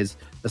ad buys,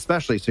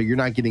 especially. So you're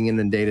not getting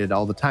inundated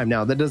all the time.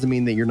 Now, that doesn't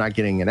mean that you're not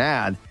getting an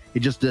ad.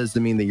 It just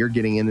doesn't mean that you're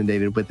getting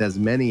inundated with as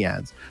many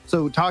ads.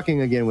 So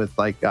talking again with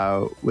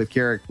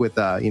Carrick, with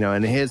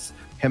and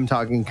him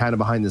talking kind of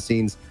behind the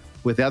scenes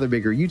with the other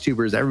bigger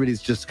YouTubers,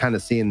 everybody's just kind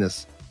of seeing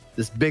this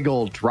big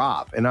old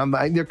drop. And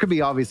there could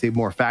be obviously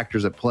more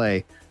factors at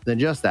play than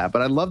just that.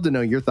 But I'd love to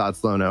know your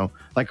thoughts, Lono.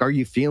 Like, are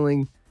you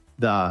feeling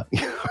are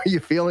you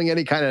feeling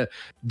any kind of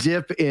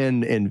dip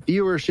in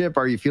viewership?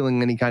 Are you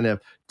feeling any kind of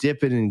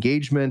dip in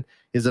engagement?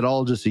 Is it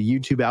all just a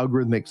YouTube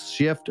algorithmic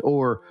shift?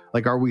 Or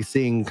like, are we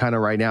seeing kind of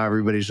right now,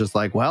 everybody's just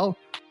like, well,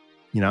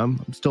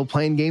 I'm still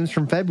playing games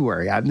from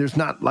February. There's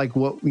not like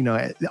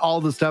all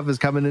the stuff is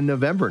coming in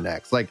November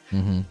next. Like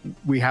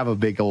we have a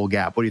big old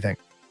gap. What do you think?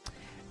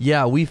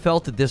 Yeah, we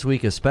felt it this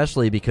week,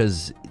 especially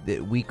because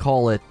we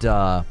call it,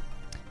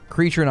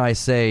 Creature and I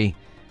say,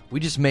 we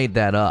just made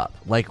that up.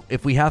 Like,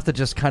 if we have to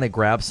just kind of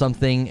grab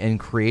something and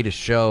create a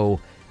show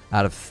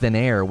out of thin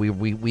air,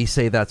 we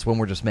say that's when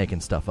we're just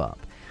making stuff up.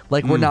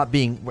 Like,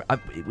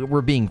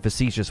 we're being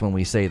facetious when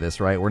we say this,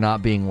 right? We're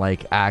not being,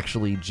 like,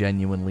 actually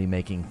genuinely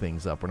making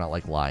things up. We're not,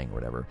 like, lying or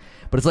whatever.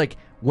 But it's like,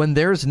 when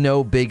there's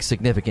no big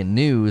significant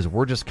news,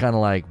 we're just kind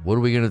of like, what are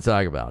we going to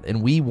talk about?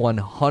 And we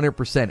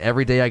 100%,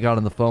 every day I got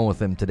on the phone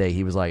with him today,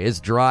 he was like, it's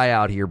dry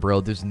out here,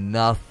 bro. There's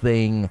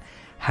nothing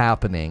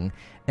happening.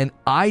 And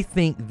I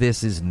think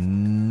this is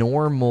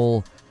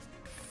normal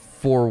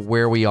for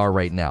where we are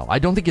right now. I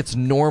don't think it's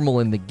normal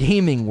in the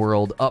gaming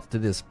world up to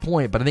this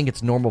point, but I think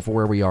it's normal for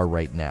where we are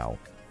right now.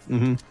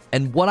 Mm-hmm.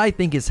 And what I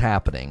think is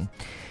happening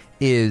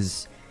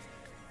is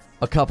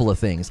a couple of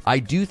things. I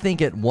do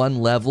think at one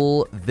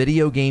level,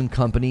 video game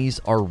companies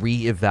are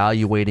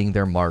reevaluating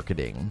their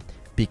marketing,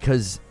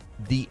 because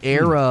the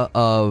era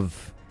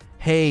of,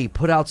 hey,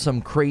 put out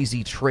some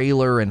crazy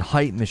trailer and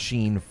hype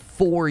machine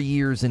 4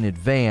 years in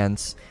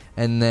advance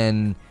and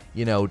then,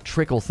 you know,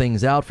 trickle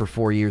things out for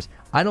 4 years.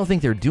 I don't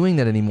think they're doing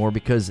that anymore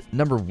because,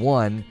 number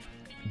one,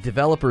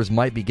 developers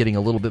might be getting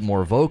a little bit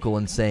more vocal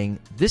and saying,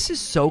 this is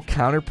so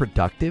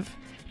counterproductive,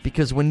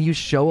 because when you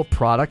show a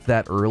product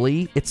that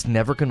early, it's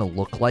never going to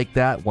look like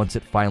that once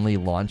it finally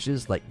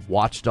launches. Like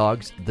Watch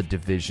Dogs, The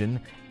Division,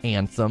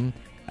 Anthem,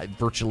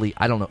 virtually,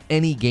 I don't know,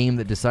 any game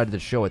that decided to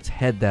show its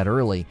head that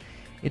early,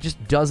 it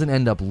just doesn't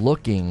end up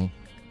looking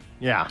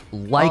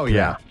like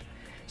that.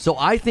 So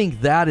I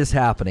think that is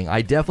happening.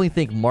 I definitely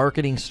think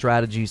marketing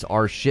strategies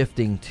are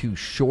shifting to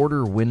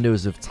shorter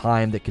windows of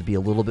time that could be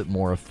a little bit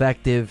more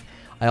effective.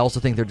 I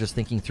also think they're just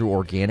thinking through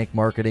organic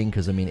marketing,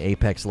 because, I mean,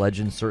 Apex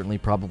Legends certainly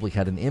probably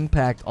had an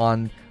impact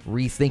on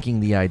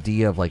rethinking the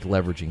idea of, like,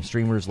 leveraging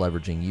streamers,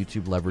 leveraging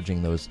YouTube,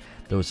 leveraging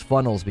those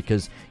funnels,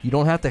 because you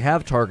don't have to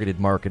have targeted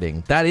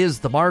marketing. That is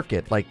the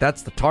market. Like,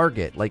 that's the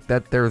target. Like,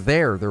 that they're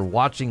there. They're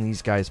watching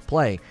these guys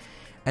play.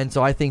 And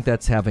so I think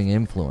that's having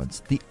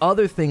influence. The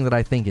other thing that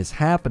I think is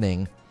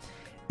happening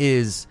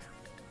is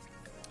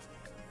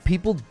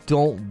people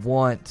don't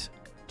want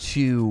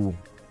to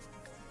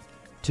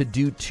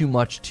do too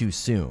much too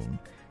soon.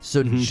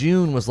 So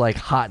June was like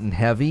hot and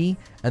heavy,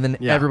 and then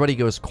everybody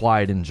goes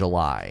quiet in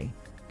July.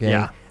 Okay?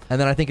 Yeah. And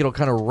then I think it'll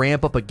kind of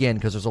ramp up again,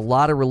 because there's a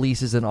lot of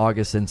releases in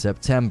August and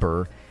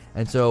September.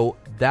 And so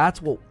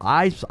that's what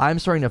I'm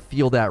starting to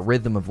feel, that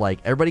rhythm of, like,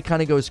 everybody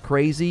kind of goes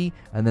crazy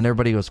and then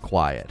everybody goes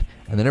quiet.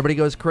 And then everybody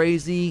goes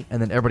crazy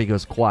and then everybody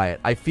goes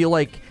quiet. I feel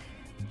like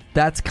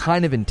that's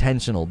kind of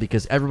intentional,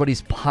 because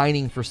everybody's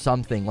pining for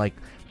something. Like,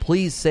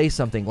 please say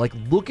something. Like,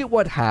 look at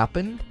what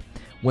happened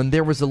when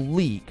there was a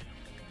leak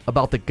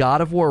about the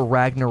God of War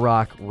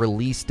Ragnarok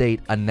release date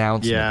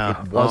announcement.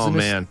 Yeah. It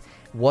wasn't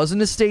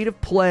wasn't a state of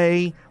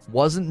play,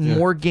 wasn't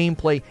more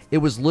gameplay. It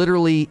was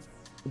literally,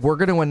 we're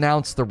going to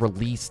announce the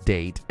release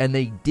date, and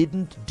they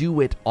didn't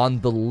do it on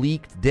the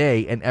leaked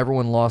day, and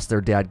everyone lost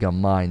their dadgum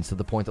minds, to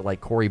the point that,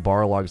 like, Cory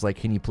Barlog's like,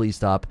 can you please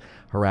stop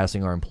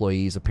harassing our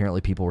employees?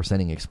 Apparently people were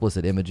sending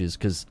explicit images,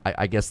 because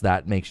I guess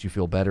that makes you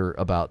feel better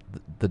about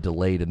the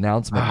delayed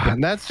announcement.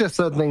 And that's just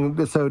something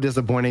that's so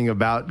disappointing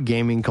about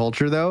gaming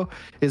culture, though,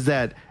 is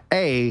that,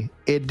 it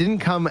didn't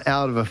come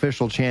out of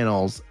official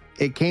channels.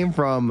 It came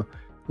from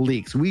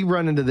leaks. We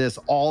run into this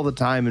all the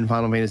time in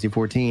Final Fantasy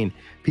 14.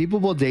 People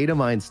will data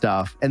mine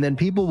stuff, and then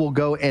people will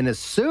go and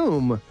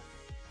assume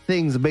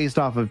things based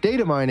off of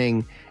data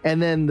mining,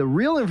 and then the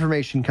real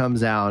information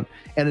comes out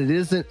and it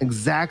isn't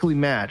exactly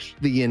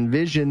matched the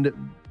envisioned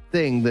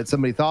thing that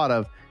somebody thought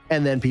of,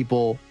 and then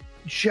people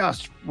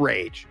just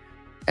rage.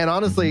 And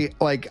honestly,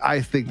 like,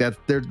 I think that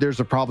there's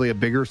probably a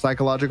bigger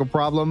psychological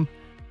problem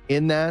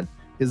in that,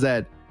 is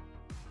that,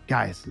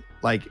 guys,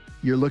 like,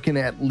 you're looking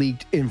at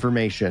leaked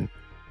information.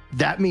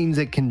 That means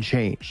it can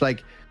change.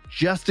 Like,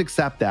 just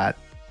accept that.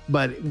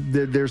 But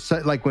there's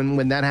like,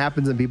 when that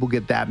happens and people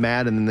get that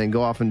mad and then they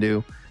go off and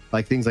do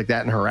like things like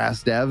that and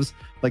harass devs,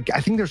 like, I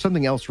think there's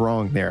something else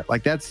wrong there.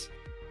 Like, that's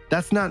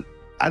not,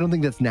 I don't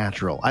think that's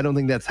natural. I don't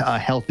think that's a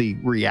healthy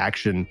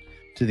reaction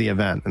to the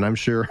event. And I'm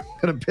sure I'm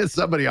gonna piss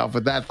somebody off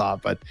with that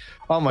thought, but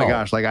oh my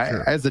gosh, like,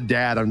 sure. As a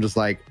dad, I'm just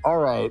like, all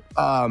right,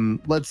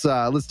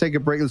 let's take a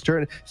break.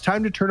 It's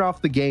time to turn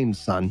off the game,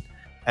 son.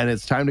 And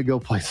it's time to go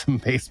play some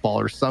baseball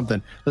or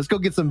something. Let's go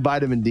get some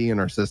vitamin D in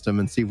our system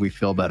and see if we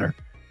feel better.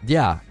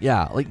 Yeah.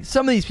 Like,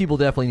 some of these people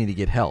definitely need to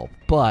get help,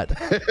 but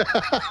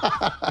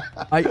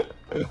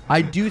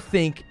I do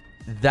think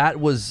that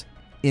was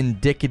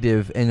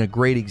indicative and a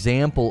great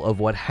example of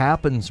what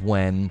happens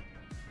when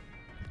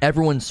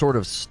everyone's sort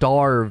of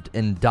starved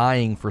and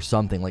dying for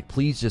something. Like,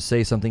 please just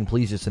say something,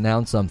 please just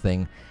announce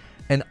something.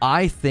 And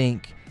I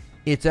think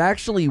it's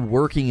actually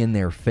working in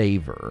their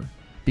favor,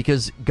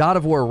 because God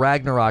of War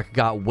Ragnarok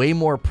got way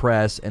more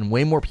press and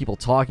way more people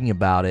talking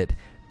about it,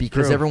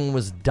 because everyone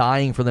was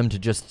dying for them to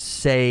just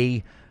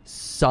say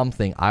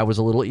something. I was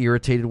a little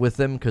irritated with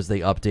them because they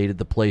updated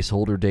the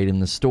placeholder date in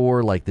the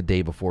store like the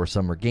day before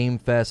Summer Game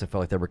Fest. I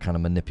felt like they were kind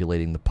of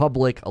manipulating the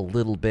public a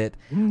little bit.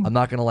 I'm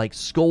not going to, like,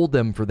 scold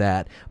them for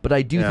that, but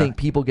I do think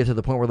people get to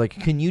the point where, like,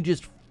 can you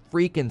just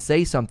freaking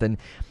say something?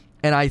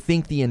 And I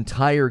think the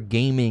entire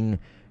gaming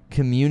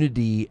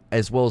community,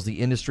 as well as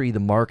the industry, the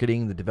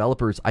marketing, the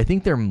developers, I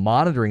think they're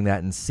monitoring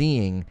that and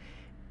seeing,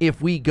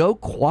 if we go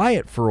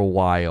quiet for a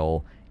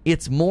while,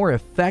 it's more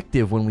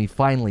effective when we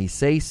finally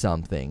say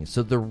something.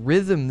 So the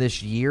rhythm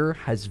this year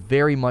has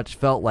very much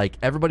felt like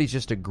everybody's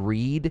just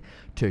agreed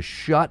to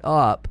shut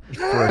up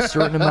for a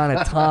certain amount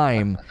of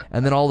time,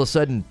 and then all of a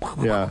sudden,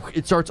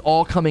 it starts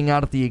all coming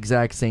out at the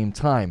exact same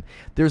time.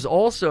 There's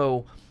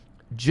also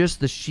just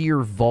the sheer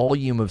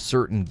volume of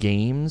certain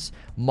games.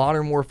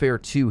 Modern Warfare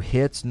 2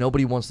 hits.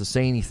 Nobody wants to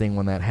say anything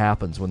when that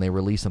happens, when they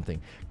release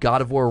something.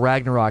 God of War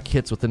Ragnarok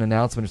hits with an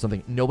announcement or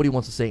something. Nobody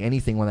wants to say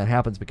anything when that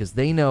happens because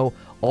they know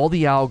all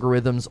the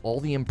algorithms, all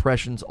the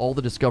impressions, all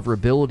the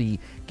discoverability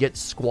gets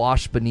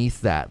squashed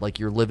beneath that, like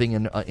you're living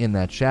in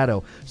that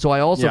shadow. So I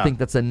also think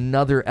that's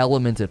another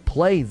element at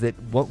play, that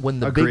when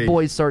the big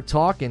boys start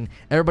talking,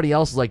 everybody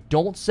else is like,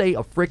 don't say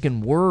a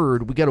freaking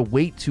word. We got to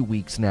wait 2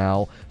 weeks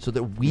now so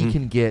that we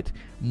can get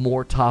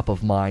more top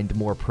of mind,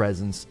 more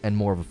presence, and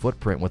more of a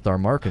footprint with our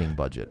marketing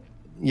budget.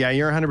 Yeah,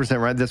 you're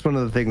 100% right. That's one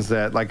of the things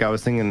that, like I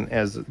was thinking,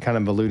 as kind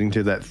of alluding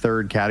to that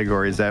third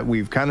category, is that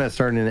we've kind of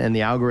started, and the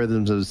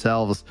algorithms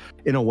themselves,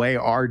 in a way,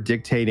 are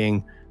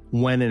dictating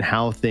when and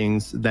how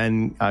things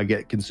then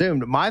get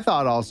consumed. My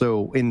thought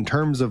also, in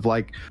terms of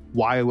like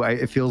why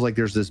it feels like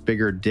there's this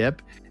bigger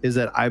dip, is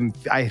that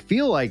I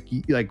feel like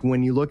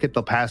when you look at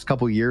the past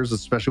couple of years,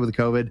 especially with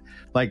COVID,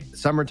 like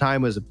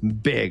summertime was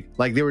big.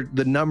 Like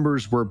the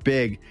numbers were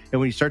big, and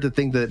when you start to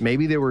think that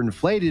maybe they were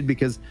inflated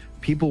because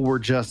people were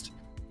just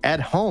at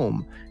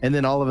home, and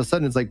then all of a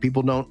sudden it's like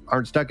people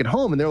aren't stuck at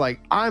home, and they're like,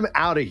 I'm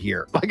out of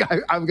here. Like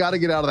I've got to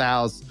get out of the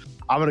house.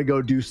 I'm gonna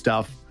go do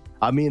stuff.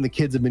 Me and the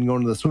kids have been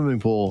going to the swimming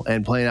pool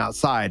and playing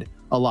outside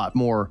a lot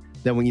more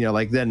than we,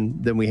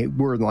 than we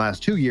were in the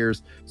last 2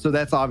 years. So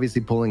that's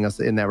obviously pulling us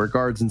in that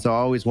regards. And so I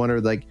always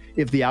wondered, like,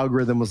 if the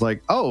algorithm was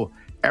like, oh,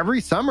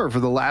 every summer for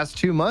the last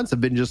 2 months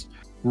have been just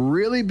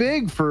really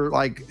big for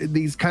like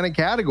these kind of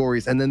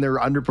categories, and then they're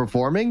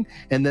underperforming,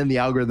 and then the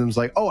algorithm's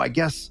like, oh, I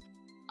guess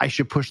I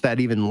should push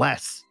that even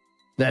less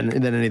than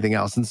anything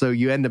else. And so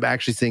you end up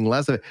actually seeing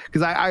less of it.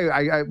 Because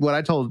I what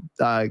I told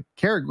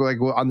Carrick,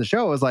 like on the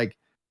show, was like,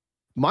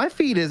 my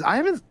feed is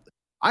I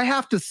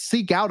have to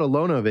seek out a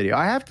Lono video.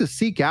 I have to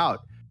seek out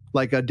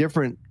like a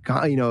different,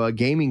 a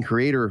gaming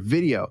creator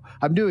video.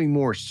 I'm doing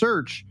more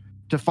search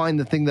to find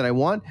the thing that I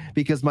want,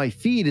 because my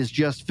feed is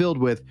just filled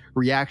with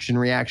reaction.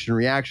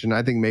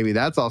 I think maybe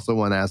that's also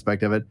one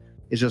aspect of it.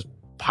 It's just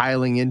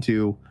piling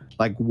into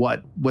like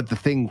what the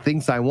thing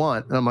thinks I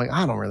want. And I'm like,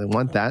 I don't really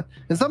want that.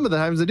 And some of the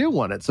times I do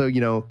want it. So,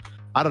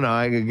 I don't know.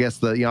 I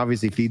guess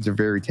obviously feeds are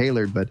very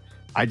tailored, but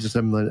I'm just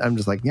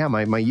like, yeah,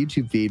 my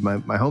YouTube feed, my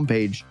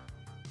homepage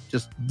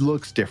just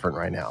looks different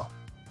right now.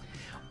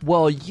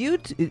 Well,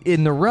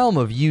 in the realm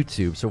of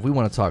YouTube, so if we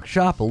want to talk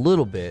shop a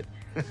little bit,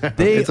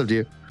 it's up to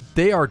you.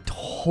 They are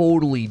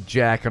totally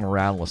jacking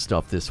around with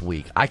stuff this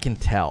week. I can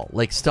tell.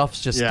 Like, stuff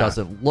just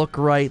doesn't look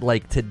right.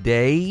 Like,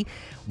 today,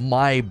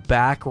 my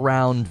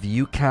background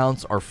view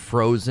counts are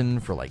frozen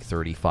for like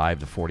 35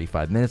 to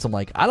 45 minutes. I'm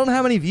like, I don't know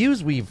how many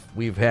views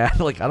we've had.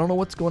 Like, I don't know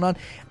what's going on.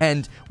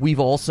 And we've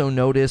also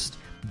noticed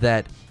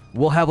that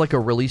we'll have like a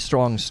really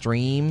strong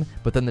stream,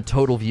 but then the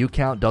total view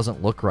count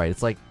doesn't look right.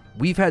 It's like,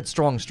 we've had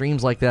strong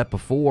streams like that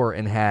before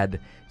and had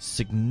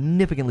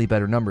significantly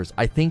better numbers.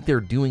 I think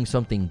they're doing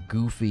something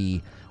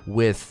goofy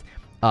with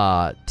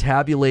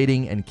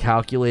tabulating and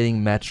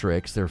calculating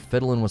metrics. They're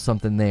fiddling with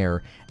something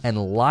there, and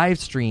live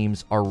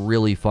streams are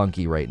really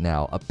funky right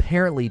now.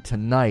 Apparently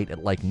tonight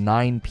at like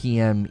 9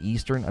 p.m.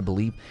 Eastern, I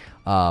believe,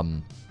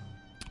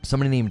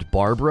 somebody named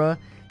Barbara,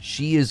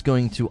 she is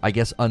going to, I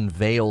guess,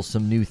 unveil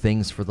some new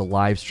things for the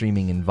live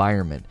streaming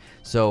environment.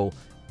 So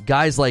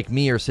guys like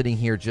me are sitting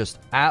here just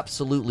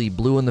absolutely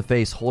blue in the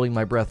face, holding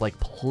my breath, like,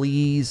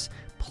 please,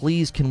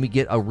 can we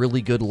get a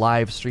really good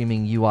live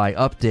streaming UI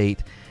update?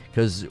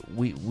 Because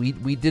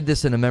we did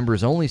this in a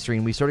members-only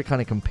stream. We started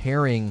kind of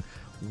comparing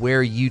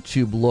where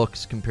YouTube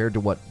looks compared to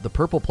what the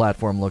Purple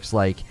platform looks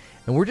like,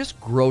 and we're just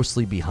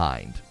grossly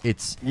behind.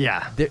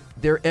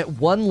 They're at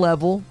one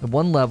level.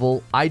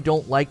 I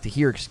don't like to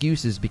hear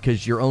excuses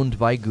because you're owned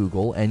by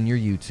Google and you're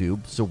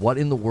YouTube. So what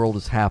in the world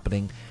is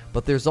happening?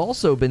 But there's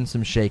also been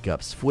some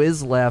shakeups.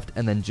 Fwiz left,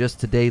 and then just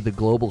today the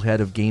global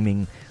head of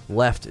gaming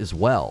left as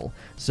well.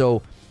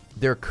 So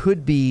there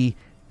could be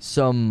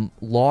some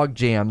log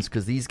jams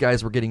because these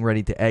guys were getting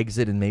ready to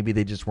exit, and maybe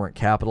they just weren't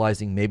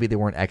capitalizing. Maybe they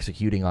weren't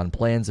executing on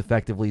plans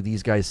effectively.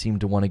 These guys seem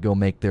to want to go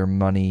make their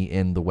money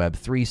in the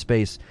Web3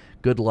 space.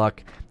 Good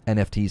luck.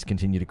 NFTs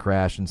continue to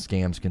crash and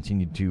scams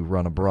continue to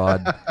run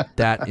abroad.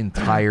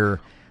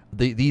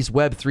 These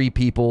Web3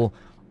 people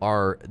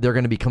they're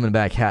going to be coming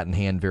back hat in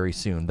hand very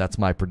soon. That's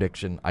my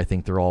prediction. I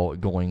think they're all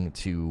going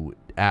to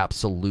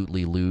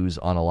absolutely lose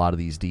on a lot of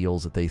these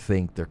deals that they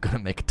think they're going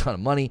to make a ton of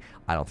money.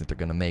 I don't think they're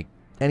going to make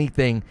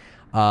anything.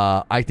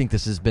 I think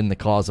this has been the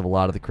cause of a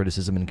lot of the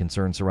criticism and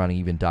concern surrounding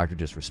even Dr.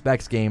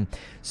 Disrespect's game.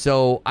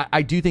 So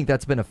I do think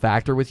that's been a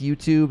factor with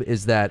YouTube,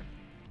 is that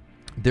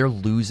they're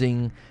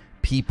losing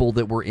people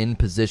that were in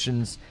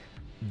positions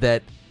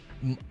that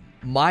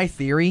my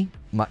theory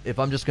if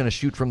I'm just going to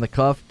shoot from the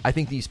cuff, I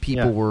think these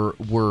people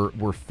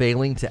were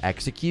failing to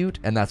execute,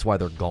 and that's why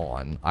they're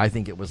gone. I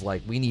think it was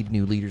like, we need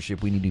new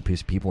leadership, we need new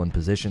people in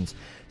positions.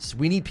 So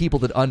we need people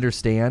that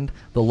understand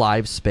the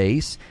live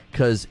space,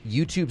 because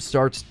YouTube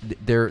starts,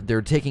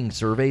 they're taking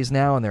surveys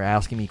now, and they're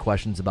asking me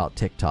questions about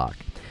TikTok,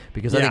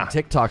 because I think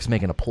TikTok's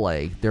making a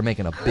play. They're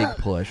making a big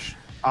push.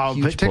 But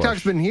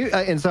TikTok's been huge,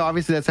 and so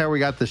obviously that's how we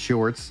got the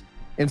shorts.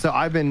 And so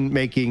I've been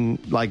making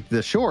like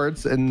the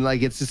shorts, and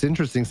like it's just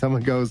interesting.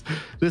 Someone goes,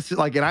 this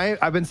like, and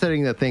I've been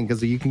setting that thing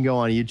because you can go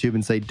on YouTube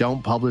and say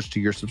don't publish to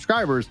your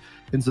subscribers,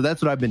 and so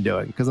that's what I've been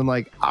doing, because I'm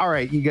like, all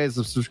right, you guys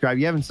have subscribed,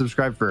 you haven't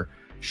subscribed for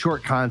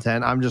short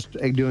content. I'm just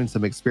doing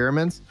some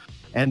experiments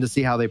and to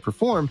see how they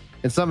perform.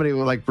 And somebody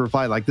will like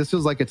reply like, this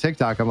feels like a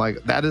TikTok. I'm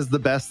like, that is the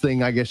best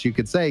thing I guess you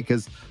could say,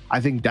 because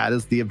I think that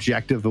is the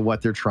objective of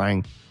what they're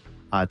trying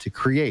to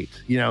create,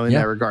 in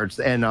that regards,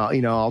 and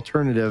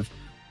alternative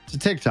to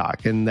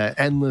TikTok and that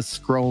endless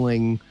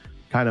scrolling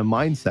kind of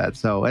mindset.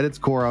 So at its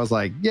core, I was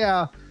like,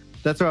 yeah,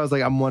 that's where I was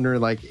like, I'm wondering,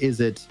 like,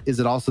 is it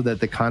also that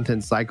the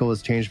content cycle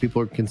has changed?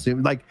 People are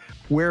consuming, like,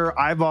 where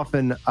I've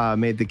often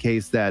made the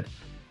case that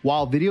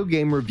while video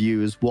game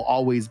reviews will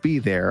always be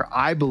there,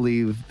 I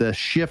believe the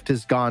shift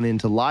has gone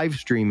into live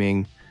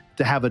streaming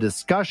to have a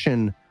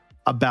discussion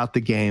about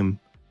the game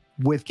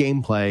with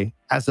gameplay,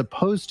 as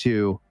opposed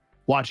to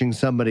watching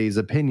somebody's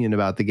opinion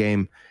about the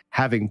game,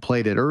 having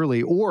played it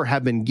early or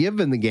have been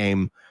given the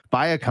game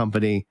by a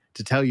company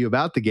to tell you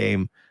about the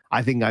game.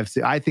 I think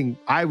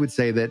I would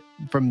say that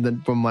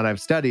from what I've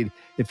studied,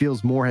 it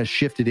feels more has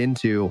shifted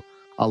into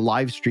a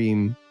live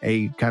stream,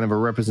 a kind of a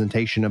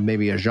representation of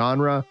maybe a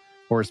genre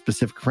or a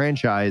specific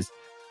franchise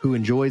who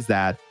enjoys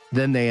that.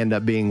 Then they end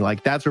up being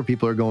like, that's where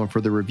people are going for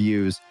the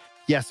reviews.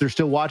 Yes, they're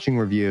still watching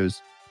reviews,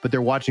 but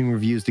they're watching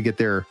reviews to get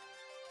their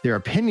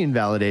opinion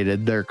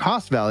validated, their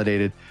cost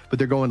validated, but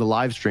they're going to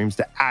live streams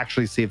to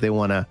actually see if they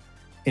want to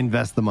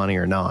invest the money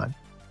or not.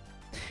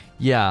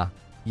 Yeah.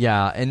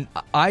 And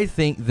I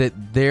think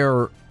that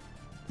their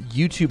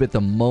YouTube at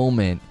the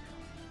moment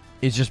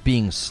is just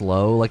being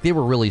slow. Like, they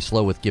were really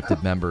slow with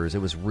gifted members.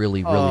 It was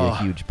really a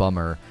huge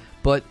bummer.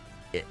 But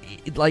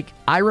like,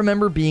 I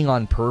remember being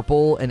on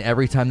Purple, and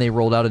every time they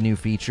rolled out a new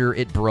feature,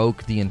 it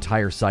broke the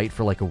entire site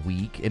for like a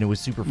week, and it was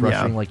super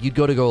frustrating. Like, you'd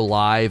go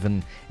live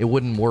and it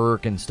wouldn't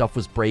work, and stuff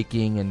was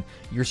breaking, and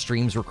your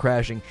streams were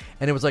crashing,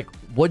 and it was like,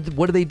 what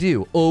do they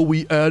do? Oh,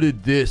 we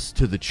added this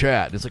to the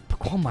chat. It's like,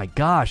 oh my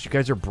gosh, you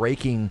guys are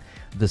breaking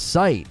the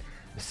site.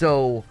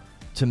 So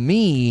to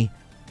me,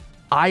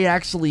 I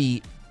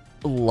actually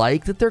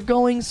like that they're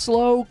going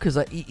slow, because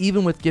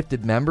even with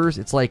gifted members,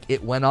 it's like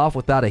it went off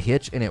without a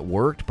hitch and it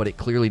worked, but it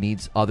clearly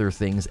needs other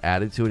things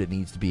added to it. It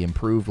needs to be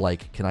improved.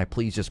 Like, can I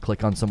please just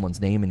click on someone's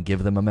name and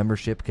give them a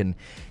membership? Can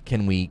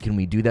we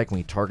do that? Can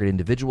we target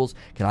individuals?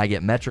 Can I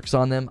get metrics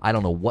on them? I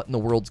don't know what in the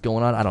world's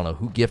going on. I don't know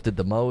who gifted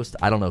the most.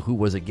 I don't know who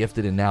was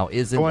gifted and now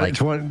isn't.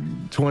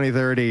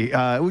 2030.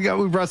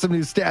 We brought some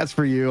new stats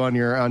for you on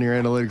your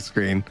analytics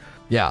screen.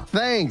 Yeah.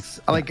 Thanks.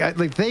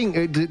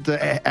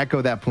 To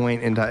echo that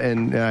point, and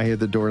I hear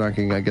the door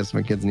knocking. I guess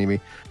my kids need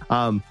me.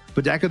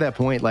 But to echo that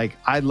point, like,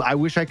 I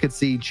wish I could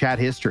see chat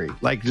history,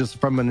 like, just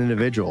from an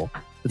individual.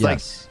 It's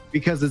like,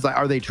 because it's like,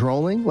 are they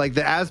trolling? Like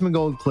the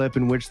Asmongold clip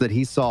in which that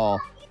he saw,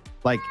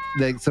 like,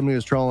 that somebody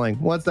was trolling.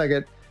 1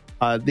 second.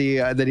 That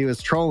he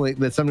was trolling.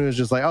 That somebody was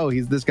just like, oh,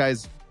 this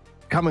guy's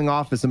coming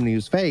off as somebody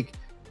who's fake.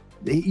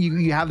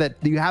 You have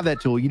that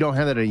tool. You don't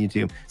have that on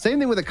YouTube. Same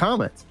thing with the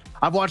comments.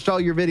 I've watched all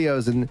your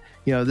videos, and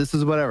this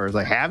is whatever. It's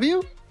like, have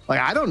you?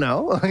 Like, I don't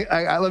know.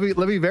 Let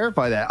me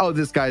verify that. Oh,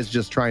 this guy's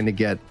just trying to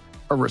get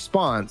a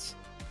response,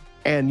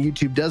 and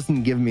YouTube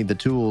doesn't give me the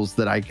tools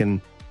that I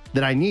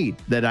need,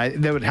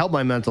 that would help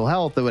my mental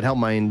health, that would help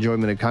my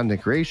enjoyment of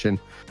content creation.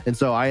 And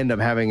so I end up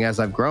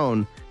as I've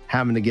grown,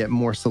 having to get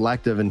more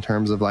selective in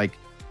terms of like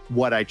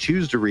what I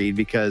choose to read,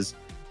 because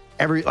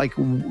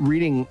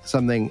reading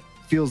something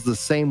feels the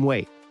same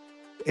way.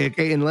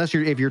 Unless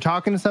if you're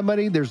talking to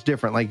somebody, there's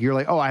different. Like, you're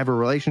like, oh, I have a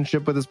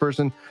relationship with this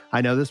person,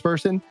 I know this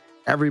person.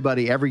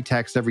 Everybody, every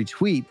text, every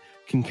tweet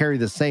can carry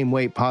the same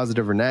weight,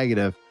 positive or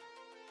negative.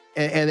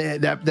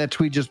 And that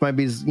tweet just might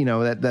be,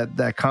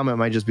 that comment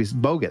might just be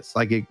bogus.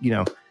 Like,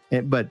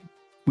 but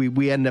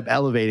we end up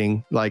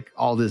elevating like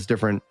all these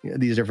different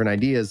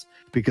ideas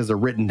because they're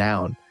written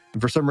down.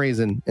 And for some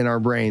reason in our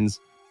brains,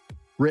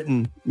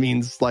 written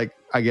means, like,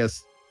 I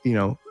guess,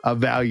 a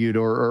valued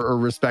or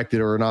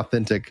respected or an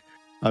authentic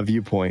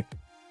viewpoint.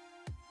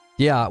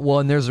 Yeah, well,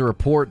 and there's a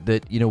report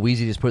that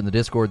Wheezy just put in the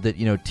Discord that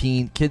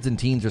kids and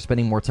teens are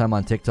spending more time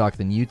on TikTok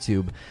than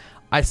YouTube.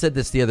 I said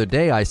this the other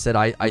day. I said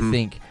I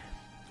think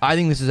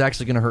this is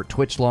actually going to hurt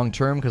Twitch long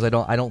term, because I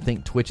don't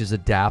think Twitch is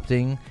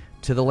adapting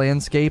to the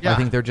landscape. I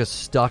think they're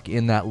just stuck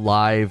in that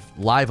live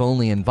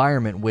only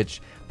environment,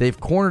 which they've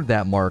cornered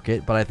that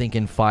market. But I think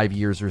in 5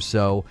 years or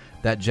so,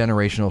 that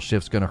generational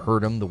shift's going to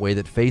hurt them the way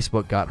that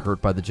Facebook got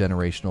hurt by the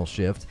generational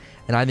shift.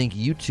 And I think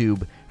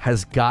YouTube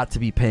has got to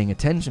be paying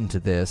attention to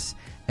this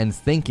and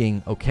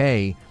thinking,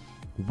 okay,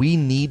 we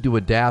need to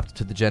adapt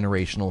to the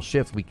generational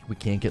shift. We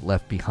can't get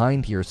left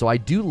behind here. So I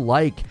do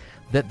like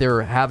that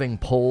they're having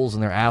polls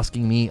and they're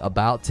asking me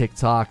about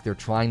TikTok. They're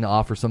trying to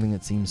offer something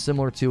that seems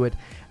similar to it.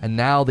 And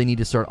now they need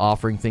to start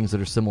offering things that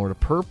are similar to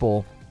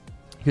Purple,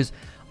 because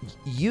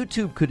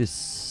YouTube could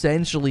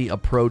essentially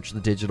approach the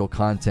digital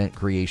content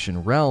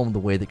creation realm the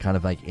way that kind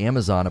of like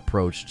Amazon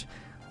approached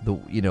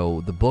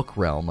the book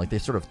realm. Like they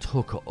sort of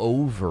took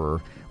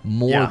over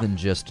more than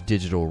just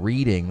digital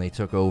reading. They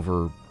took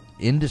over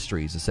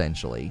industries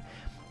essentially,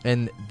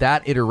 and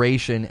that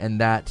iteration and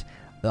that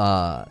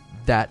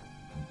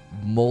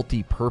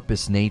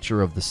multi-purpose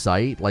nature of the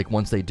site, like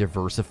once they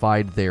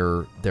diversified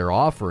their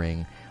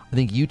offering, I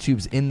think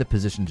YouTube's in the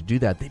position to do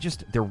that.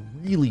 They're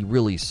really,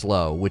 really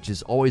slow, which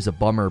is always a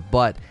bummer,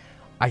 but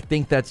I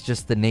think that's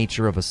just the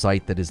nature of a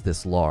site that is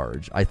this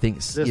large. I think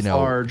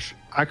large.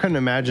 I couldn't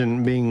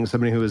imagine being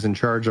somebody who was in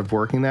charge of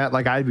working that.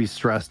 Like I'd be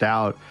stressed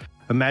out.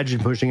 Imagine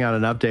pushing out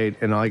an update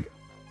and like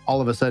all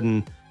of a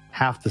sudden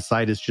half the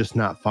site is just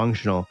not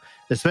functional,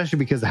 especially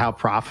because of how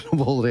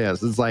profitable it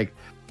is. It's like,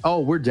 oh,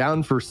 we're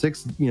down for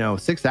 6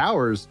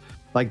 hours.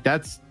 Like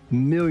that's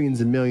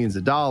millions and millions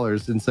of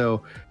dollars. And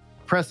so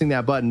pressing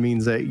that button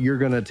means that you're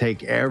going to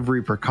take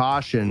every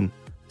precaution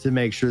to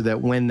make sure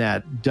that when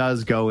that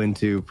does go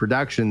into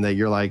production, that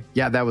you're like,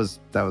 yeah, that was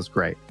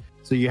great.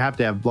 So you have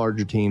to have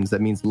larger teams.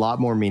 That means a lot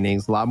more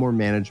meetings, a lot more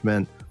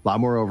management, a lot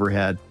more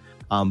overhead.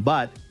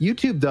 But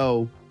YouTube,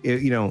 though,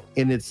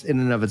 in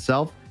and of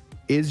itself,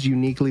 is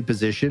uniquely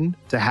positioned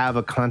to have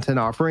a content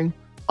offering,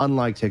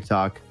 unlike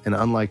TikTok and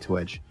unlike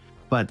Twitch.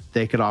 But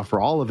they could offer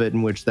all of it,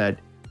 in which that,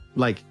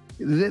 like,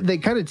 they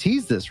kind of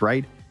tease this,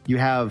 right? You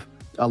have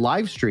a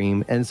live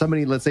stream and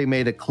somebody, let's say,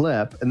 made a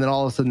clip, and then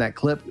all of a sudden that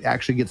clip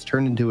actually gets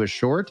turned into a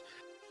short.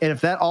 And if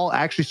that all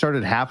actually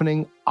started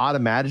happening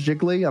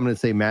automatically, I'm going to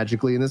say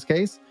magically in this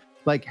case,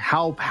 like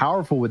how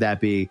powerful would that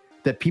be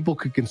that people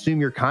could consume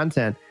your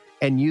content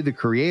and you, the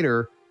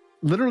creator,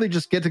 literally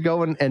just get to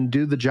go and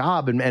do the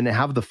job and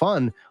have the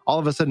fun. All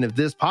of a sudden, if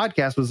this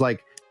podcast was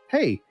like,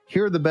 hey,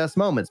 here are the best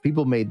moments.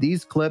 People made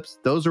these clips.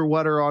 Those are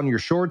what are on your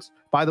shorts.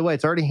 By the way,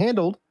 it's already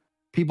handled.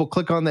 People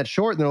click on that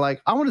short and they're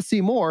like, I want to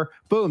see more.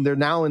 Boom, they're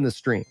now in the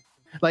stream.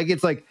 Like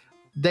it's like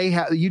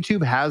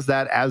YouTube has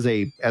that as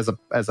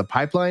a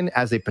pipeline,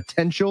 as a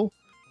potential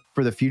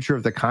for the future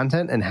of the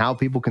content and how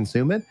people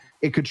consume it.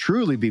 It could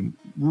truly be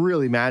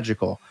really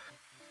magical,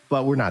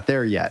 but we're not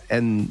there yet.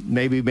 And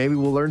maybe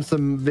we'll learn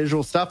some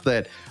visual stuff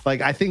that,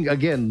 like, I think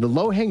again, the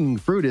low hanging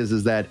fruit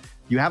is that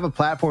you have a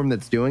platform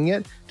that's doing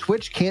it.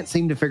 Twitch can't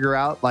seem to figure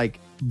out like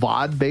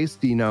VOD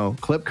based,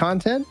 clip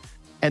content,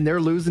 and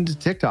they're losing to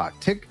TikTok.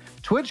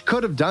 Twitch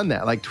could have done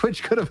that. Like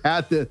Twitch could have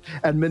had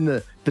been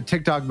the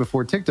TikTok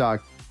before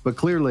TikTok, but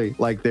clearly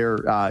like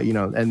they're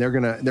and they're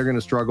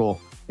gonna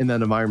struggle in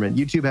that environment.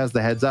 YouTube has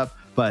the heads up,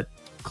 but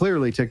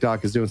clearly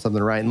TikTok is doing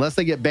something right, unless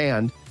they get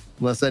banned,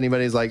 unless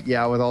anybody's like,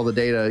 yeah, with all the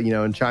data,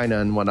 in China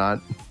and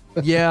whatnot.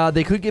 Yeah,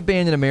 they could get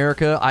banned in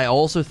America. I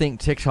also think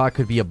TikTok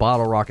could be a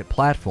bottle rocket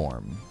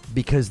platform,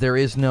 because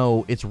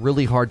it's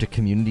really hard to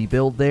community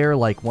build there.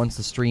 Like once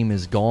the stream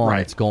is gone, right.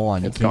 It's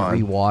gone. You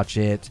can't rewatch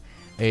it.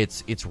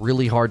 It's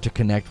really hard to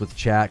connect with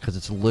chat because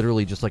it's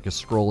literally just like a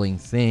scrolling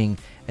thing.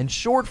 And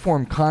short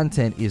form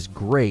content is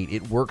great.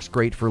 It works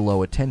great for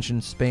low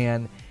attention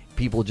span.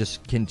 People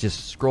can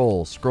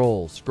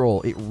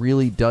scroll. It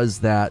really does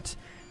that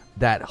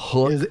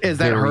hook. Is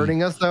that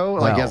hurting us though?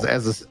 Like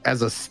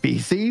as a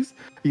species?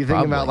 You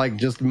think about like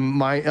just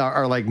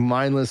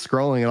mindless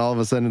scrolling, and all of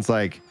a sudden it's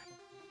like,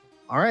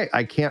 all right,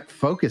 I can't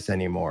focus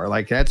anymore.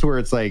 Like that's where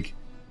it's like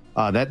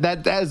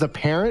that as a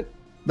parent,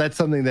 that's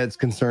something that's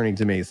concerning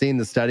to me. Seeing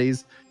the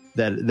studies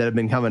that have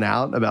been coming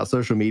out about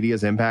social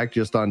media's impact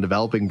just on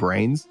developing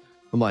brains,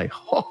 I'm like,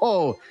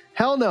 oh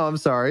hell no, I'm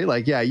sorry.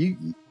 Like, yeah, you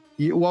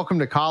welcome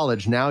to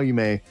college. Now you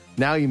may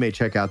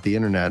check out the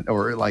internet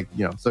or like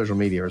social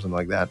media or something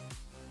like that.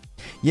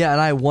 Yeah,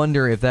 and I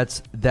wonder if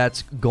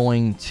that's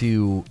going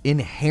to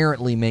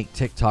inherently make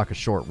TikTok a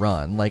short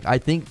run. Like I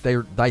think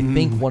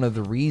think one of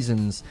the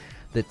reasons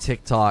that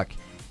TikTok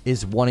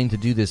is wanting to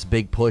do this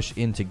big push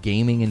into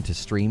gaming, into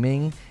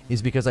streaming,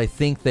 is because I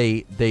think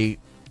they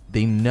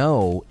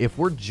know if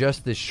we're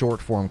just this short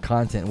form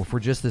content, if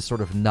we're just this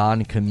sort of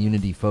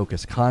non-community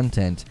focused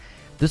content,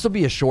 this will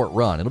be a short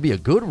run. It'll be a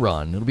good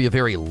run. It'll be a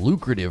very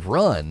lucrative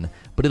run,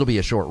 but it'll be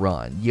a short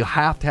run. You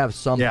have to have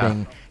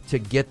something to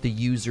get the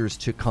users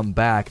to come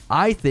back,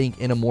 I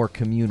think, in a more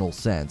communal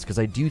sense, because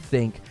I do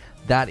think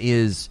that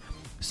is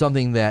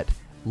something that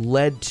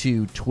led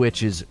to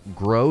Twitch's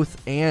growth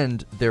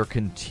and their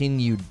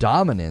continued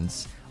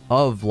dominance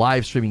of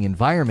live streaming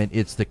environment.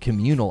 It's the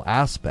communal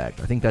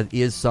aspect. I think that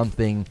is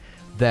something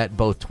that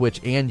both TikTok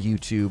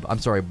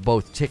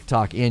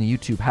and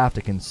YouTube have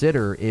to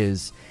consider.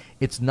 Is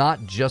it's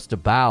not just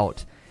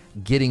about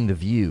getting the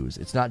views.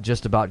 It's not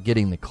just about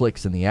getting the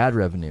clicks and the ad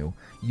revenue.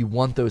 You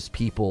want those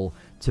people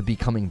to be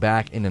coming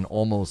back in an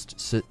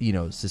almost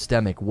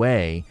systemic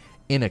way,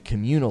 in a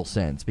communal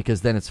sense,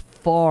 because then it's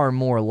far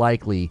more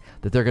likely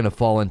that they're going to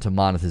fall into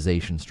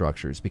monetization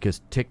structures,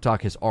 because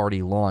TikTok has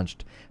already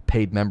launched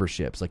paid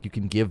memberships. Like, you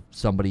can give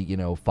somebody,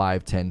 $5,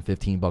 $10,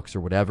 $15 or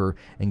whatever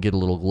and get a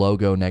little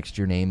logo next to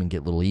your name and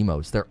get little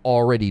emotes. They're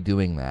already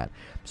doing that.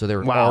 So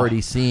they're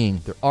already seeing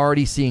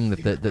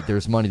that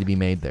there's money to be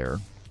made there.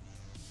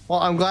 Well,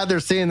 I'm glad they're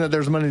seeing that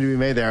there's money to be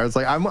made there. It's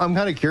like, I'm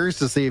kind of curious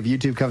to see if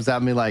YouTube comes out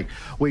and be like,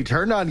 we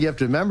turned on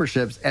gifted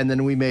memberships and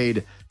then we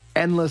made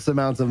endless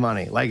amounts of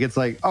money. Like, it's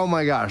like, oh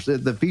my gosh,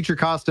 the feature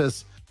cost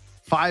us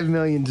 $5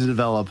 million to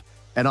develop,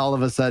 and all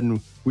of a sudden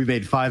we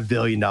made $5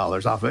 billion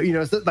off of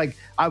it. So like,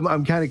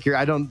 I'm kind of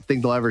curious. I don't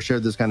think they'll ever share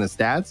this kind of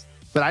stats,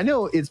 but I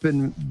know it's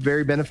been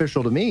very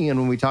beneficial to me. And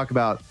when we talk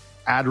about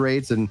ad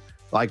rates and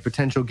like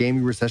potential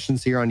gaming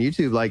recessions here on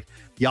YouTube, like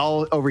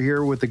y'all over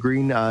here with the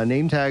green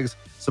name tags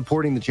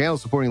supporting the channel,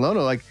 supporting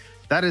Lono, like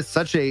that is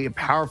such a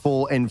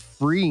powerful and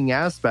freeing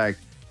aspect,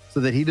 so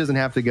that he doesn't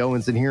have to go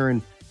and sit here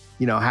and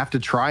have to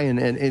try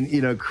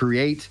and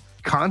create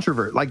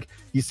controversy. Like,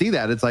 you see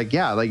that it's like,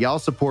 yeah, like y'all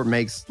support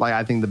makes, like,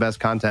 I think the best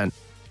content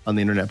on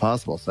the internet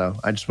possible. So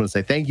I just want to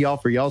say thank y'all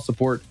for y'all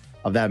support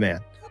of that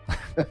man.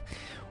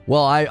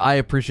 Well, I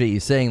appreciate you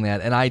saying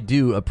that, and I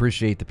do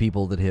appreciate the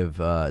people that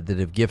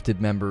have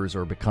gifted members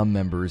or become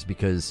members,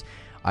 because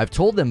I've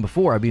told them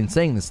before, I've been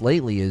saying this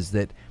lately, is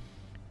that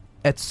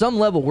at some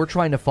level we're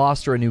trying to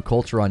foster a new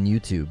culture on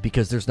YouTube,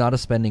 because there's not a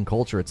spending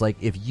culture. It's like,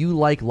 if you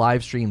like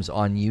live streams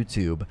on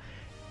YouTube,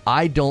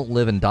 I don't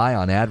live and die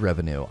on ad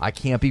revenue. I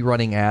can't be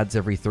running ads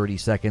every 30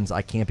 seconds.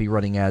 I can't be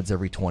running ads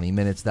every 20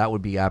 minutes. That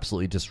would be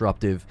absolutely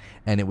disruptive,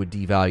 and it would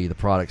devalue the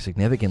product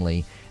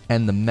significantly.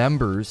 And the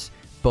members,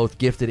 both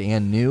gifted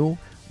and new,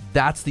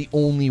 that's the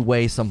only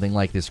way something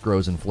like this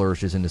grows and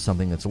flourishes into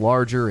something that's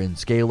larger and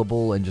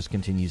scalable and just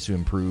continues to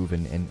improve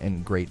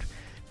and great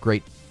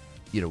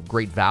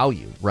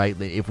value, right?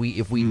 If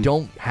we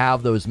don't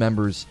have those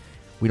members,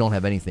 we don't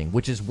have anything,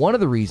 which is one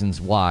of the reasons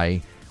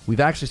why we've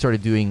actually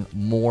started doing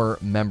more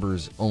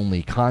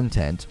members-only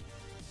content,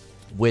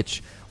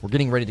 which we're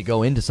getting ready to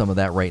go into some of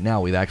that right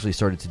now. We've actually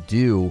started to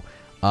do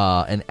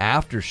an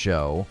after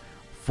show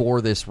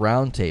for this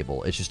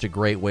roundtable. It's just a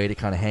great way to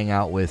kind of hang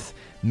out with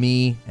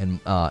me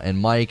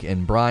and Mike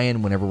and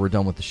Brian whenever we're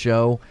done with the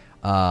show.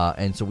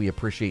 And so we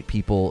appreciate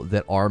people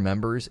that are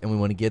members, and we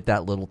want to get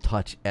that little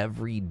touch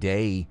every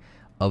day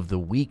of the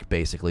week,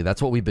 basically.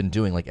 That's what we've been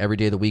doing. Like, every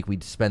day of the week, we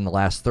spend the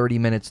last 30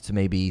 minutes to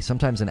maybe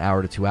sometimes an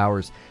hour to 2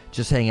 hours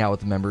just hanging out with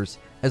the members,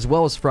 as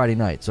well as Friday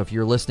night. So if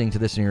you're listening to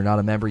this and you're not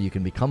a member, you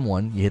can become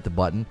one. You hit the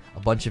button. A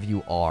bunch of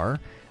you are,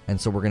 and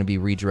so we're going to be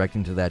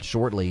redirecting to that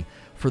shortly.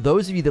 For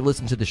those of you that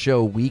listen to the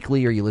show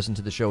weekly, or you listen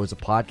to the show as a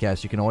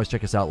podcast, you can always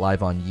check us out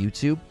live on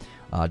YouTube.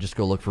 Just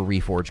go look for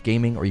Reforge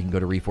Gaming, or you can go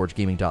to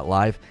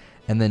reforgegaming.live.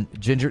 And then,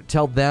 Ginger,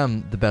 tell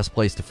them the best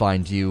place to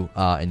find you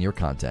and your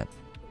content.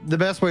 The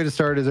best way to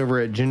start is over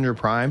at Ginger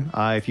Prime.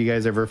 If you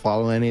guys ever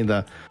follow any of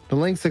the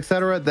links,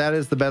 etc., that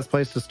is the best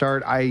place to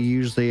start. I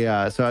usually,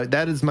 so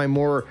that is my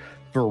more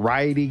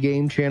variety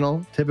game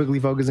channel, typically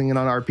focusing in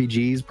on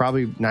RPGs,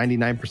 probably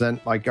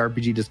 99% like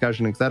RPG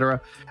discussion,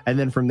 etc. And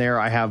then from there,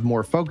 I have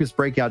more focused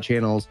breakout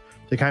channels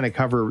to kind of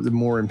cover the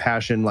more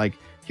impassioned, like,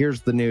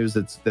 here's the news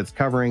that's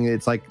covering.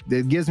 It's like,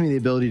 it gives me the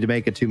ability to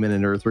make a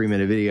 2-minute or a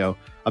 3-minute video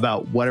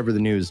about whatever the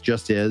news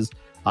just is,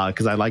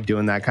 because I like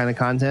doing that kind of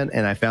content.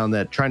 And I found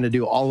that trying to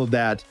do all of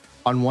that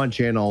on one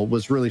channel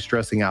was really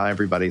stressing out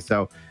everybody.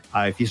 So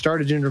if you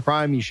start at Ginger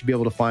Prime, you should be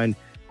able to find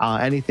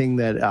anything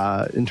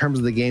that, in terms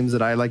of the games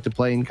that I like to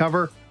play and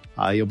cover,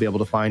 you'll be able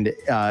to find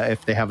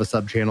if they have a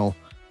sub channel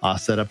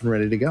set up and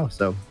ready to go.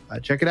 So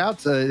check it out.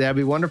 That'd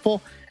be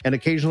wonderful. And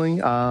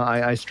occasionally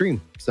I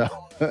stream. So,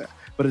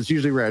 but it's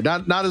usually rare.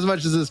 Not as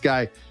much as this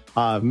guy.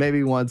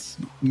 Maybe once,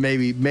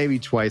 maybe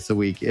twice a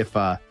week if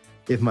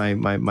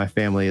my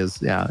family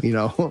is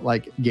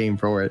like game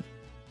for it.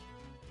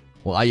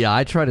 Well,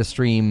 I try to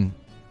stream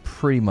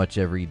pretty much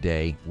every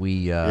day.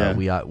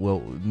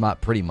 Well, not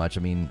pretty much.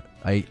 I mean,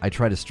 I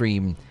try to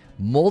stream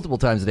multiple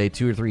times a day,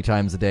 2 or 3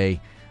 times a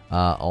day,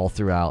 all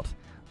throughout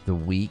the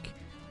week.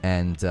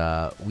 And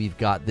we've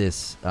got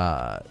this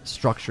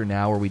structure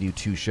now where we do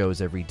 2 shows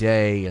every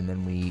day, and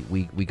then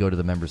we go to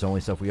the members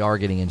only stuff. We are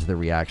getting into the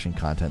reaction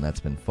content.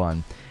 That's been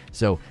fun.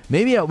 So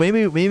maybe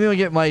we'll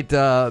get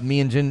me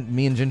and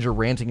Ginger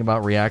ranting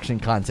about reaction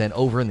content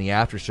over in the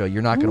after show.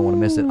 You're not going to want to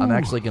miss it. I'm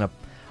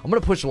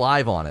gonna push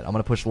live on it.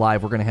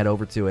 We're gonna head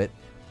over to it.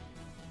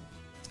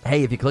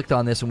 Hey, if you clicked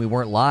on this and we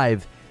weren't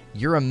live,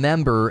 you're a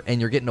member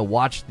and you're getting to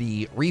watch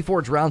the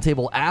Reforge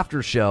Roundtable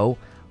after show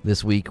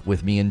this week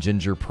with me and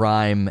Ginger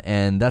Prime,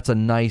 and that's a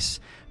nice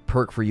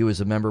perk for you as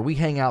a member. We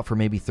hang out for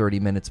maybe 30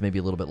 minutes, maybe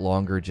a little bit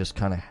longer, just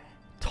kind of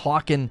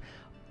talking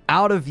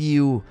out of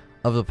view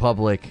of the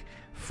public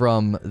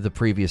from the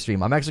previous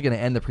stream. I'm actually going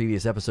to end the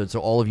previous episode, so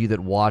all of you that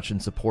watched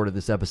and supported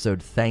this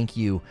episode, thank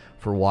you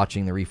for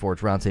watching the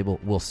Reforge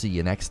Roundtable. We'll see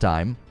you next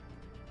time.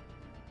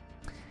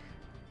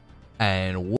 And